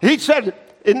on. He said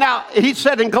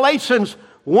in Galatians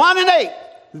 1 and 8,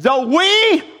 though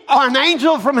we or an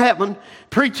angel from heaven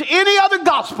preach any other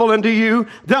gospel unto you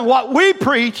than what we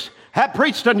have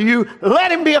preached unto you,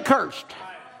 let him be accursed.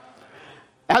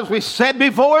 As we said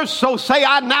before, so say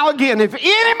I now again, if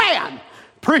any man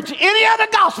preach any other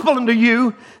gospel unto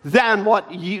you than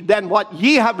what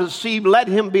ye have received, let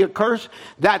him be accursed.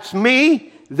 That's me.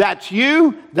 That's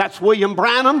you. That's William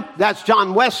Branham. That's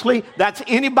John Wesley. That's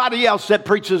anybody else that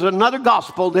preaches another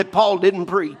gospel that Paul didn't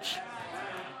preach.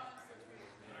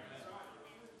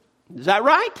 Is that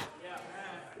right?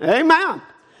 Amen.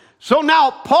 So now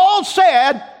Paul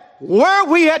said where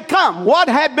we had come, what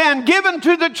had been given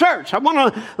to the church. I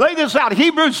want to lay this out.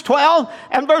 Hebrews 12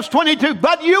 and verse 22.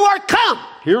 But you are come.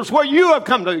 Here's where you have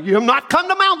come to. You have not come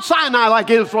to Mount Sinai like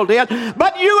Israel did,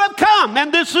 but you have come,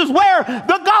 and this is where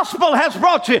the gospel has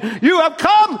brought you. You have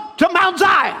come to Mount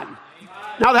Zion.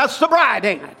 Now that's the bride,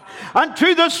 ain't it?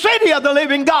 Unto the city of the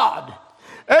living God.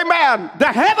 Amen. The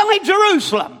heavenly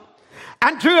Jerusalem.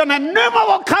 And to an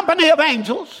innumerable company of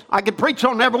angels, I could preach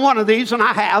on every one of these, and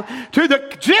I have, to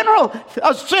the general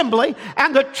assembly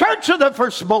and the church of the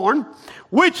firstborn,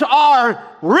 which are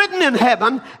written in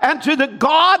heaven, and to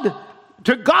God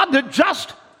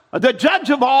the judge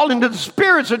of all, and to the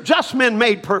spirits of just men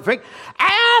made perfect.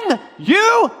 And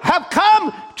you have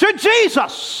come to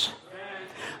Jesus,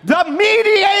 the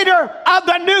mediator of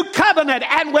the new covenant.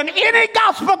 And when any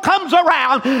gospel comes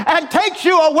around and takes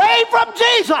you away from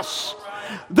Jesus,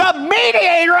 the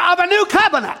mediator of a new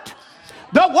covenant,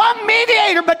 The one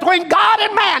mediator between God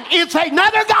and man. It's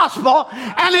another gospel,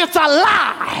 and it's a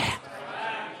lie.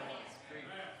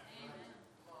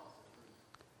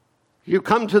 You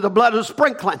come to the blood of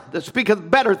sprinkling that speaketh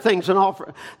better things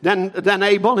than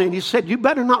Abel, and he said, you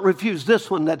better not refuse this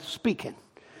one that's speaking.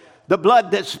 The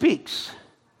blood that speaks.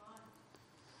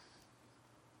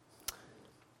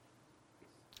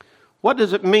 What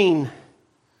does it mean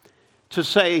to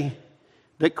say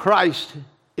that Christ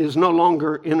is no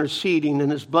longer interceding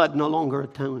and his blood no longer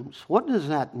atones? What does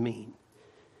that mean?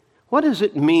 What does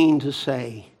it mean to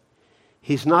say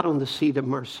he's not on the seat of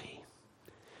mercy?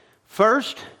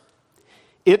 First,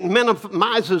 it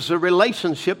minimizes the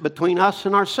relationship between us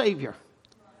and our Savior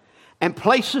and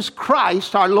places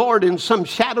Christ, our Lord, in some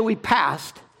shadowy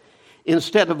past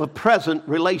instead of a present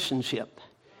relationship.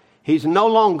 He's no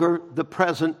longer the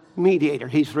present mediator.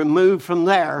 He's removed from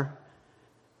there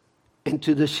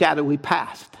into the shadowy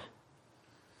past.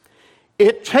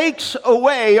 It takes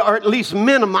away, or at least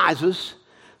minimizes,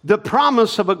 the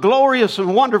promise of a glorious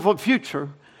and wonderful future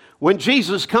when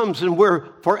Jesus comes and we're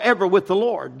forever with the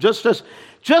Lord. Just as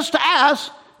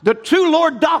the two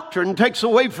Lord doctrine takes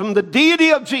away from the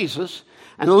deity of Jesus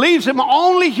and leaves him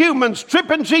only human,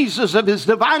 stripping Jesus of his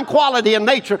divine quality and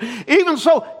nature. Even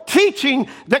so, teaching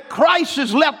that Christ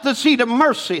has left the seat of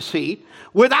mercy seat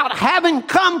without having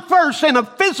come first in a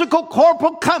physical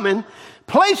corporal coming,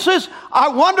 places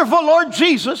our wonderful Lord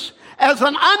Jesus as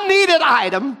an unneeded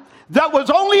item that was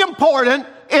only important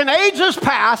in ages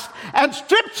past and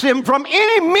strips him from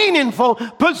any meaningful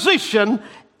position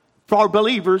for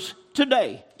believers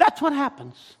today. That's what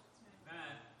happens.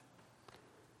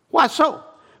 Why so?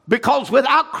 Because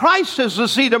without Christ as the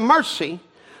seat of mercy,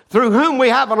 through whom we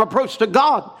have an approach to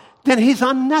God, then he's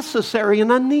unnecessary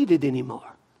and unneeded anymore.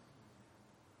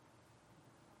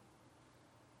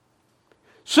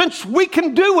 Since we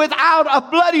can do without a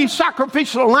bloody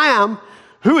sacrificial lamb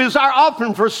who is our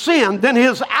offering for sin, then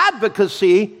his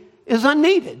advocacy is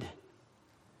unneeded.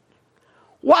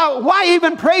 Why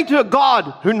even pray to a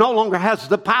God who no longer has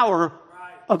the power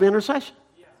of intercession?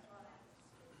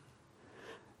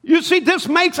 You see, this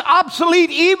makes obsolete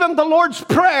even the Lord's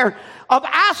Prayer of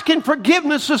asking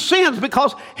forgiveness of sins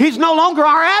because he's no longer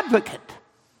our advocate.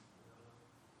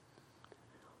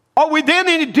 Are we then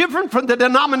any different from the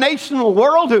denominational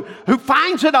world who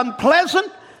finds it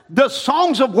unpleasant? The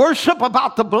songs of worship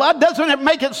about the blood, doesn't it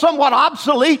make it somewhat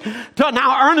obsolete to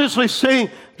now earnestly sing,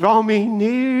 draw me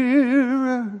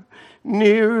nearer,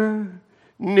 nearer,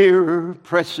 nearer,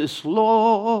 precious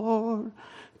Lord,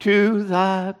 to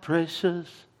thy precious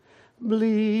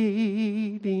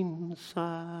bleeding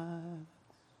side.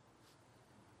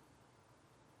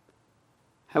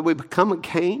 Have we become a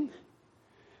Cain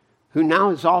who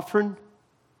now is offering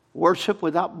worship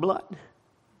without blood?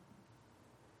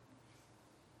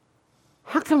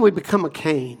 How can we become a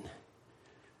Cain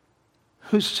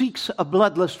who seeks a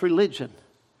bloodless religion,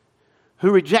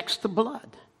 who rejects the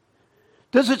blood?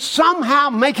 Does it somehow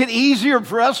make it easier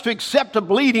for us to accept a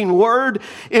bleeding word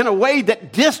in a way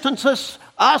that distances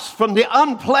us from the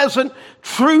unpleasant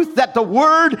truth that the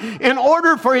word, in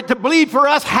order for it to bleed for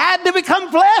us, had to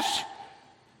become flesh?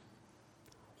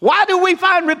 Why do we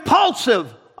find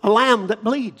repulsive a lamb that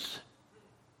bleeds?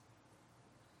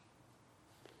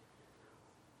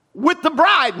 With the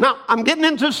bride, now I'm getting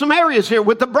into some areas here,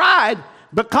 with the bride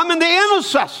becoming the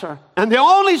intercessor and the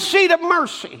only seat of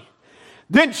mercy,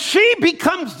 then she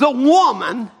becomes the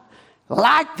woman,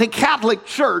 like the Catholic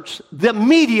Church, the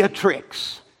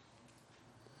mediatrix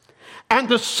and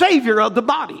the savior of the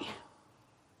body.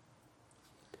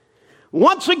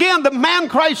 Once again, the man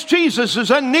Christ Jesus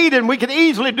is unneeded, and we can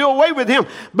easily do away with him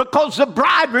because the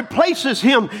bride replaces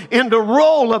him in the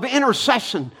role of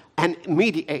intercession and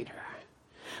mediator.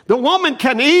 The woman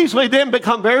can easily then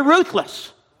become very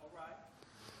ruthless.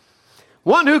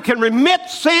 One who can remit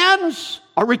sins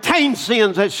or retain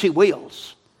sins as she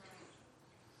wills.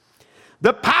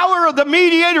 The power of the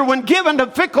mediator, when given to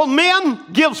fickle men,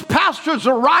 gives pastors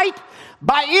a right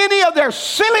by any of their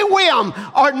silly whim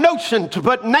or notion to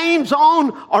put names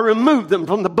on or remove them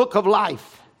from the book of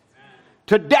life.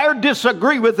 To dare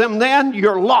disagree with them, then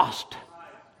you're lost.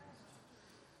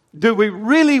 Do we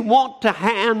really want to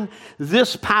hand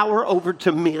this power over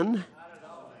to men?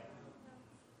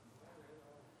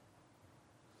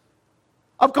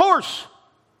 Of course,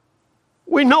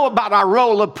 we know about our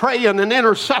role of praying and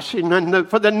intercession and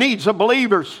for the needs of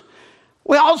believers.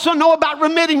 We also know about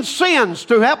remitting sins,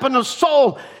 to helping a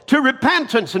soul to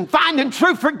repentance and finding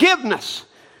true forgiveness.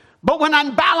 But when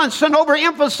unbalanced and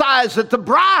overemphasized that the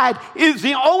bride is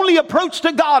the only approach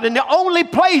to God and the only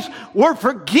place where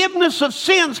forgiveness of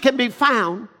sins can be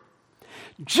found,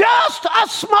 Just a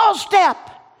small step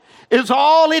is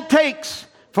all it takes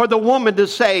for the woman to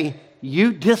say,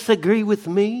 you disagree with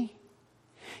me?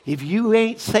 If you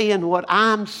ain't saying what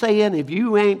I'm saying, if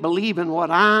you ain't believing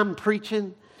what I'm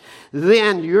preaching,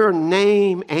 then your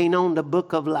name ain't on the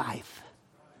book of life.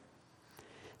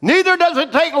 Neither does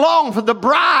it take long for the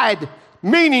bride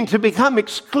meaning to become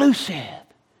exclusive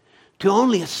to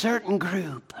only a certain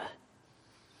group.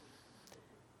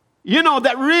 You know,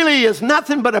 that really is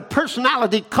nothing but a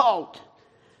personality cult.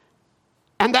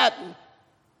 And that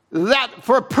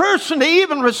for a person to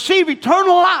even receive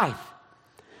eternal life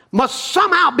must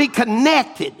somehow be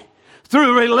connected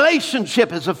through a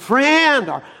relationship as a friend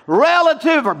or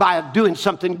relative or by doing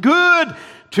something good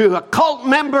to a cult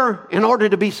member in order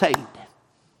to be saved.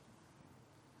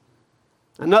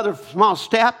 Another small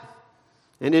step,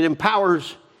 and it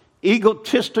empowers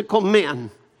egotistical men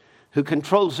who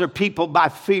controls their people by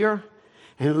fear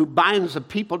and who binds the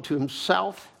people to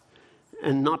himself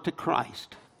and not to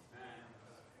Christ.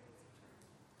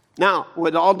 Now,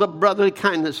 with all the brotherly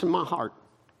kindness in my heart,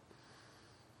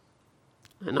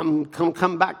 and I'm going to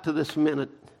come back to this in a minute,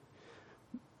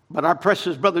 but our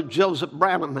precious brother Joseph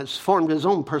Branham has formed his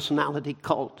own personality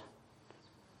cult.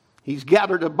 He's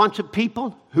gathered a bunch of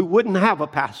people who wouldn't have a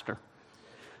pastor,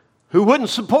 who wouldn't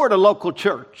support a local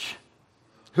church,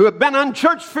 who have been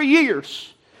unchurched for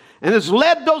years, and has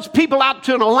led those people out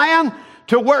to a land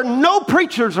to where no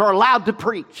preachers are allowed to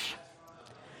preach.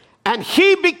 And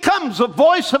he becomes a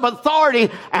voice of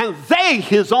authority, and they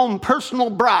his own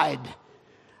personal bride.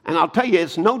 And I'll tell you,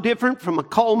 it's no different from a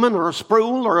Coleman or a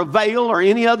Sproul or a Vail or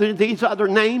any other of these other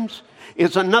names.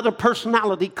 It's another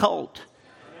personality cult.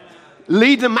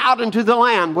 Lead them out into the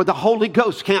land where the Holy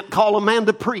Ghost can't call a man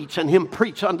to preach and him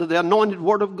preach under the anointed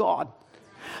word of God.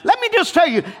 Let me just tell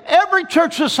you, every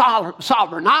church is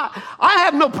sovereign. I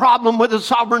have no problem with a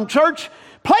sovereign church.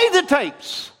 Play the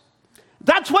tapes.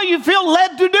 That's what you feel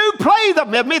led to do. Play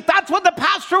them. I mean, if that's what the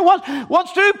pastor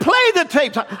wants to do, play the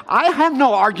tapes. I have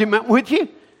no argument with you.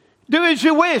 Do as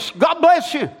you wish. God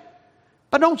bless you.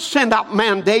 But don't send out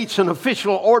mandates and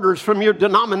official orders from your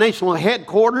denominational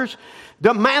headquarters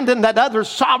demanding that other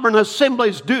sovereign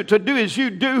assemblies do as you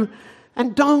do.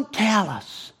 And don't tell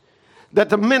us that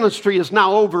the ministry is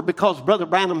now over because Brother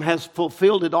Branham has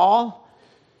fulfilled it all.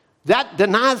 That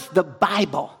denies the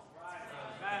Bible.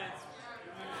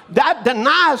 That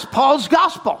denies Paul's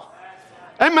gospel.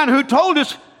 Amen. Who told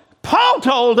us, Paul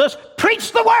told us,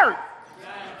 preach the word.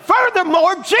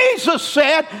 Furthermore, Jesus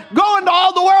said, go into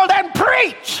all the world and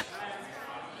preach.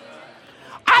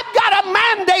 I've got a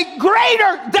mandate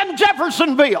greater than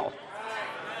Jeffersonville.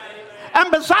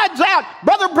 And besides that,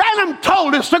 Brother Branham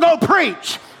told us to go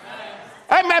preach.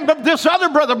 Amen. But this other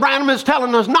Brother Branham is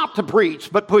telling us not to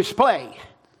preach, but push play.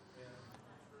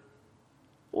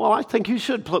 Well, I think you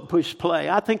should push play.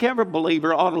 I think every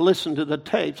believer ought to listen to the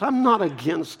tapes. I'm not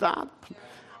against that.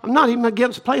 I'm not even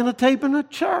against playing a tape in a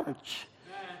church.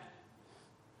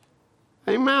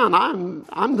 Amen.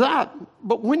 I'm that.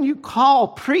 But when you call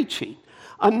preaching,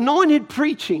 anointed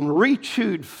preaching,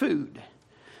 rechewed food,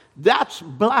 that's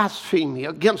blasphemy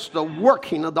against the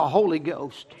working of the Holy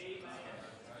Ghost.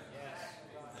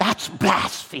 That's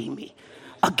blasphemy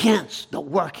against the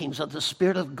workings of the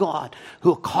Spirit of God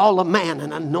who call a man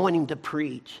and anoint him to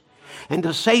preach. And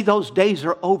to say those days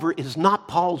are over is not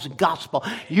Paul's gospel.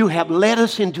 You have led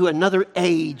us into another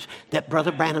age that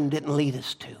Brother Branham didn't lead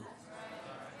us to.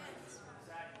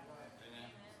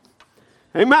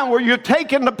 Amen. Where you're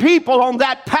taking the people on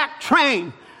that packed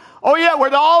train. Oh yeah, where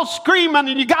they're all screaming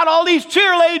and you got all these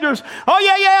cheerleaders. Oh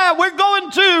yeah,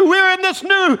 we're in this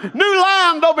new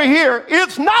land over here.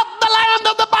 It's not the land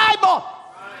of the Bible.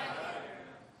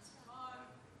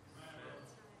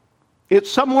 It's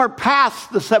somewhere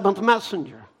past the seventh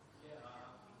messenger.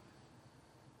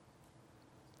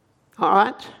 All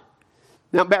right?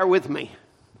 Now bear with me.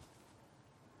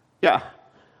 Yeah,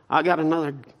 I got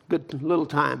another good little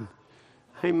time.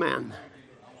 Amen.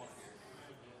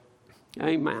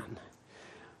 Amen.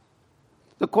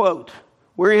 The quote,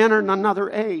 we're entering another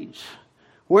age.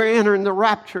 We're entering the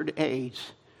raptured age.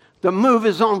 The move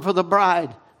is on for the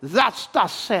bride. Thus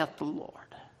saith the Lord.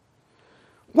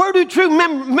 Where do true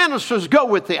ministers go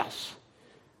with this?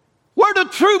 Where do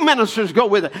true ministers go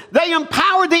with it? They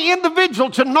empower the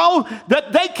individual to know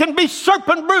that they can be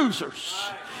serpent bruisers.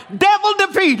 devil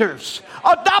defeaters,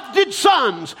 adopted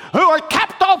sons who are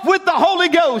capped off with the Holy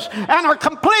Ghost and are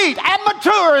complete and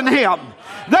mature in Him.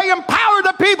 They empower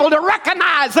the people to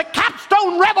recognize the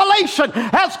capstone revelation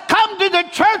has come to the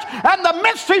church and the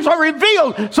mysteries are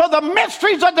revealed. So the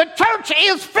mysteries of the church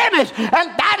is finished, and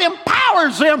that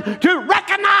empowers them to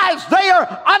recognize they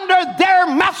are under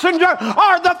their messenger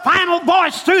or the final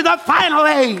voice through the final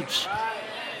age.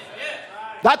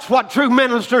 That's what true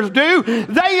ministers do.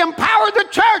 They empower the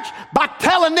church by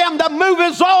telling them the move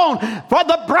is on, for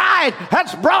the bride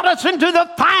has brought us into the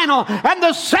final and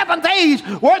the seventh age,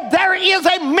 where there is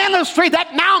a ministry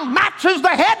that now matches the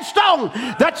headstone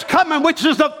that's coming, which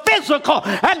is the physical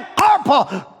and corporal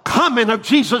coming of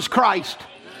Jesus Christ.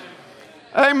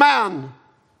 Amen.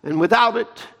 And without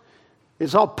it,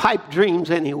 it's all pipe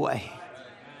dreams anyway.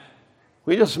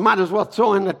 We just might as well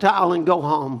throw in the towel and go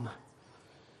home.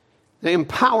 They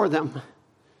empower them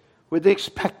with the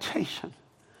expectation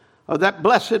of that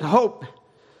blessed hope,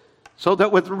 so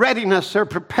that with readiness they're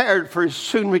prepared for His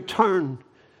soon return,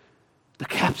 the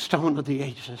capstone of the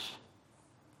ages.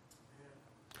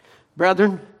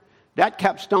 Brethren, that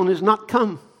capstone has not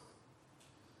come.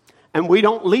 And we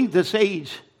don't leave this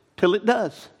age till it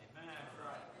does.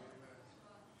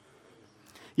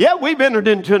 Yeah, we've entered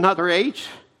into another age.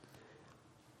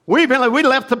 We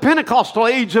left the Pentecostal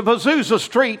age of Azusa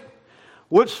Street,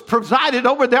 which presided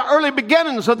over the early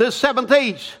beginnings of this seventh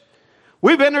age.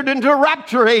 We've entered into a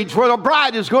rapture age where the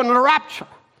bride is going to rapture.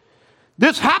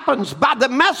 This happens by the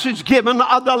message given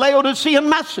of the Laodicean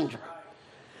messenger.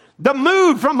 The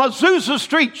move from Azusa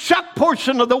Street shuck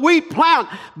portion of the wheat plant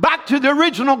back to the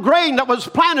original grain that was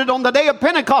planted on the day of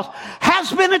Pentecost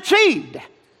has been achieved.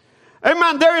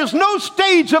 Amen. There is no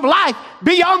stage of life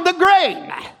beyond the grain.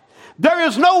 There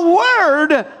is no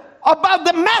word above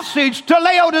the message to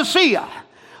Laodicea.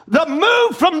 The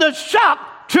move from the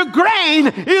shuck to grain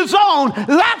is on.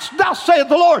 That's thus saith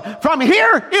the Lord. From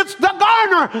here, it's the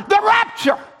garner, the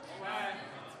rapture.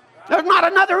 There's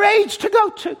not another age to go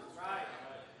to.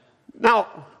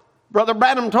 Now, Brother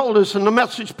Branham told us in the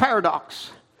Message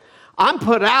Paradox, I'm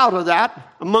put out of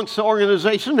that amongst the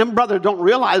organization. Them brothers don't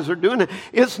realize they're doing it.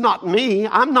 It's not me.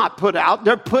 I'm not put out.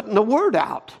 They're putting the word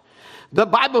out. The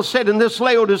Bible said in this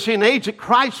Laodicean age that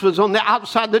Christ was on the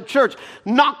outside of the church,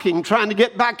 knocking, trying to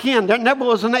get back in. There never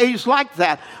was an age like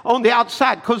that on the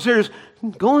outside, because there's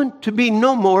going to be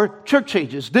no more church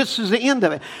ages. This is the end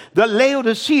of it. The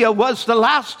Laodicea was the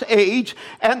last age,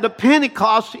 and the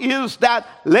Pentecost is that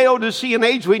Laodicean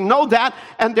age. We know that,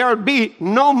 and there will be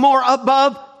no more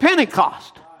above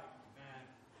Pentecost.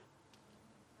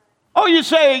 Oh, you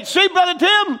say, see, Brother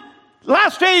Tim,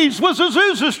 last age was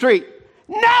Azusa Street.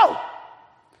 No.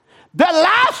 The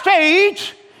last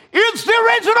age is the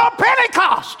original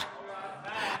Pentecost.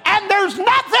 And there's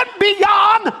nothing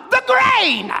beyond the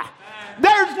grain.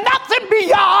 There's nothing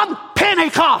beyond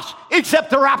Pentecost except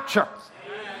the rapture.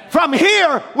 From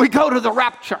here, we go to the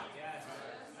rapture.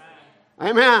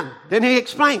 Amen. Then he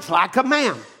explains, like a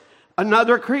man,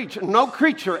 another creature. No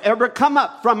creature ever come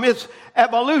up from its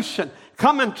evolution,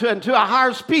 coming into a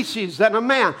higher species than a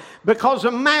man, because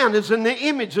a man is in the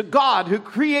image of God who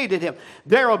created him.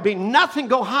 There will be nothing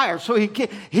go higher. So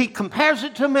he compares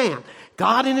it to man.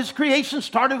 God in His creation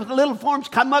started with the little forms,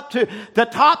 come up to the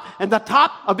top, and the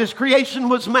top of His creation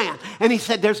was man. And He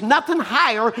said there's nothing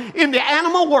higher in the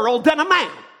animal world than a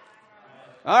man.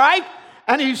 All right?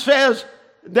 And He says,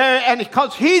 and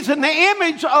because He's in the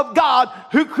image of God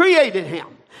who created him.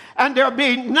 And there'll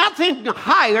be nothing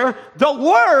higher. The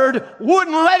Word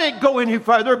wouldn't let it go any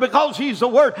further because He's the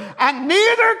Word. And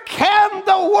neither can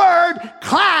the Word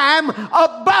climb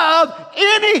above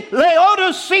any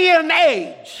Laodicean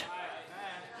age.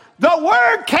 The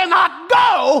Word cannot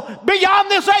go beyond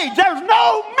this age. There's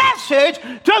no message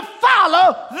to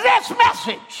follow this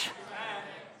message.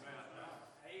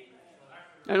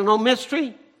 There's no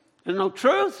mystery. There's no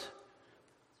truth.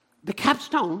 The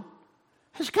capstone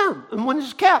has come. And when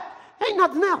it's kept, ain't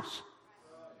nothing else.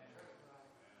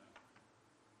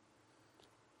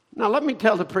 Now let me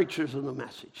tell the preachers of the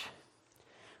message.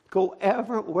 Go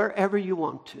wherever you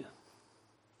want to.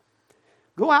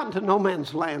 Go out into no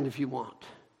man's land if you want.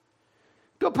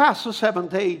 Go past the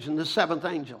seventh age and the seventh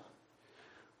angel.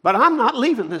 But I'm not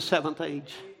leaving this seventh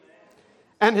age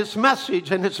and its message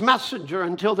and its messenger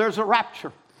until there's a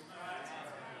rapture.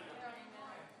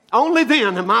 Only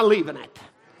then am I leaving it.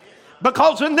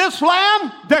 Because in this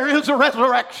land, there is a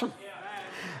resurrection.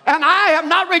 And I have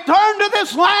not returned to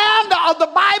this land of the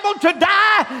Bible to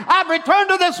die. I've returned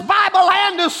to this Bible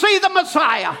land to see the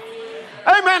Messiah.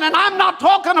 Amen. And I'm not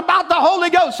talking about the Holy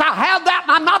Ghost. I have that.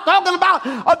 And I'm not talking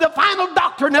about the final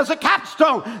doctrine as a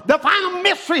capstone. The final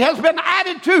mystery has been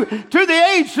added to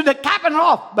the age, to the capping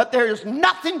off. But there is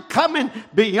nothing coming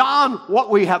beyond what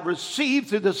we have received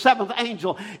through the seventh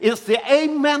angel. It's the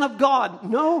amen of God.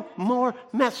 No more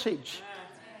message.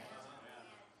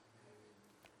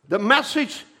 The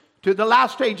message to the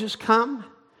last age has come.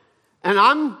 And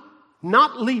I'm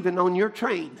not leaving on your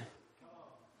train.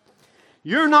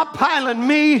 You're not piling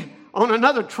me on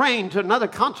another train to another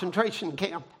concentration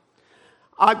camp.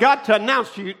 I got to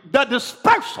announce to you, the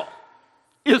dispersal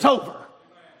is over.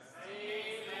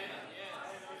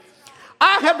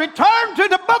 I have returned to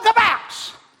the book of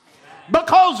Acts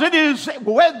because it is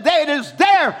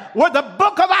there where the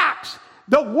book of Acts,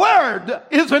 the word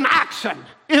is in action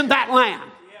in that land.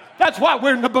 That's why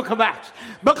we're in the book of Acts.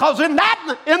 Because in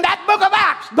that book of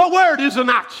Acts, the word is in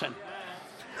action.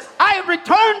 I have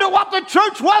returned to what the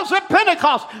church was at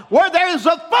Pentecost, where there is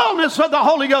a fullness of the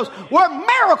Holy Ghost, where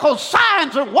miracles,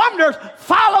 signs, and wonders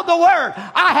follow the word.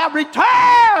 I have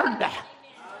returned.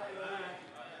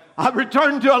 I've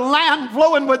returned to a land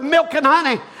flowing with milk and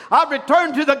honey. I've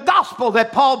returned to the gospel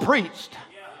that Paul preached.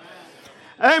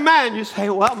 Amen. You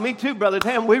say, well, me too, Brother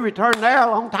Tim. We returned there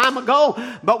a long time ago,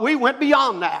 but we went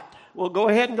beyond that. Well, go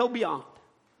ahead and go beyond.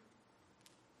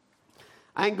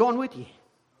 I ain't going with you.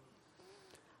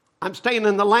 I'm staying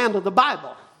in the land of the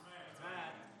Bible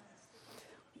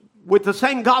with the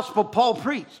same gospel Paul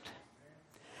preached.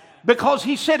 Because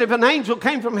he said if an angel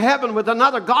came from heaven with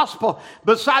another gospel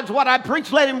besides what I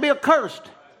preach, let him be accursed.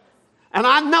 And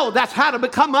I know that's how to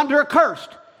become under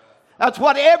accursed. That's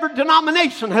what every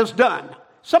denomination has done.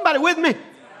 Somebody with me?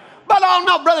 But oh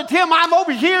no, Brother Tim, I'm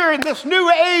over here in this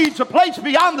new age, a place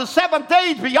beyond the seventh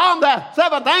age, beyond the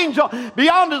seventh angel,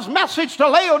 beyond his message to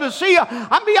Laodicea.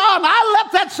 I'm beyond. I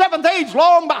left that seventh age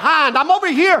long behind. I'm over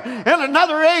here in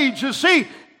another age. You see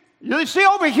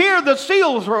over here the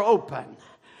seals are open.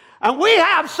 And we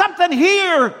have something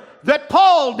here that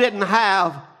Paul didn't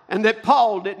have and that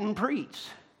Paul didn't preach.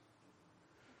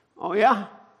 Oh yeah?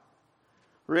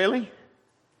 Really?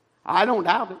 I don't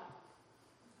doubt it.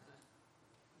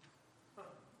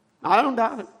 I don't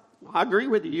doubt it. I agree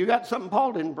with you. You got something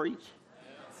Paul didn't preach.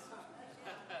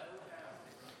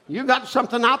 You got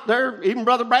something out there even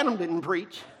Brother Branham didn't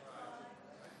preach.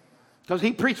 Because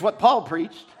he preached what Paul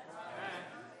preached.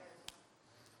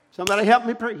 Somebody help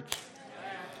me preach.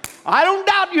 I don't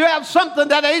doubt you have something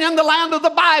that ain't in the land of the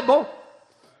Bible.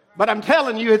 But I'm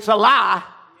telling you, it's a lie.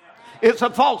 It's a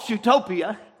false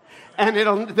utopia. And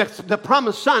the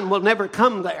promised son will never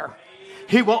come there.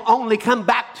 He will only come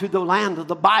back to the land of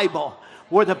the Bible,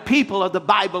 where the people of the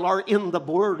Bible are in the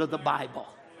word of the Bible.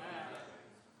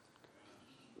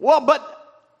 Well, but,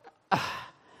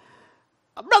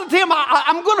 Brother Tim,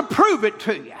 I'm going to prove it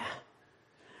to you.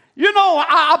 You know,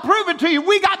 I'll prove it to you.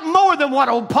 We got more than what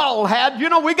old Paul had. You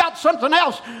know, we got something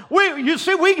else.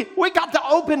 We got the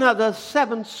opening of the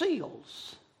seven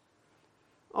seals.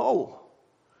 Oh,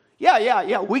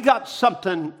 yeah. We got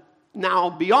something now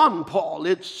beyond Paul.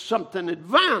 It's something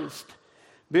advanced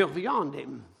beyond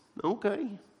him. Okay.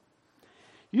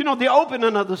 You know, the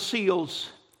opening of the seals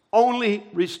only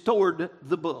restored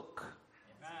the book.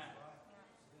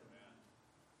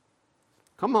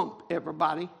 Come on,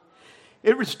 everybody.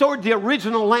 It restored the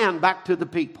original land back to the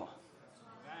people.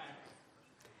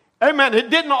 Amen. It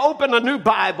didn't open a new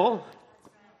Bible.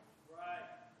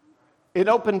 It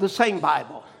opened the same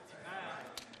Bible.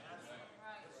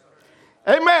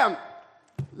 Amen.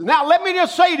 Now let me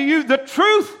just say to you, the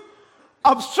truth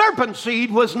of serpent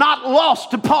seed was not lost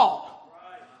to Paul.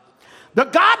 The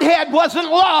Godhead wasn't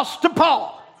lost to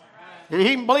Paul. And he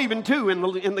didn't believe in two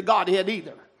in the Godhead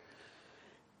either.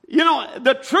 You know,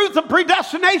 the truth of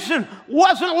predestination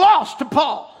wasn't lost to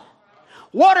Paul.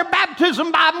 Water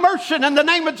baptism by immersion in the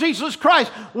name of Jesus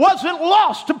Christ wasn't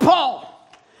lost to Paul.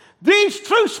 These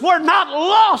truths were not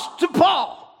lost to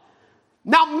Paul.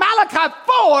 Now, Malachi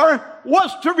 4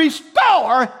 was to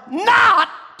restore, not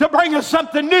to bring us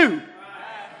something new.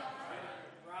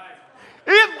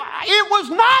 It was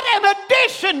not an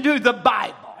addition to the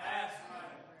Bible.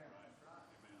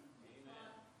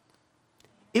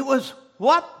 It was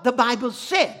what the Bible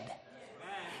said.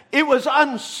 It was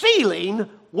unsealing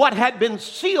what had been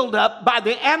sealed up by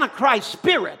the Antichrist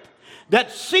spirit that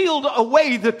sealed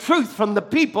away the truth from the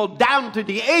people down to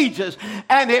the ages,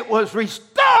 and it was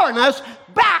restoring us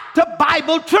back to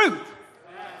Bible truth.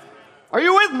 Are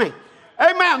you with me?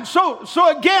 Amen.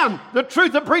 So again, the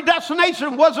truth of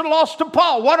predestination wasn't lost to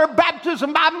Paul. Water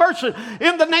baptism by immersion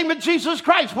in the name of Jesus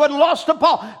Christ wasn't lost to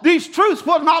Paul. These truths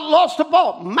were not lost to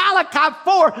Paul. Malachi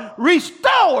 4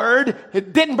 restored.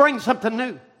 It didn't bring something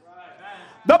new.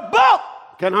 The book,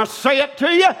 can I say it to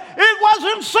you? It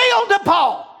wasn't sealed to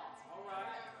Paul.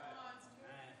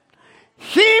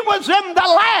 He was in the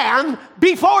land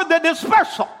before the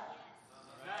dispersal.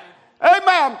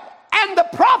 Amen. And the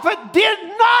prophet did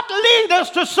not lead us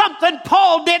to something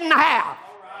Paul didn't have.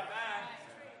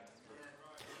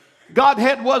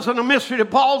 Godhead wasn't a mystery to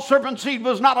Paul. Serpent seed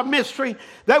was not a mystery.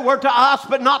 They were to us,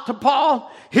 but not to Paul.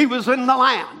 He was in the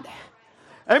land.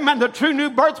 Amen. The true new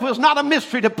birth was not a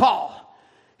mystery to Paul.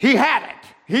 He had it.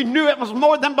 He knew it was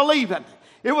more than believing.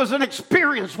 It was an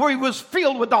experience where he was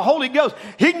filled with the Holy Ghost.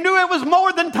 He knew it was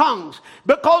more than tongues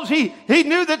because he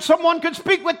knew that someone could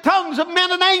speak with tongues of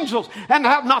men and angels and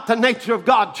have not the nature of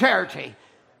God, charity.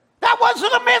 That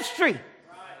wasn't a mystery.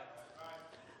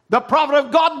 The prophet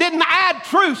of God didn't add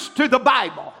truths to the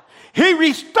Bible. He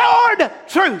restored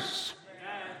truths.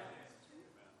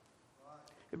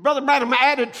 If Brother Branham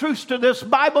added truths to this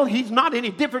Bible, he's not any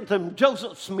different than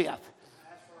Joseph Smith.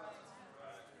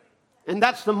 And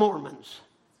that's the Mormons,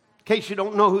 in case you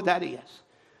don't know who that is.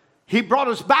 He brought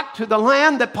us back to the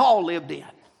land that Paul lived in.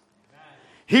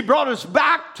 He brought us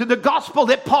back to the gospel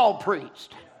that Paul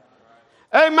preached.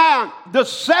 Amen. The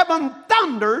seven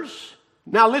thunders,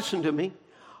 now listen to me,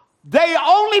 they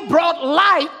only brought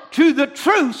light to the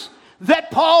truths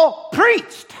that Paul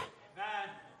preached.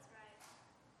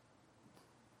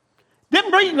 Didn't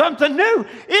bring something new.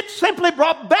 It simply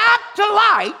brought back to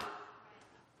light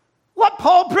what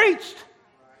Paul preached.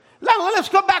 Now, let's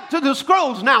go back to the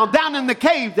scrolls now, down in the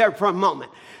cave there for a moment.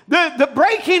 The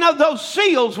breaking of those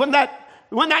seals when that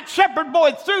shepherd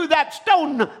boy threw that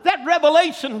stone, that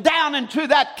revelation down into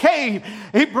that cave,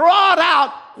 he brought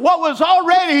out what was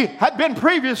already had been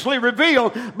previously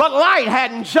revealed, but light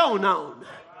hadn't shone on.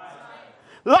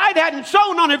 Light hadn't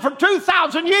shone on it for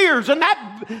 2,000 years, and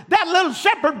that little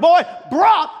shepherd boy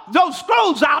brought those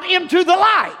scrolls out into the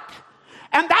light.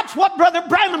 And that's what Brother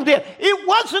Branham did. It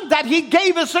wasn't that he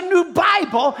gave us a new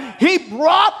Bible. He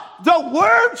brought the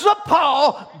words of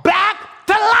Paul back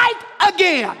to light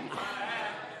again.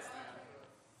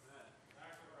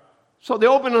 So the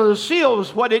opening of the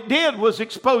seals, what it did was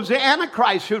expose the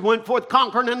Antichrist who went forth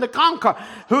conquering and to conquer,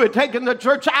 who had taken the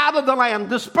church out of the land,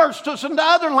 dispersed us into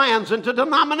other lands, into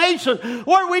denominations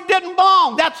where we didn't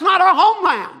belong. That's not our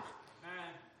homeland.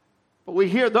 But we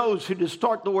hear those who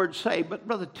distort the word say, but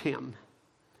Brother Tim,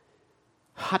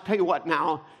 I tell you what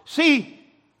now, see,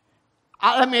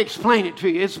 let me explain it to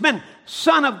you. It's been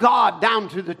Son of God down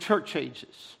to the church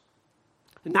ages.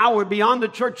 And now we're beyond the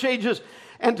church ages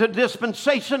and to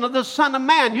dispensation of the Son of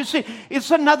Man. You see, it's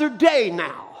another day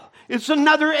now. It's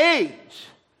another age.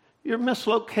 You're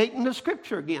mislocating the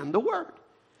scripture again, the word.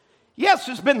 Yes,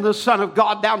 it's been the Son of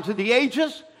God down to the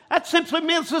ages. That simply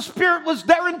means the Spirit was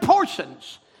there in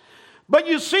portions. But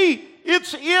you see,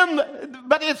 it's in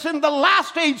the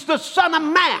last age, the Son of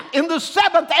Man. In the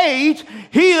seventh age,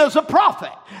 he is a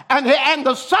prophet. And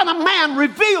the Son of Man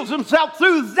reveals himself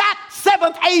through that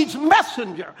seventh age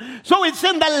messenger. So it's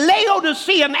in the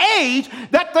Laodicean age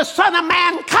that the Son of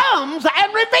Man comes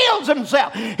and reveals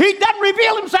himself. He doesn't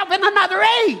reveal himself in another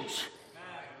age.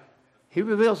 He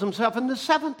reveals himself in the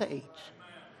seventh age.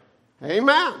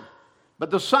 Amen. But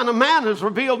the Son of Man is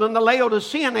revealed in the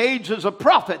Laodicean age as a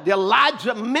prophet, the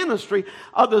Elijah ministry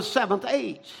of the seventh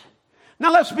age.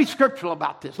 Now let's be scriptural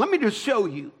about this. Let me just show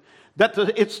you that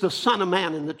it's the Son of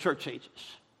Man in the church ages.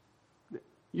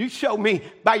 You show me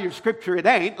by your scripture it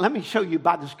ain't. Let me show you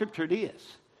by the scripture it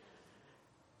is.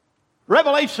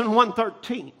 Revelation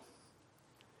 1:13.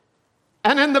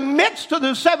 And in the midst of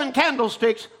the seven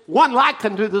candlesticks, one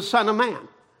likened to the Son of Man.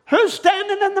 Who's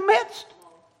standing in the midst?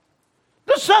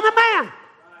 The Son of Man.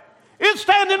 It's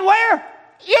standing where?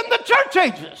 In the church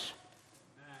ages.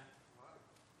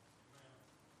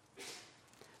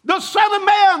 The Son of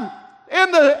Man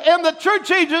in the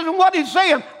church ages, and what he's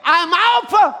saying, I'm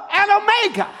Alpha and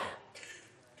Omega.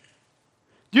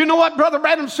 Do you know what Brother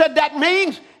Branham said that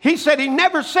means? He said he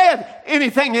never said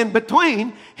anything in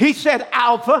between. He said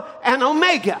Alpha and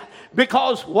Omega.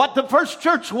 Because what the first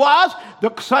church was,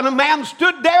 the Son of Man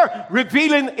stood there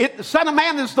revealing it. The Son of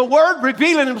Man is the Word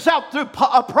revealing himself through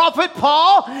a prophet.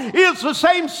 Paul is the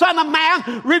same Son of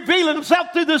Man revealing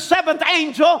himself through the seventh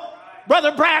angel,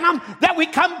 Brother Branham, that we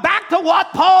come back to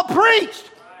what Paul preached.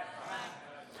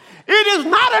 It is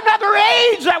not another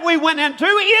age that we went into.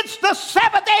 It's the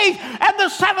seventh age and the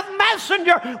seventh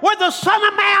messenger where the Son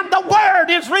of Man, the Word,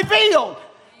 is revealed.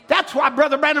 That's why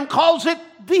Brother Branham calls it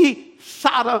he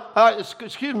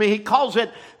calls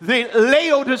it the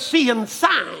Laodicean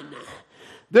sign.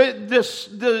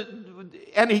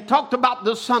 And he talked about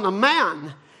the Son of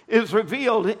Man is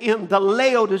revealed in the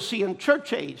Laodicean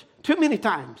church age too many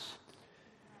times.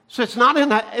 So it's not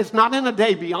in a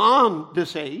day beyond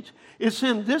this age. It's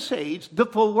in this age the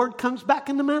full word comes back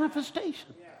into manifestation.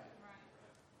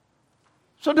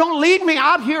 So don't lead me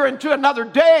out here into another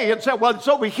day and say, well, it's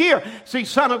over here. See,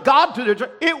 Son of God to the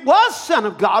church. It was Son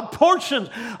of God, portions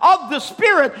of the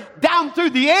Spirit down through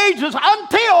the ages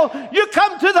until you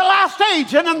come to the last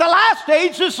age. And in the last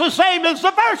age, it's the same as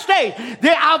the first age.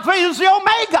 The Alpha is the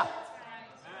Omega.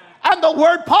 And the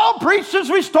word Paul preached is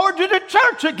restored to the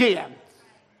church again.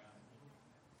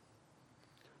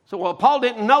 So, well, Paul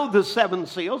didn't know the seven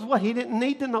seals. Well, he didn't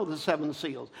need to know the seven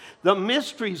seals. The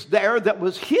mysteries there that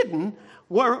was hidden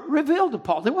were revealed to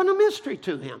Paul. They weren't a mystery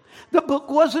to him. The book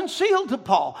wasn't sealed to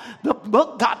Paul. The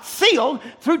book got sealed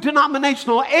through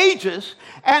denominational ages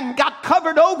and got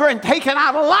covered over and taken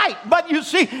out of light. But you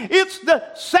see, it's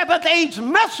the seventh age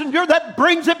messenger that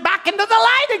brings it back into the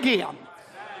light again.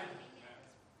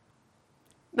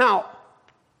 Now,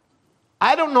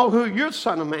 I don't know who your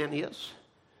Son of Man is,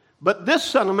 but this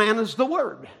Son of Man is the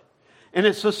Word. And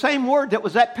it's the same Word that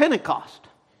was at Pentecost.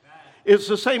 It's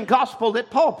the same gospel that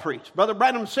Paul preached. Brother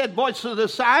Branham said, voice of the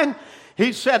sign.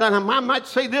 He said, and I might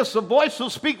say this, the voice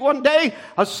will speak one day,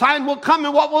 a sign will come,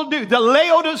 and what will do? The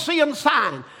Laodicean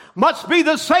sign must be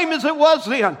the same as it was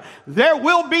then. There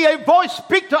will be a voice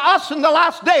speak to us in the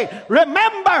last day.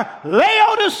 Remember,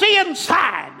 Laodicean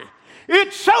sign.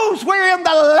 It shows we're in the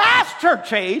last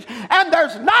church age, and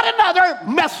there's not another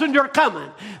messenger coming.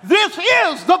 This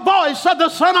is the voice of the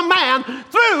Son of Man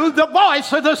through the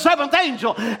voice of the seventh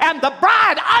angel. And the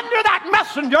bride under that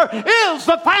messenger is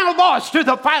the final voice to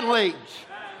the final age.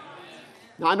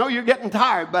 Now, I know you're getting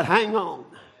tired, but hang on.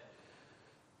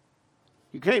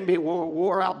 You can't be more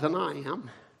wore out than I am.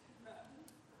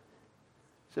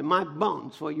 Say, my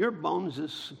bones. Well, your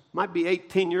bones might be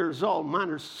 18 years old. Mine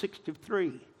are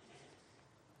 63.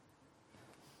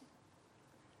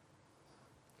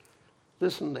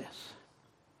 Listen to this.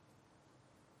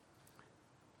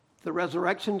 The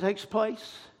resurrection takes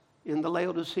place in the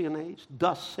Laodicean age.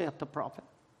 Thus saith the prophet.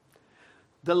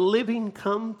 The living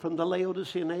come from the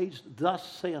Laodicean age. Thus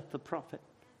saith the prophet.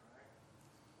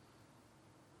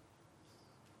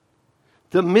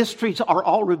 The mysteries are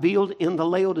all revealed in the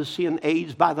Laodicean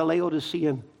age by the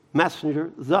Laodicean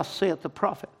messenger. Thus saith the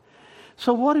prophet.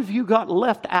 So what have you got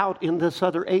left out in this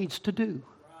other age to do?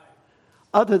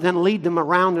 Other than lead them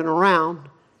around and around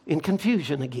in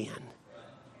confusion again.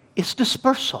 It's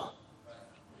dispersal.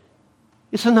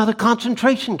 It's another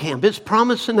concentration camp. It's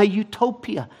promising a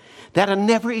utopia that'll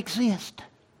never exist.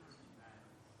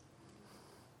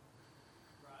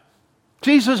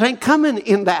 Jesus ain't coming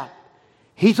in that.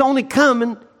 He's only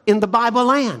coming in the Bible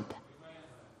land.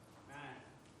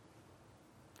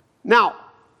 Now,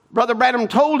 Brother Branham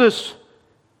told us,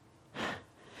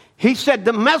 he said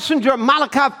the messenger of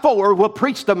Malachi 4 will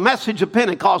preach the message of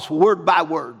Pentecost word by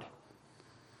word.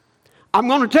 I'm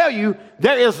going to tell you,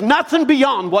 there is nothing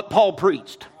beyond what Paul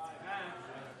preached.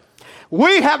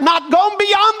 We have not gone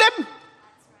beyond him.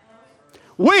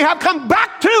 We have come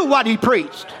back to what he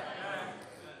preached.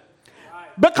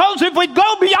 Because if we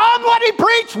go beyond what he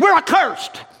preached, we're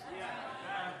accursed.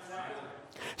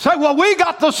 Say, well, we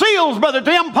got the seals, Brother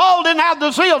Tim. Paul didn't have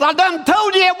the seals. I done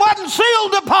told you it wasn't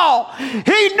sealed to Paul.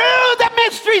 He knew the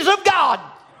mysteries of God.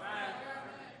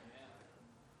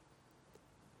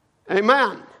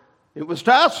 Amen. It was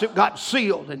to us it got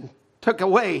sealed and took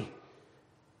away.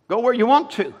 Go where you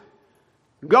want to.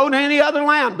 Go to any other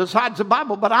land besides the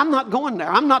Bible, but I'm not going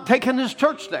there. I'm not taking this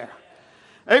church there.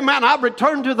 Amen. I've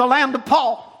returned to the land of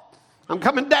Paul. I'm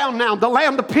coming down now, the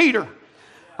land of Peter.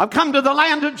 I've come to the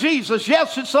land of Jesus.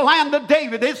 Yes, it's the land of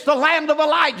David. It's the land of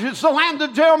Elijah. It's the land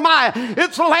of Jeremiah.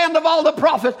 It's the land of all the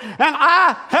prophets. And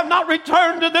I have not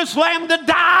returned to this land to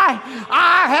die.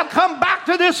 I have come back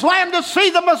to this land to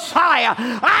see the Messiah.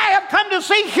 I have come to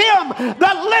see him,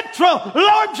 the literal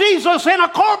Lord Jesus in a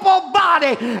corporal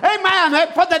body. Amen.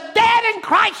 For the dead in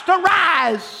Christ to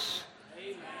rise.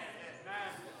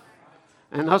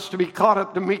 And us to be caught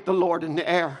up to meet the Lord in the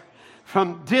air.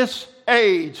 From this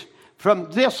age,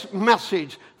 from this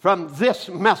message, from this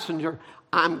messenger,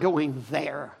 I'm going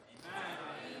there.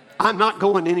 I'm not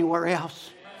going anywhere else.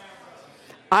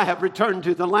 I have returned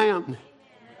to the land.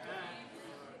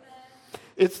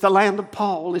 It's the land of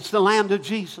Paul. It's the land of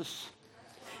Jesus.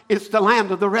 It's the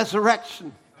land of the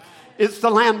resurrection. It's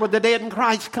the land where the dead in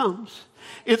Christ comes.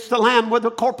 It's the land where the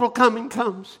corporal coming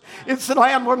comes. It's the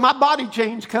land where my body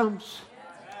change comes.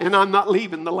 And I'm not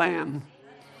leaving the land.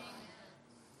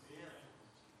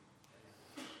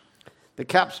 The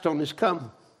capstone has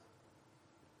come.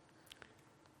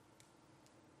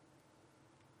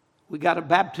 We got a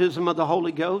baptism of the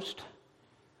Holy Ghost.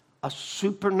 a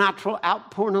supernatural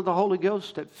outpouring of the Holy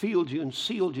Ghost that filled you and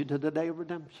sealed you to the day of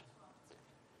redemption.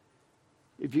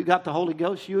 If you got the Holy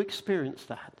Ghost, you experienced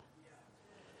that.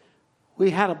 We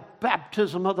had a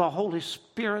baptism of the Holy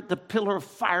Spirit, the pillar of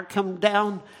fire come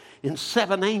down in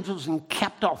 7 angels and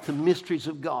capped off the mysteries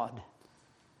of God.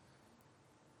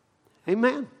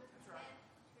 Amen.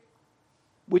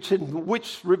 Which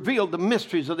revealed the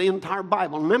mysteries of the entire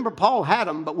Bible. Remember, Paul had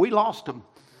them, but we lost them.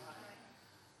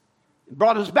 It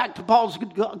brought us back to Paul's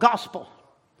gospel.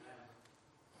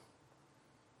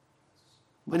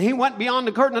 When he went beyond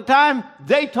the curtain of time,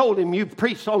 they told him, you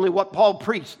preached only what Paul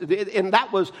preached. And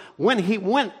that was when he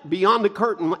went beyond the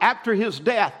curtain after his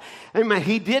death. Amen.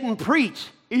 He didn't preach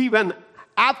even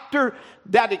after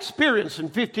that experience in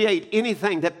 58,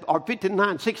 anything that, or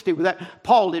 59, 60, that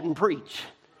Paul didn't preach.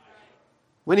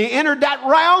 When he entered that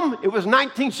realm, it was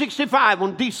 1965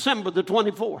 on December the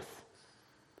 24th.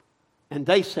 And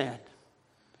they said,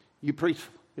 you preach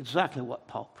exactly what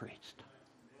Paul preached.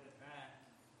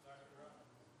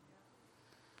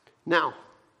 Now,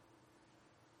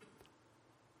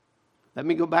 let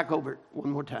me go back over it one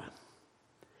more time.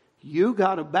 You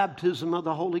got a baptism of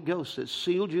the Holy Ghost that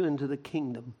sealed you into the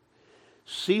kingdom,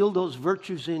 sealed those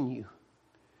virtues in you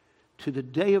to the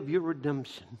day of your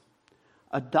redemption,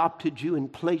 adopted you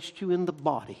and placed you in the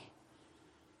body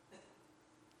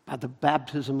by the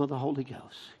baptism of the Holy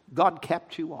Ghost. God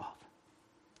capped you off.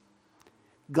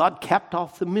 God capped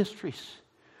off the mysteries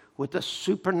with the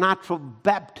supernatural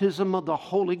baptism of the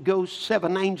Holy Ghost.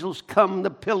 7 angels come, the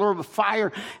pillar of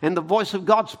fire, and the voice of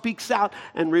God speaks out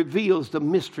and reveals the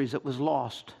mysteries that was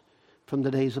lost from the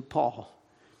days of Paul.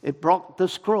 It brought the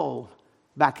scroll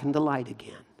back into light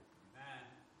again.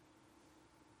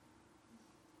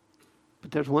 But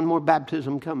there's one more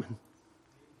baptism coming.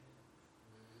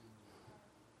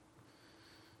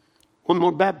 One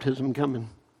more baptism coming.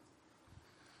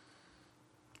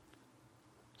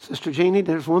 Sister Jeannie,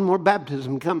 there's one more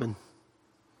baptism coming.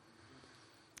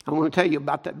 I want to tell you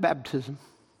about that baptism.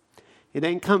 It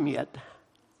ain't come yet.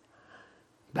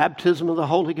 Baptism of the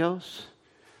Holy Ghost.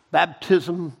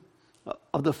 Baptism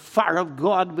of the fire of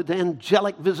God with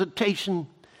angelic visitation.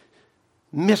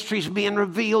 Mysteries being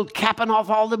revealed, capping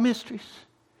off all the mysteries.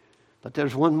 But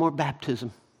there's one more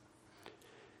baptism.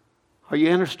 Are you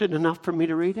interested enough for me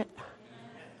to read it?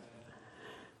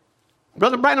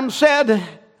 Brother Branham said,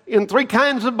 in 3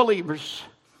 kinds of believers.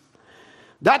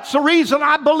 That's the reason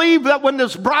I believe that when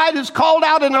this bride is called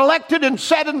out and elected and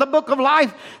set in the book of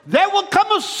life, there will come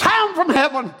a sound from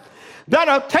heaven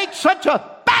that'll take such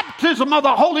a baptism of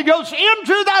the Holy Ghost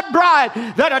into that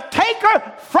bride that'll take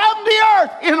her from the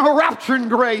earth in a rapturing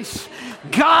grace.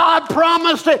 God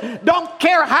promised it. Don't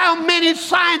care how many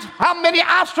signs, how many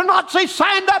astronauts they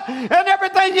signed up and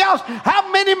everything else,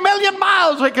 how many million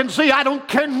miles they can see. I don't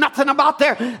care nothing about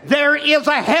there. There is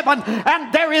a heaven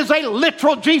and there is a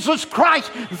literal Jesus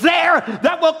Christ there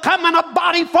that will come in a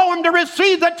body form to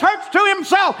receive the church to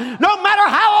himself. No matter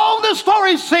how old the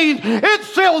story seems, it's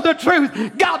still the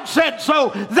truth. God said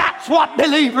so. That's what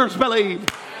believers believe.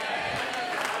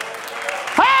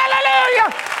 Hallelujah!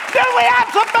 Do we have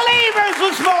some believers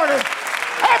this morning?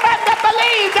 Amen. That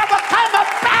believe there will come a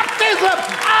baptism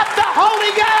of the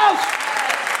Holy Ghost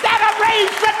that'll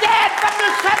raise the dead from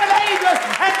the 7 angels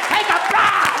and take a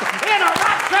bride in a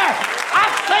rapture.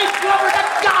 I say glory to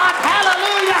God.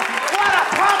 Hallelujah. What a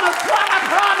promise. What a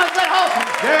promise at home.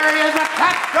 There is a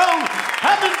capstone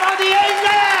coming for the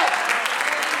angels.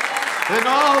 And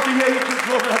all the angels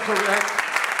will resurrect.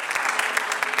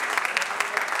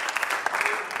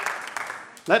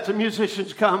 Let the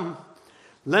musicians come.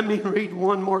 Let me read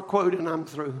one more quote and I'm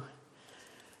through.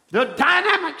 The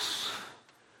dynamics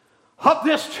of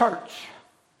this church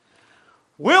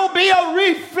will be a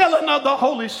refilling of the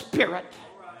Holy Spirit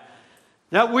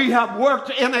that we have worked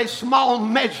in a small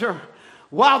measure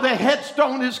while the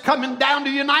headstone is coming down to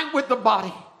unite with the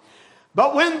body.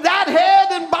 But when that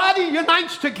head and body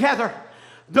unites together,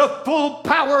 the full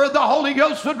power of the Holy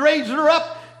Ghost would raise her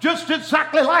up just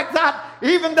exactly like that.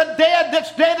 Even the dead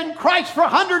that's dead in Christ for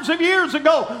hundreds of years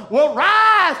ago will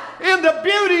rise in the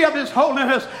beauty of his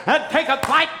holiness and take a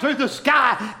flight through the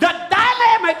sky. The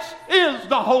dynamics is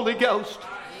the Holy Ghost.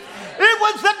 It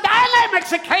was the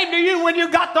dynamics that came to you when you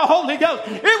got the Holy Ghost.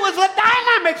 It was the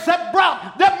dynamics that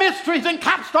brought the mysteries and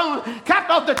capped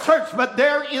off the church. But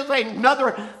there is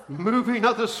another moving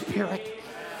of the Spirit.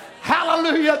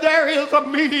 Hallelujah. There is a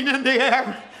meeting in the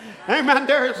air. Amen.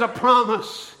 There is a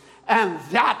promise. And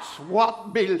that's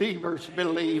what believers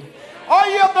believe. Are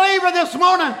you a believer this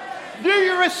morning? Do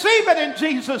you receive it in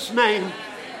Jesus' name?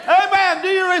 Amen. Do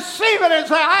you receive it and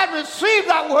say, I receive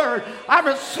that word. I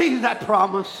receive that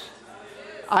promise.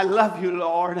 I love you,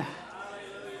 Lord.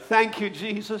 Thank you,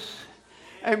 Jesus.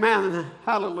 Amen.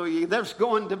 Hallelujah. There's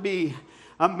going to be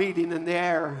a meeting in the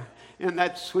air in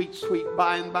that sweet, sweet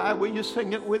by and by. Will you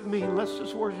sing it with me? Let's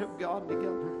just worship God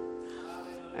together.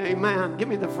 Amen. Give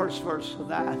me the first verse of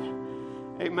that.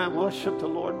 Amen. Worship the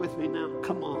Lord with me now.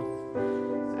 Come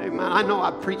on. Amen. I know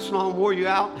I preached long, wore you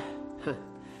out.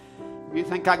 You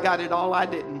think I got it all? I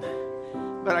didn't.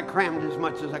 But I crammed as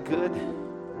much as I could.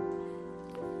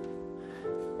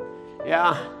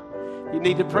 Yeah. You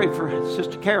need to pray for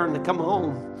Sister Karen to come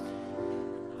home.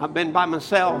 I've been by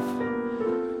myself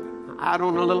out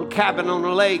on a little cabin on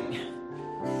the lake.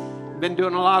 Been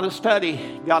doing a lot of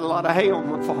study. Got a lot of hay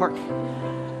on my fork.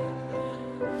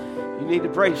 You need to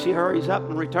pray she hurries up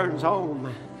and returns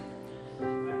home.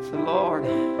 Say, Lord,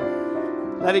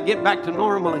 let it get back to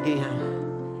normal again.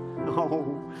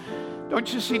 Oh,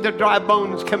 don't you see the dry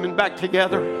bones coming back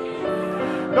together?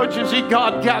 Don't you see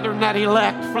God gathering that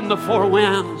elect from the four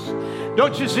winds?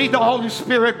 Don't you see the Holy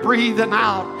Spirit breathing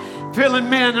out, filling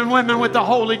men and women with the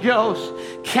Holy Ghost,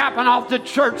 capping off the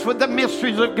church with the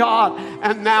mysteries of God,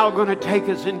 and now going to take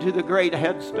us into the great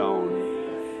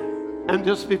headstone. And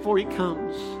just before he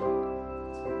comes,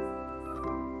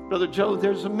 Brother Joe,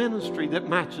 there's a ministry that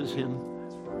matches him.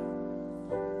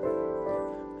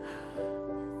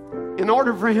 In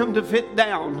order for him to fit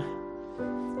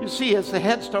down, you see, as the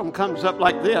headstone comes up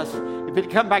like this, if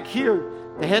it come back here,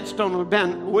 the headstone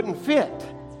wouldn't fit.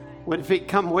 What if it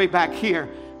come way back here?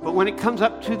 But when it comes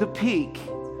up to the peak,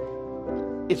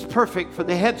 it's perfect for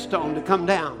the headstone to come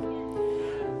down.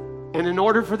 And in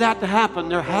order for that to happen,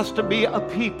 there has to be a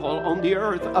people on the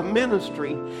earth, a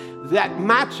ministry that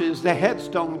matches the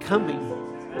headstone coming.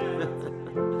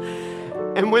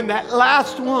 And when that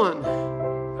last one,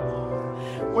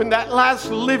 when that last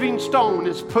living stone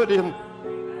is put in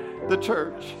the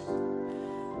church,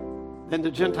 then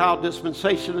the Gentile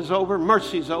dispensation is over,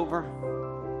 mercy's over.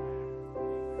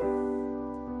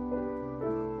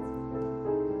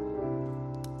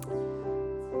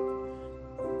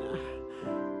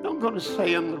 I'm going to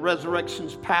say in the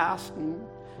resurrection's past, and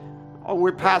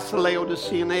we're past the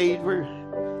Laodicean age, we're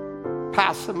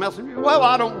past the messenger. Well,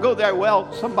 I don't go there.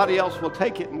 Well, somebody else will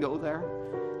take it and go there.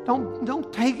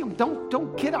 Don't take them.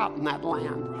 Don't get out in that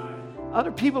land.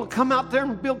 Other people come out there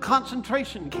and build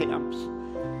concentration camps.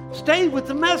 Stay with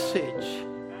the message.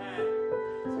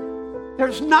 There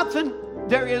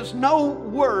is no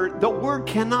word. The word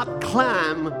cannot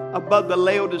climb above the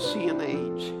Laodicean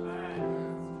age.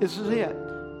 This is it.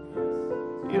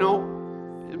 You know,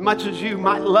 as much as you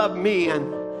might love me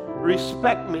and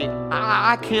respect me,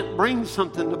 I can't bring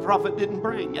something the prophet didn't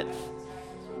bring.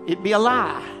 It'd be a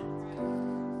lie.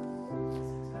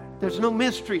 There's no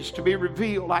mysteries to be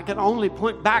revealed. I can only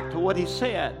point back to what he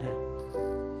said.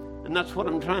 And that's what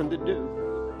I'm trying to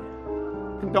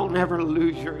do. And don't ever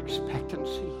lose your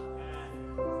expectancy.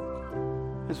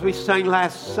 As we sang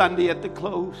last Sunday at the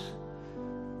close,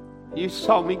 you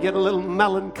saw me get a little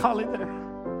melancholy there.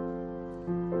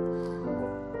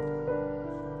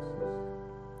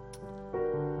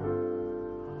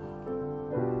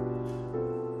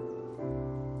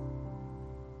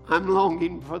 I'm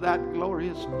longing for that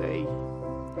glorious day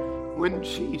when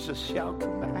Jesus shall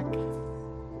come back.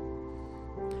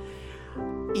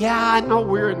 Yeah, I know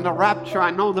we're in the rapture.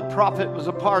 I know the prophet was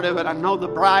a part of it. I know the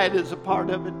bride is a part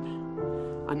of it.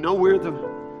 I know we're the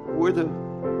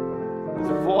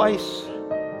voice.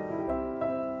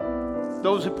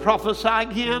 Those who prophesy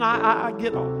again, I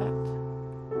get all that.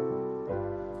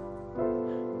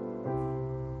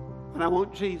 But I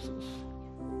want Jesus.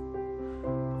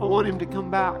 I want him to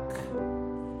come back.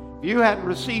 If you hadn't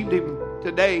received him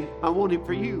today, I want him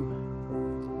for you.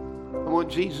 I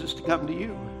want Jesus to come to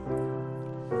you.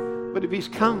 But if he's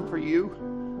come for you,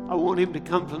 I want him to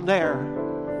come from there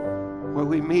where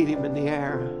we meet him in the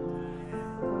air.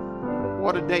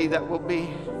 What a day that will be.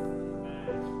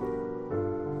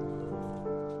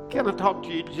 Can I talk to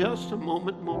you just a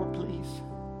moment more, please?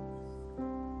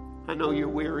 I know you're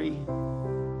weary,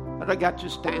 but I got you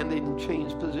standing and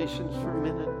change positions for a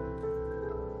minute.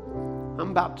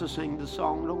 I'm about to sing the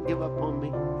song, Don't Give Up on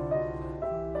Me.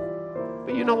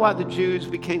 But you know why the Jews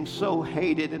became so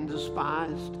hated and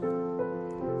despised?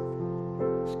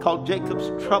 It's called Jacob's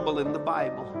trouble in the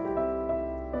Bible.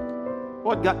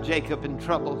 What got Jacob in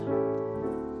trouble?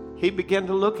 He began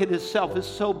to look at himself as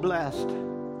so blessed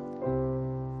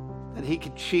that he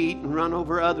could cheat and run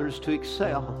over others to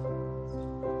excel.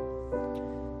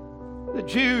 The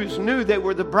Jews knew they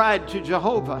were the bride to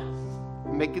Jehovah.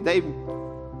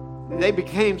 They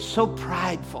became so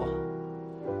prideful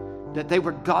that they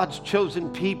were God's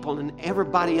chosen people and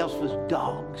everybody else was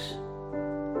dogs.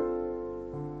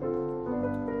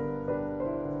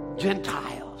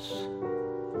 Gentiles.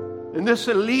 And this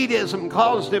elitism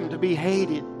caused them to be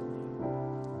hated.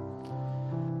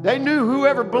 They knew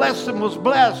whoever blessed them was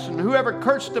blessed and whoever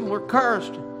cursed them were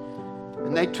cursed.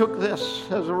 And they took this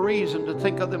as a reason to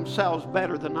think of themselves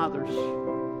better than others.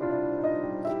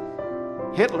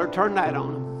 Hitler turned that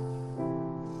on them.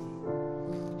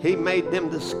 He made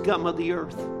them the scum of the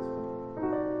earth,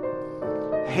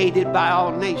 hated by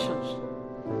all nations.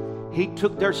 He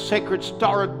took their sacred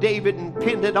Star of David and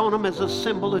pinned it on them as a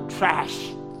symbol of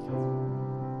trash,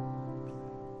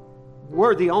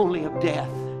 worthy only of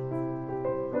death.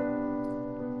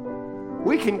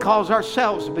 We can cause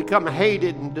ourselves to become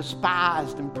hated and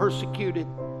despised and persecuted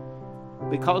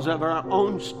because of our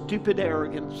own stupid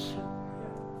arrogance.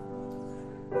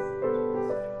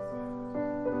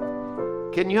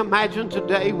 Can you imagine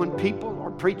today when people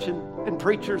are preaching and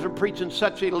preachers are preaching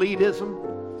such elitism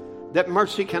that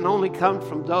mercy can only come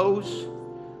from those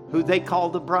who they call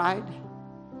the bride?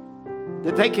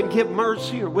 That they can give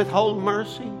mercy or withhold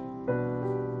mercy?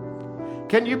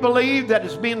 Can you believe that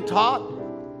it's being taught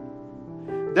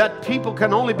that people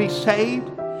can only be saved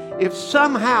if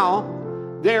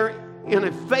somehow they're in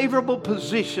a favorable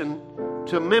position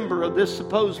to a member of this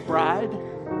supposed bride?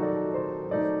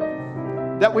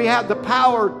 That we have the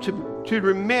power to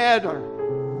remit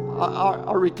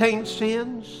or retain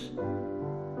sins?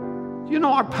 You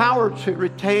know, our power to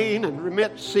retain and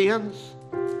remit sins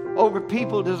over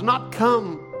people does not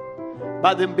come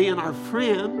by them being our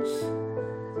friends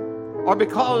or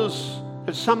because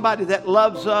there's somebody that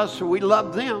loves us or we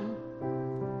love them.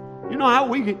 You know how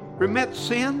we remit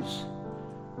sins?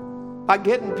 By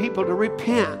getting people to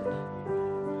repent,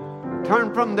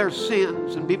 turn from their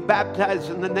sins, and be baptized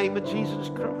in the name of Jesus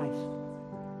Christ.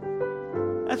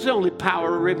 That's the only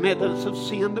power of remittance of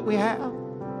sin that we have.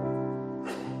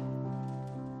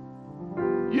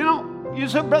 You know, you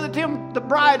said, Brother Tim, the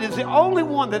bride is the only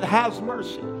one that has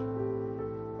mercy.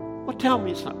 Well, tell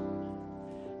me something.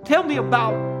 Tell me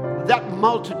about that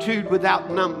multitude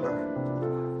without number.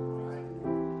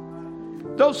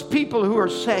 Those people who are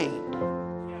saved.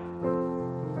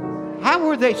 How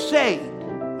were they saved?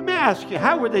 Let me ask you,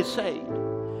 how were they saved?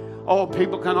 Oh,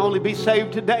 people can only be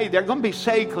saved today. They're going to be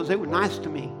saved because they were nice to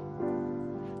me.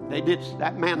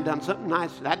 That man done something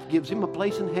nice. That gives him a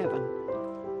place in heaven.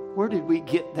 Where did we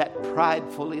get that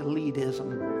prideful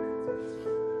elitism?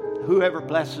 Whoever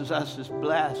blesses us is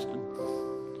blessed. And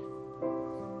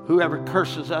whoever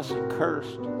curses us is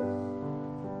cursed.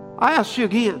 I ask you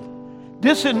again,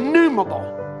 this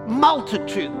innumerable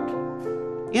multitude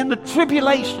in the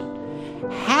tribulation,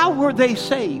 how were they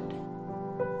saved?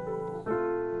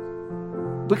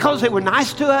 Because they were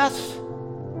nice to us?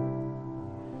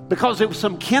 Because there was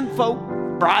some kinfolk,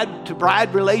 bride to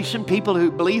bride relation, people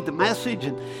who believed the message,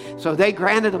 and so they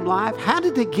granted them life? How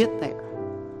did they get there?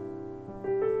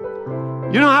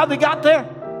 You know how they got there?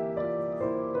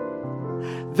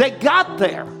 They got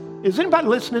there. Is anybody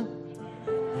listening?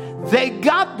 They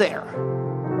got there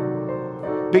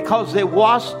because they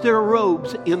washed their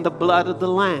robes in the blood of the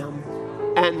Lamb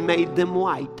and made them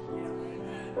white.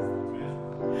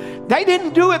 They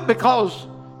didn't do it because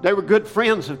they were good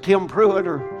friends of Tim Pruitt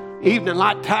or Evening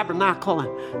Light Tabernacle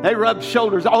and they rubbed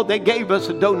shoulders. Oh, they gave us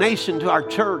a donation to our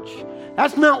church.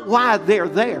 That's not why they're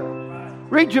there.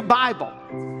 Read your Bible.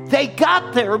 They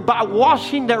got there by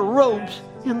washing their robes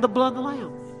in the blood of the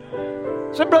Lamb.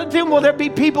 So, Brother Tim, will there be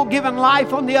people giving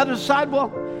life on the other side?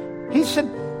 Well, he said,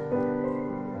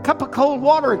 a cup of cold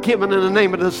water given in the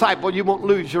name of the disciple, you won't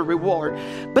lose your reward.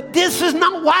 But this is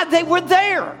not why they were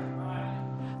there.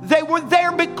 They were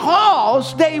there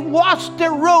because they washed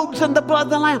their robes in the blood of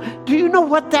the Lamb. Do you know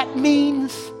what that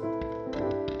means?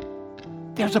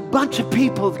 There's a bunch of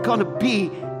people that's going to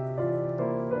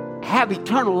have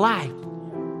eternal life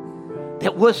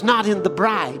that was not in the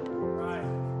bride.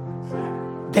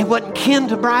 They wasn't kin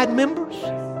to bride members.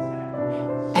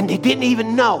 And they didn't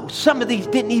even know. Some of these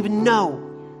didn't even know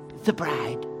the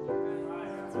bride.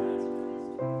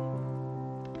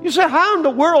 You say, how in the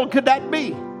world could that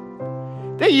be?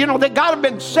 They got to have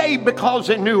been saved because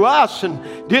they knew us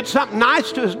and did something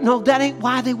nice to us. No, that ain't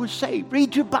why they were saved.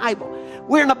 Read your Bible.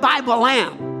 We're in a Bible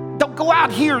land. Don't go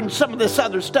out here and some of this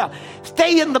other stuff.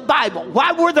 Stay in the Bible.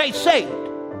 Why were they saved?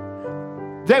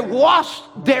 They washed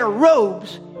their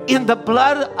robes in the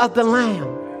blood of the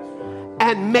Lamb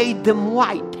and made them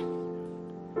white.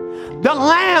 The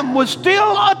Lamb was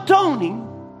still atoning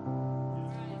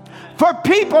for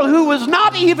people who was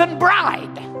not even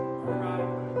bride.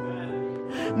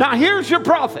 Now here's your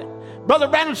prophet. Brother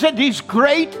Branham said this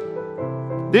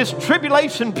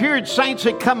tribulation period saints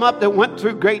that come up that went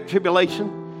through great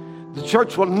tribulation, The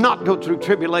church will not go through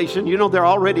tribulation. You know they're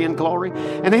already in glory.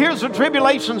 And here's the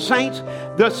tribulation, saints,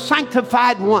 the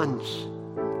sanctified ones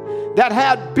that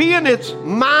had being it's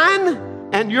mine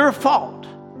and your fault.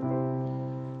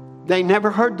 They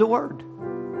never heard the word.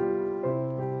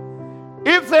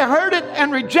 If they heard it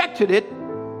and rejected it,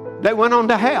 they went on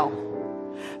to hell.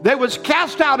 They was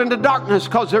cast out into darkness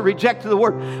because they rejected the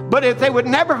word. But if they would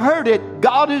never heard it,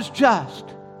 God is just,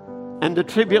 and the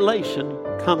tribulation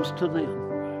comes to them.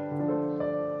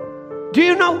 Do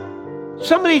you know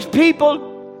some of these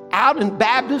people out in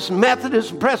Baptist,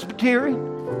 Methodist, and Presbyterian,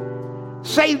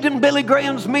 saved in Billy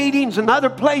Graham's meetings and other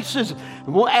places,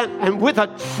 and with a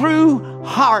true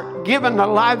heart given their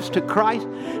lives to Christ,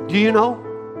 do you know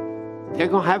they're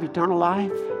going to have eternal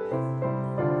life?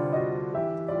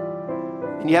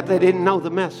 And yet they didn't know the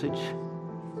message.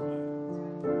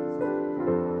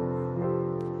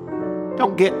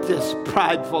 Don't get this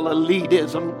prideful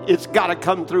elitism. It's got to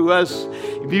come through us.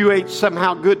 If you ain't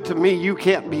somehow good to me, you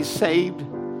can't be saved.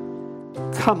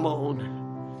 Come on.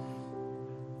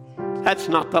 That's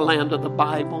not the land of the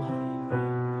Bible.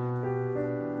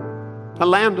 The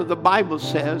land of the Bible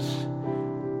says,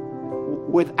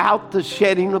 without the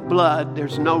shedding of blood,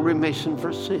 there's no remission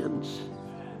for sins.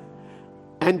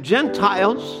 And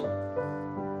Gentiles,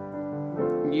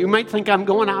 you may think I'm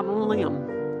going out on a limb,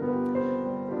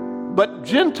 but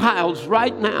Gentiles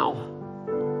right now,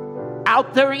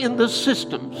 out there in the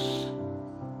systems,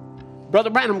 Brother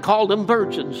Branham called them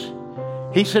virgins.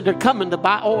 He said they're coming to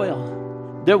buy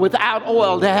oil. They're without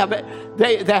oil. They have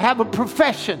a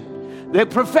profession. They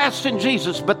profess in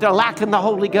Jesus, but they're lacking the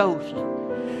Holy Ghost.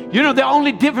 You know the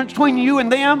only difference between you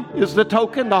and them is the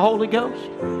token, the Holy Ghost.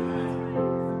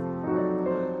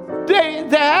 They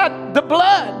had the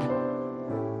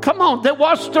blood. Come on, they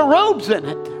washed their robes in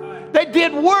it. They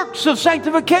did works of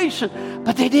sanctification,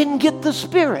 but they didn't get the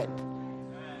Spirit.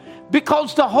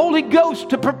 Because the Holy Ghost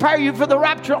to prepare you for the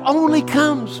rapture only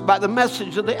comes by the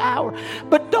message of the hour.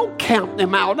 But don't count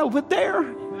them out over there.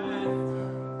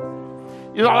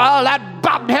 You know, oh, that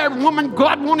bob-haired woman,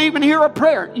 God won't even hear a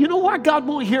prayer. You know why God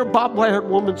won't hear a bob-haired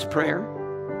woman's prayer?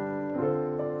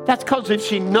 That's because if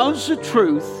she knows the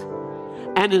truth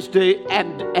and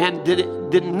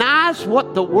denies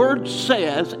what the Word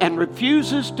says and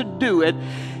refuses to do it,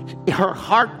 her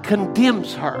heart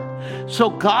condemns her. So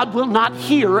God will not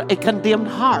hear a condemned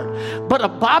heart. But a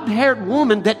bob-haired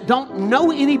woman that don't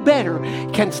know any better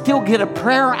can still get a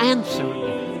prayer answered.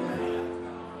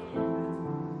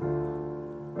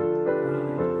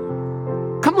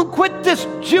 Come on, quit this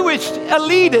Jewish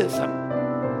elitism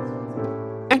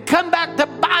and come back to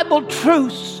Bible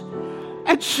truths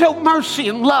and show mercy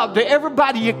and love to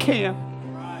everybody you can.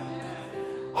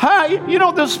 Hey, you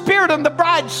know, the Spirit and the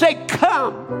bride say,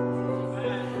 come.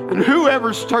 And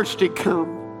whoever's thirsty, come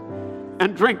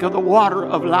and drink of the water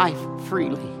of life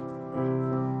freely.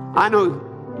 I know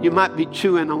you might be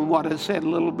chewing on what I said a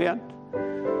little bit,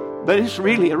 but it's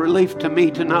really a relief to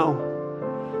me to know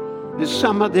that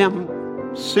some of them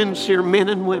sincere men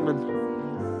and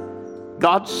women,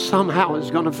 God somehow is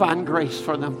going to find grace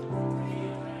for them.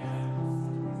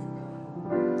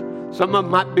 Some of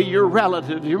them might be your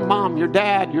relatives, your mom, your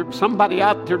dad, somebody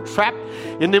out there trapped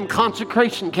in them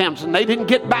consecration camps and they didn't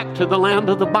get back to the land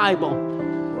of the Bible.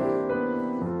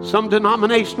 Some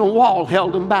denominational wall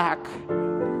held them back.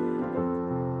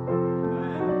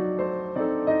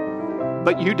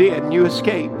 But you did, and you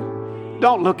escaped.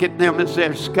 Don't look at them as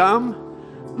their scum.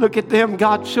 Look at them,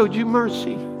 God showed you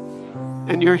mercy.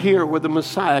 And you're here where the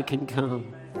Messiah can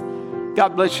come.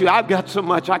 God bless you. I've got so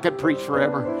much I could preach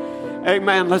forever.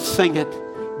 Amen. Let's sing it.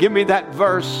 Give me that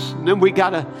verse. And then we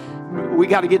gotta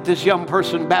get this young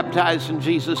person baptized in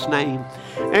Jesus' name.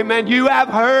 Amen. You have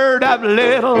heard of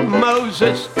little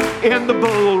Moses in the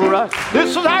bulrush.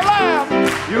 This is our lamb.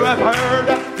 You have heard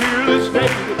of fearless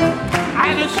David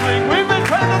and his sling. We've been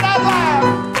heard of that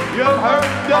lamb. You have heard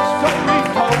the story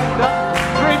told of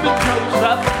dreaming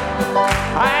Joseph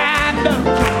and of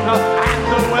Jonah and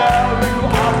the well you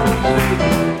often see.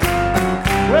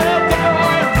 Well, there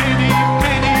are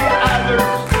many others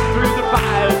through the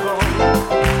Bible.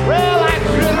 Well, I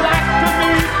should like to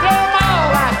meet them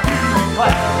all. I do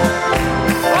declare.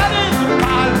 What is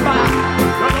my mind?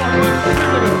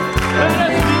 Let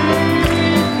us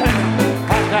meet them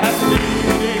at that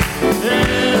meeting in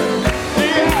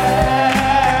the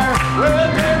air. Well,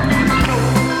 there is no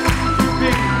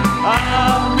big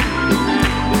meeting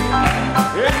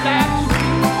in that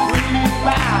sweet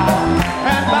bow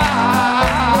and bow.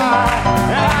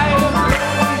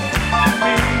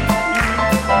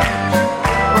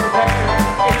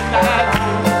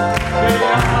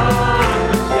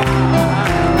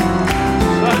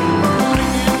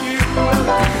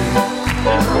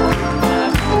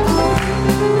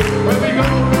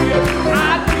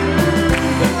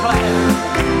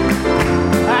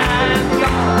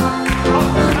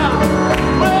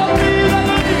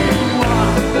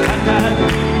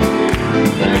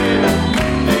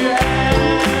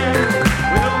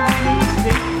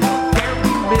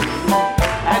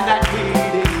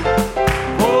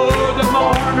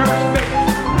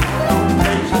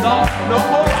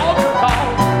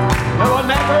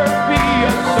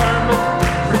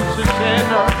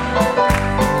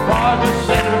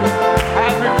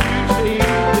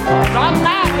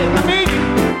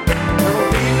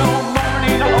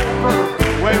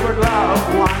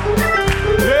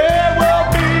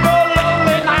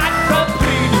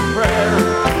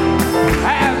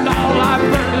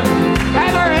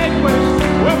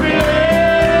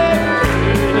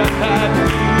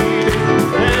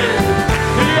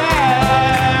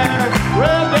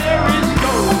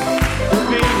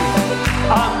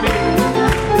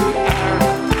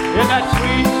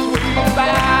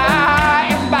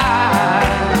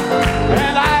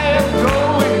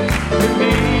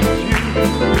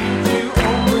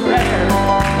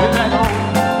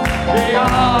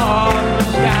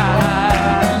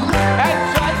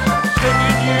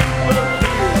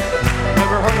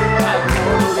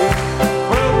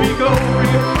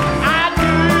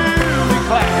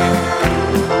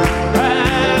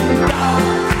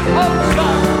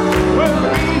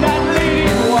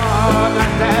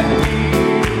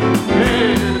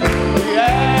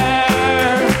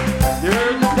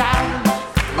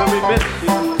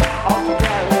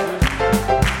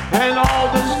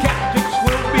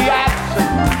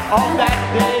 On that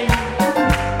day,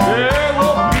 there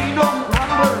will be no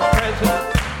grumblers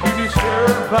present to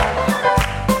disturb us.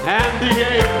 And the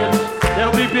agents,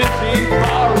 they'll be busy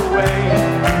far away.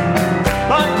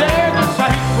 But there the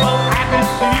saints will have His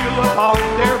seal upon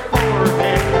their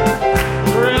forehead.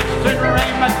 Dressed in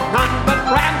raiment none but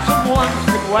ransomed ones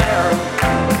can wear.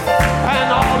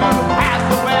 And all who have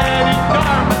the wedding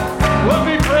garment will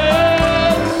be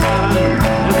friends.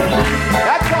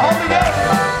 That's the Holy Ghost.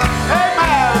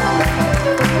 Amen.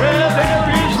 Well,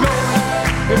 there is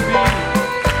going to be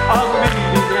a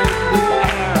meeting in the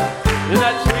air. And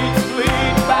that sweet,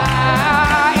 sweet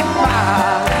by and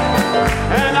by.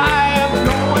 And I am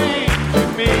going to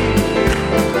meet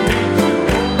you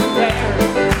there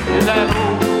in that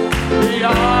old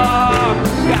beyond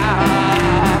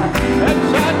sky. And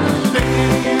such a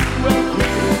singing you will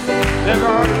hear, never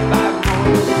heard by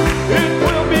voice. It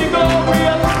will be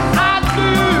glorious, I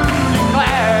do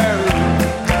declare.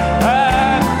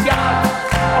 And God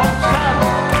on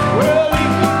Sabbath will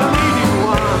lead the leading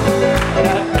one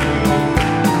that leads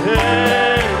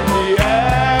in the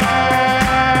air.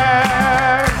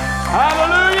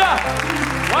 Hallelujah!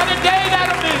 What a day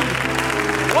that'll be!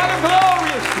 What a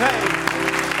glorious day!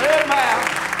 Amen.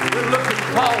 We're looking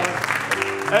forward,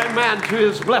 amen, to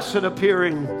His blessed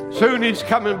appearing. Soon He's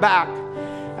coming back,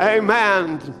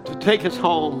 amen, to take us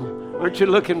home. Aren't you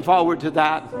looking forward to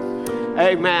that?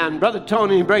 Amen. Brother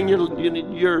Tony, bring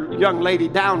your young lady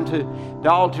down to the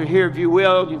altar here, if you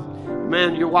will.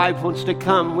 Man, your wife wants to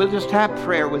come. We'll just have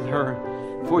prayer with her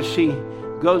before she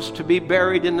goes to be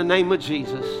buried in the name of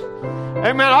Jesus.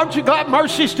 Amen. Aren't you glad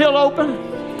mercy's still open?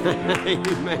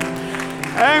 Amen.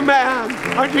 Amen.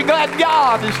 Aren't you glad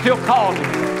God is still calling?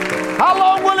 How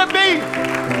long will it be?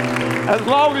 As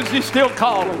long as He's still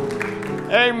calling.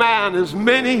 Amen. As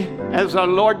many as our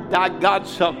Lord thy God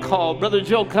shall call. Brother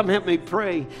Joe, come help me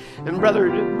pray. And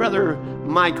Brother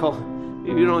Michael,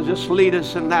 just lead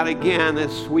us in that again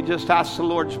as we just ask the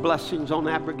Lord's blessings on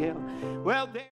Abigail. Well,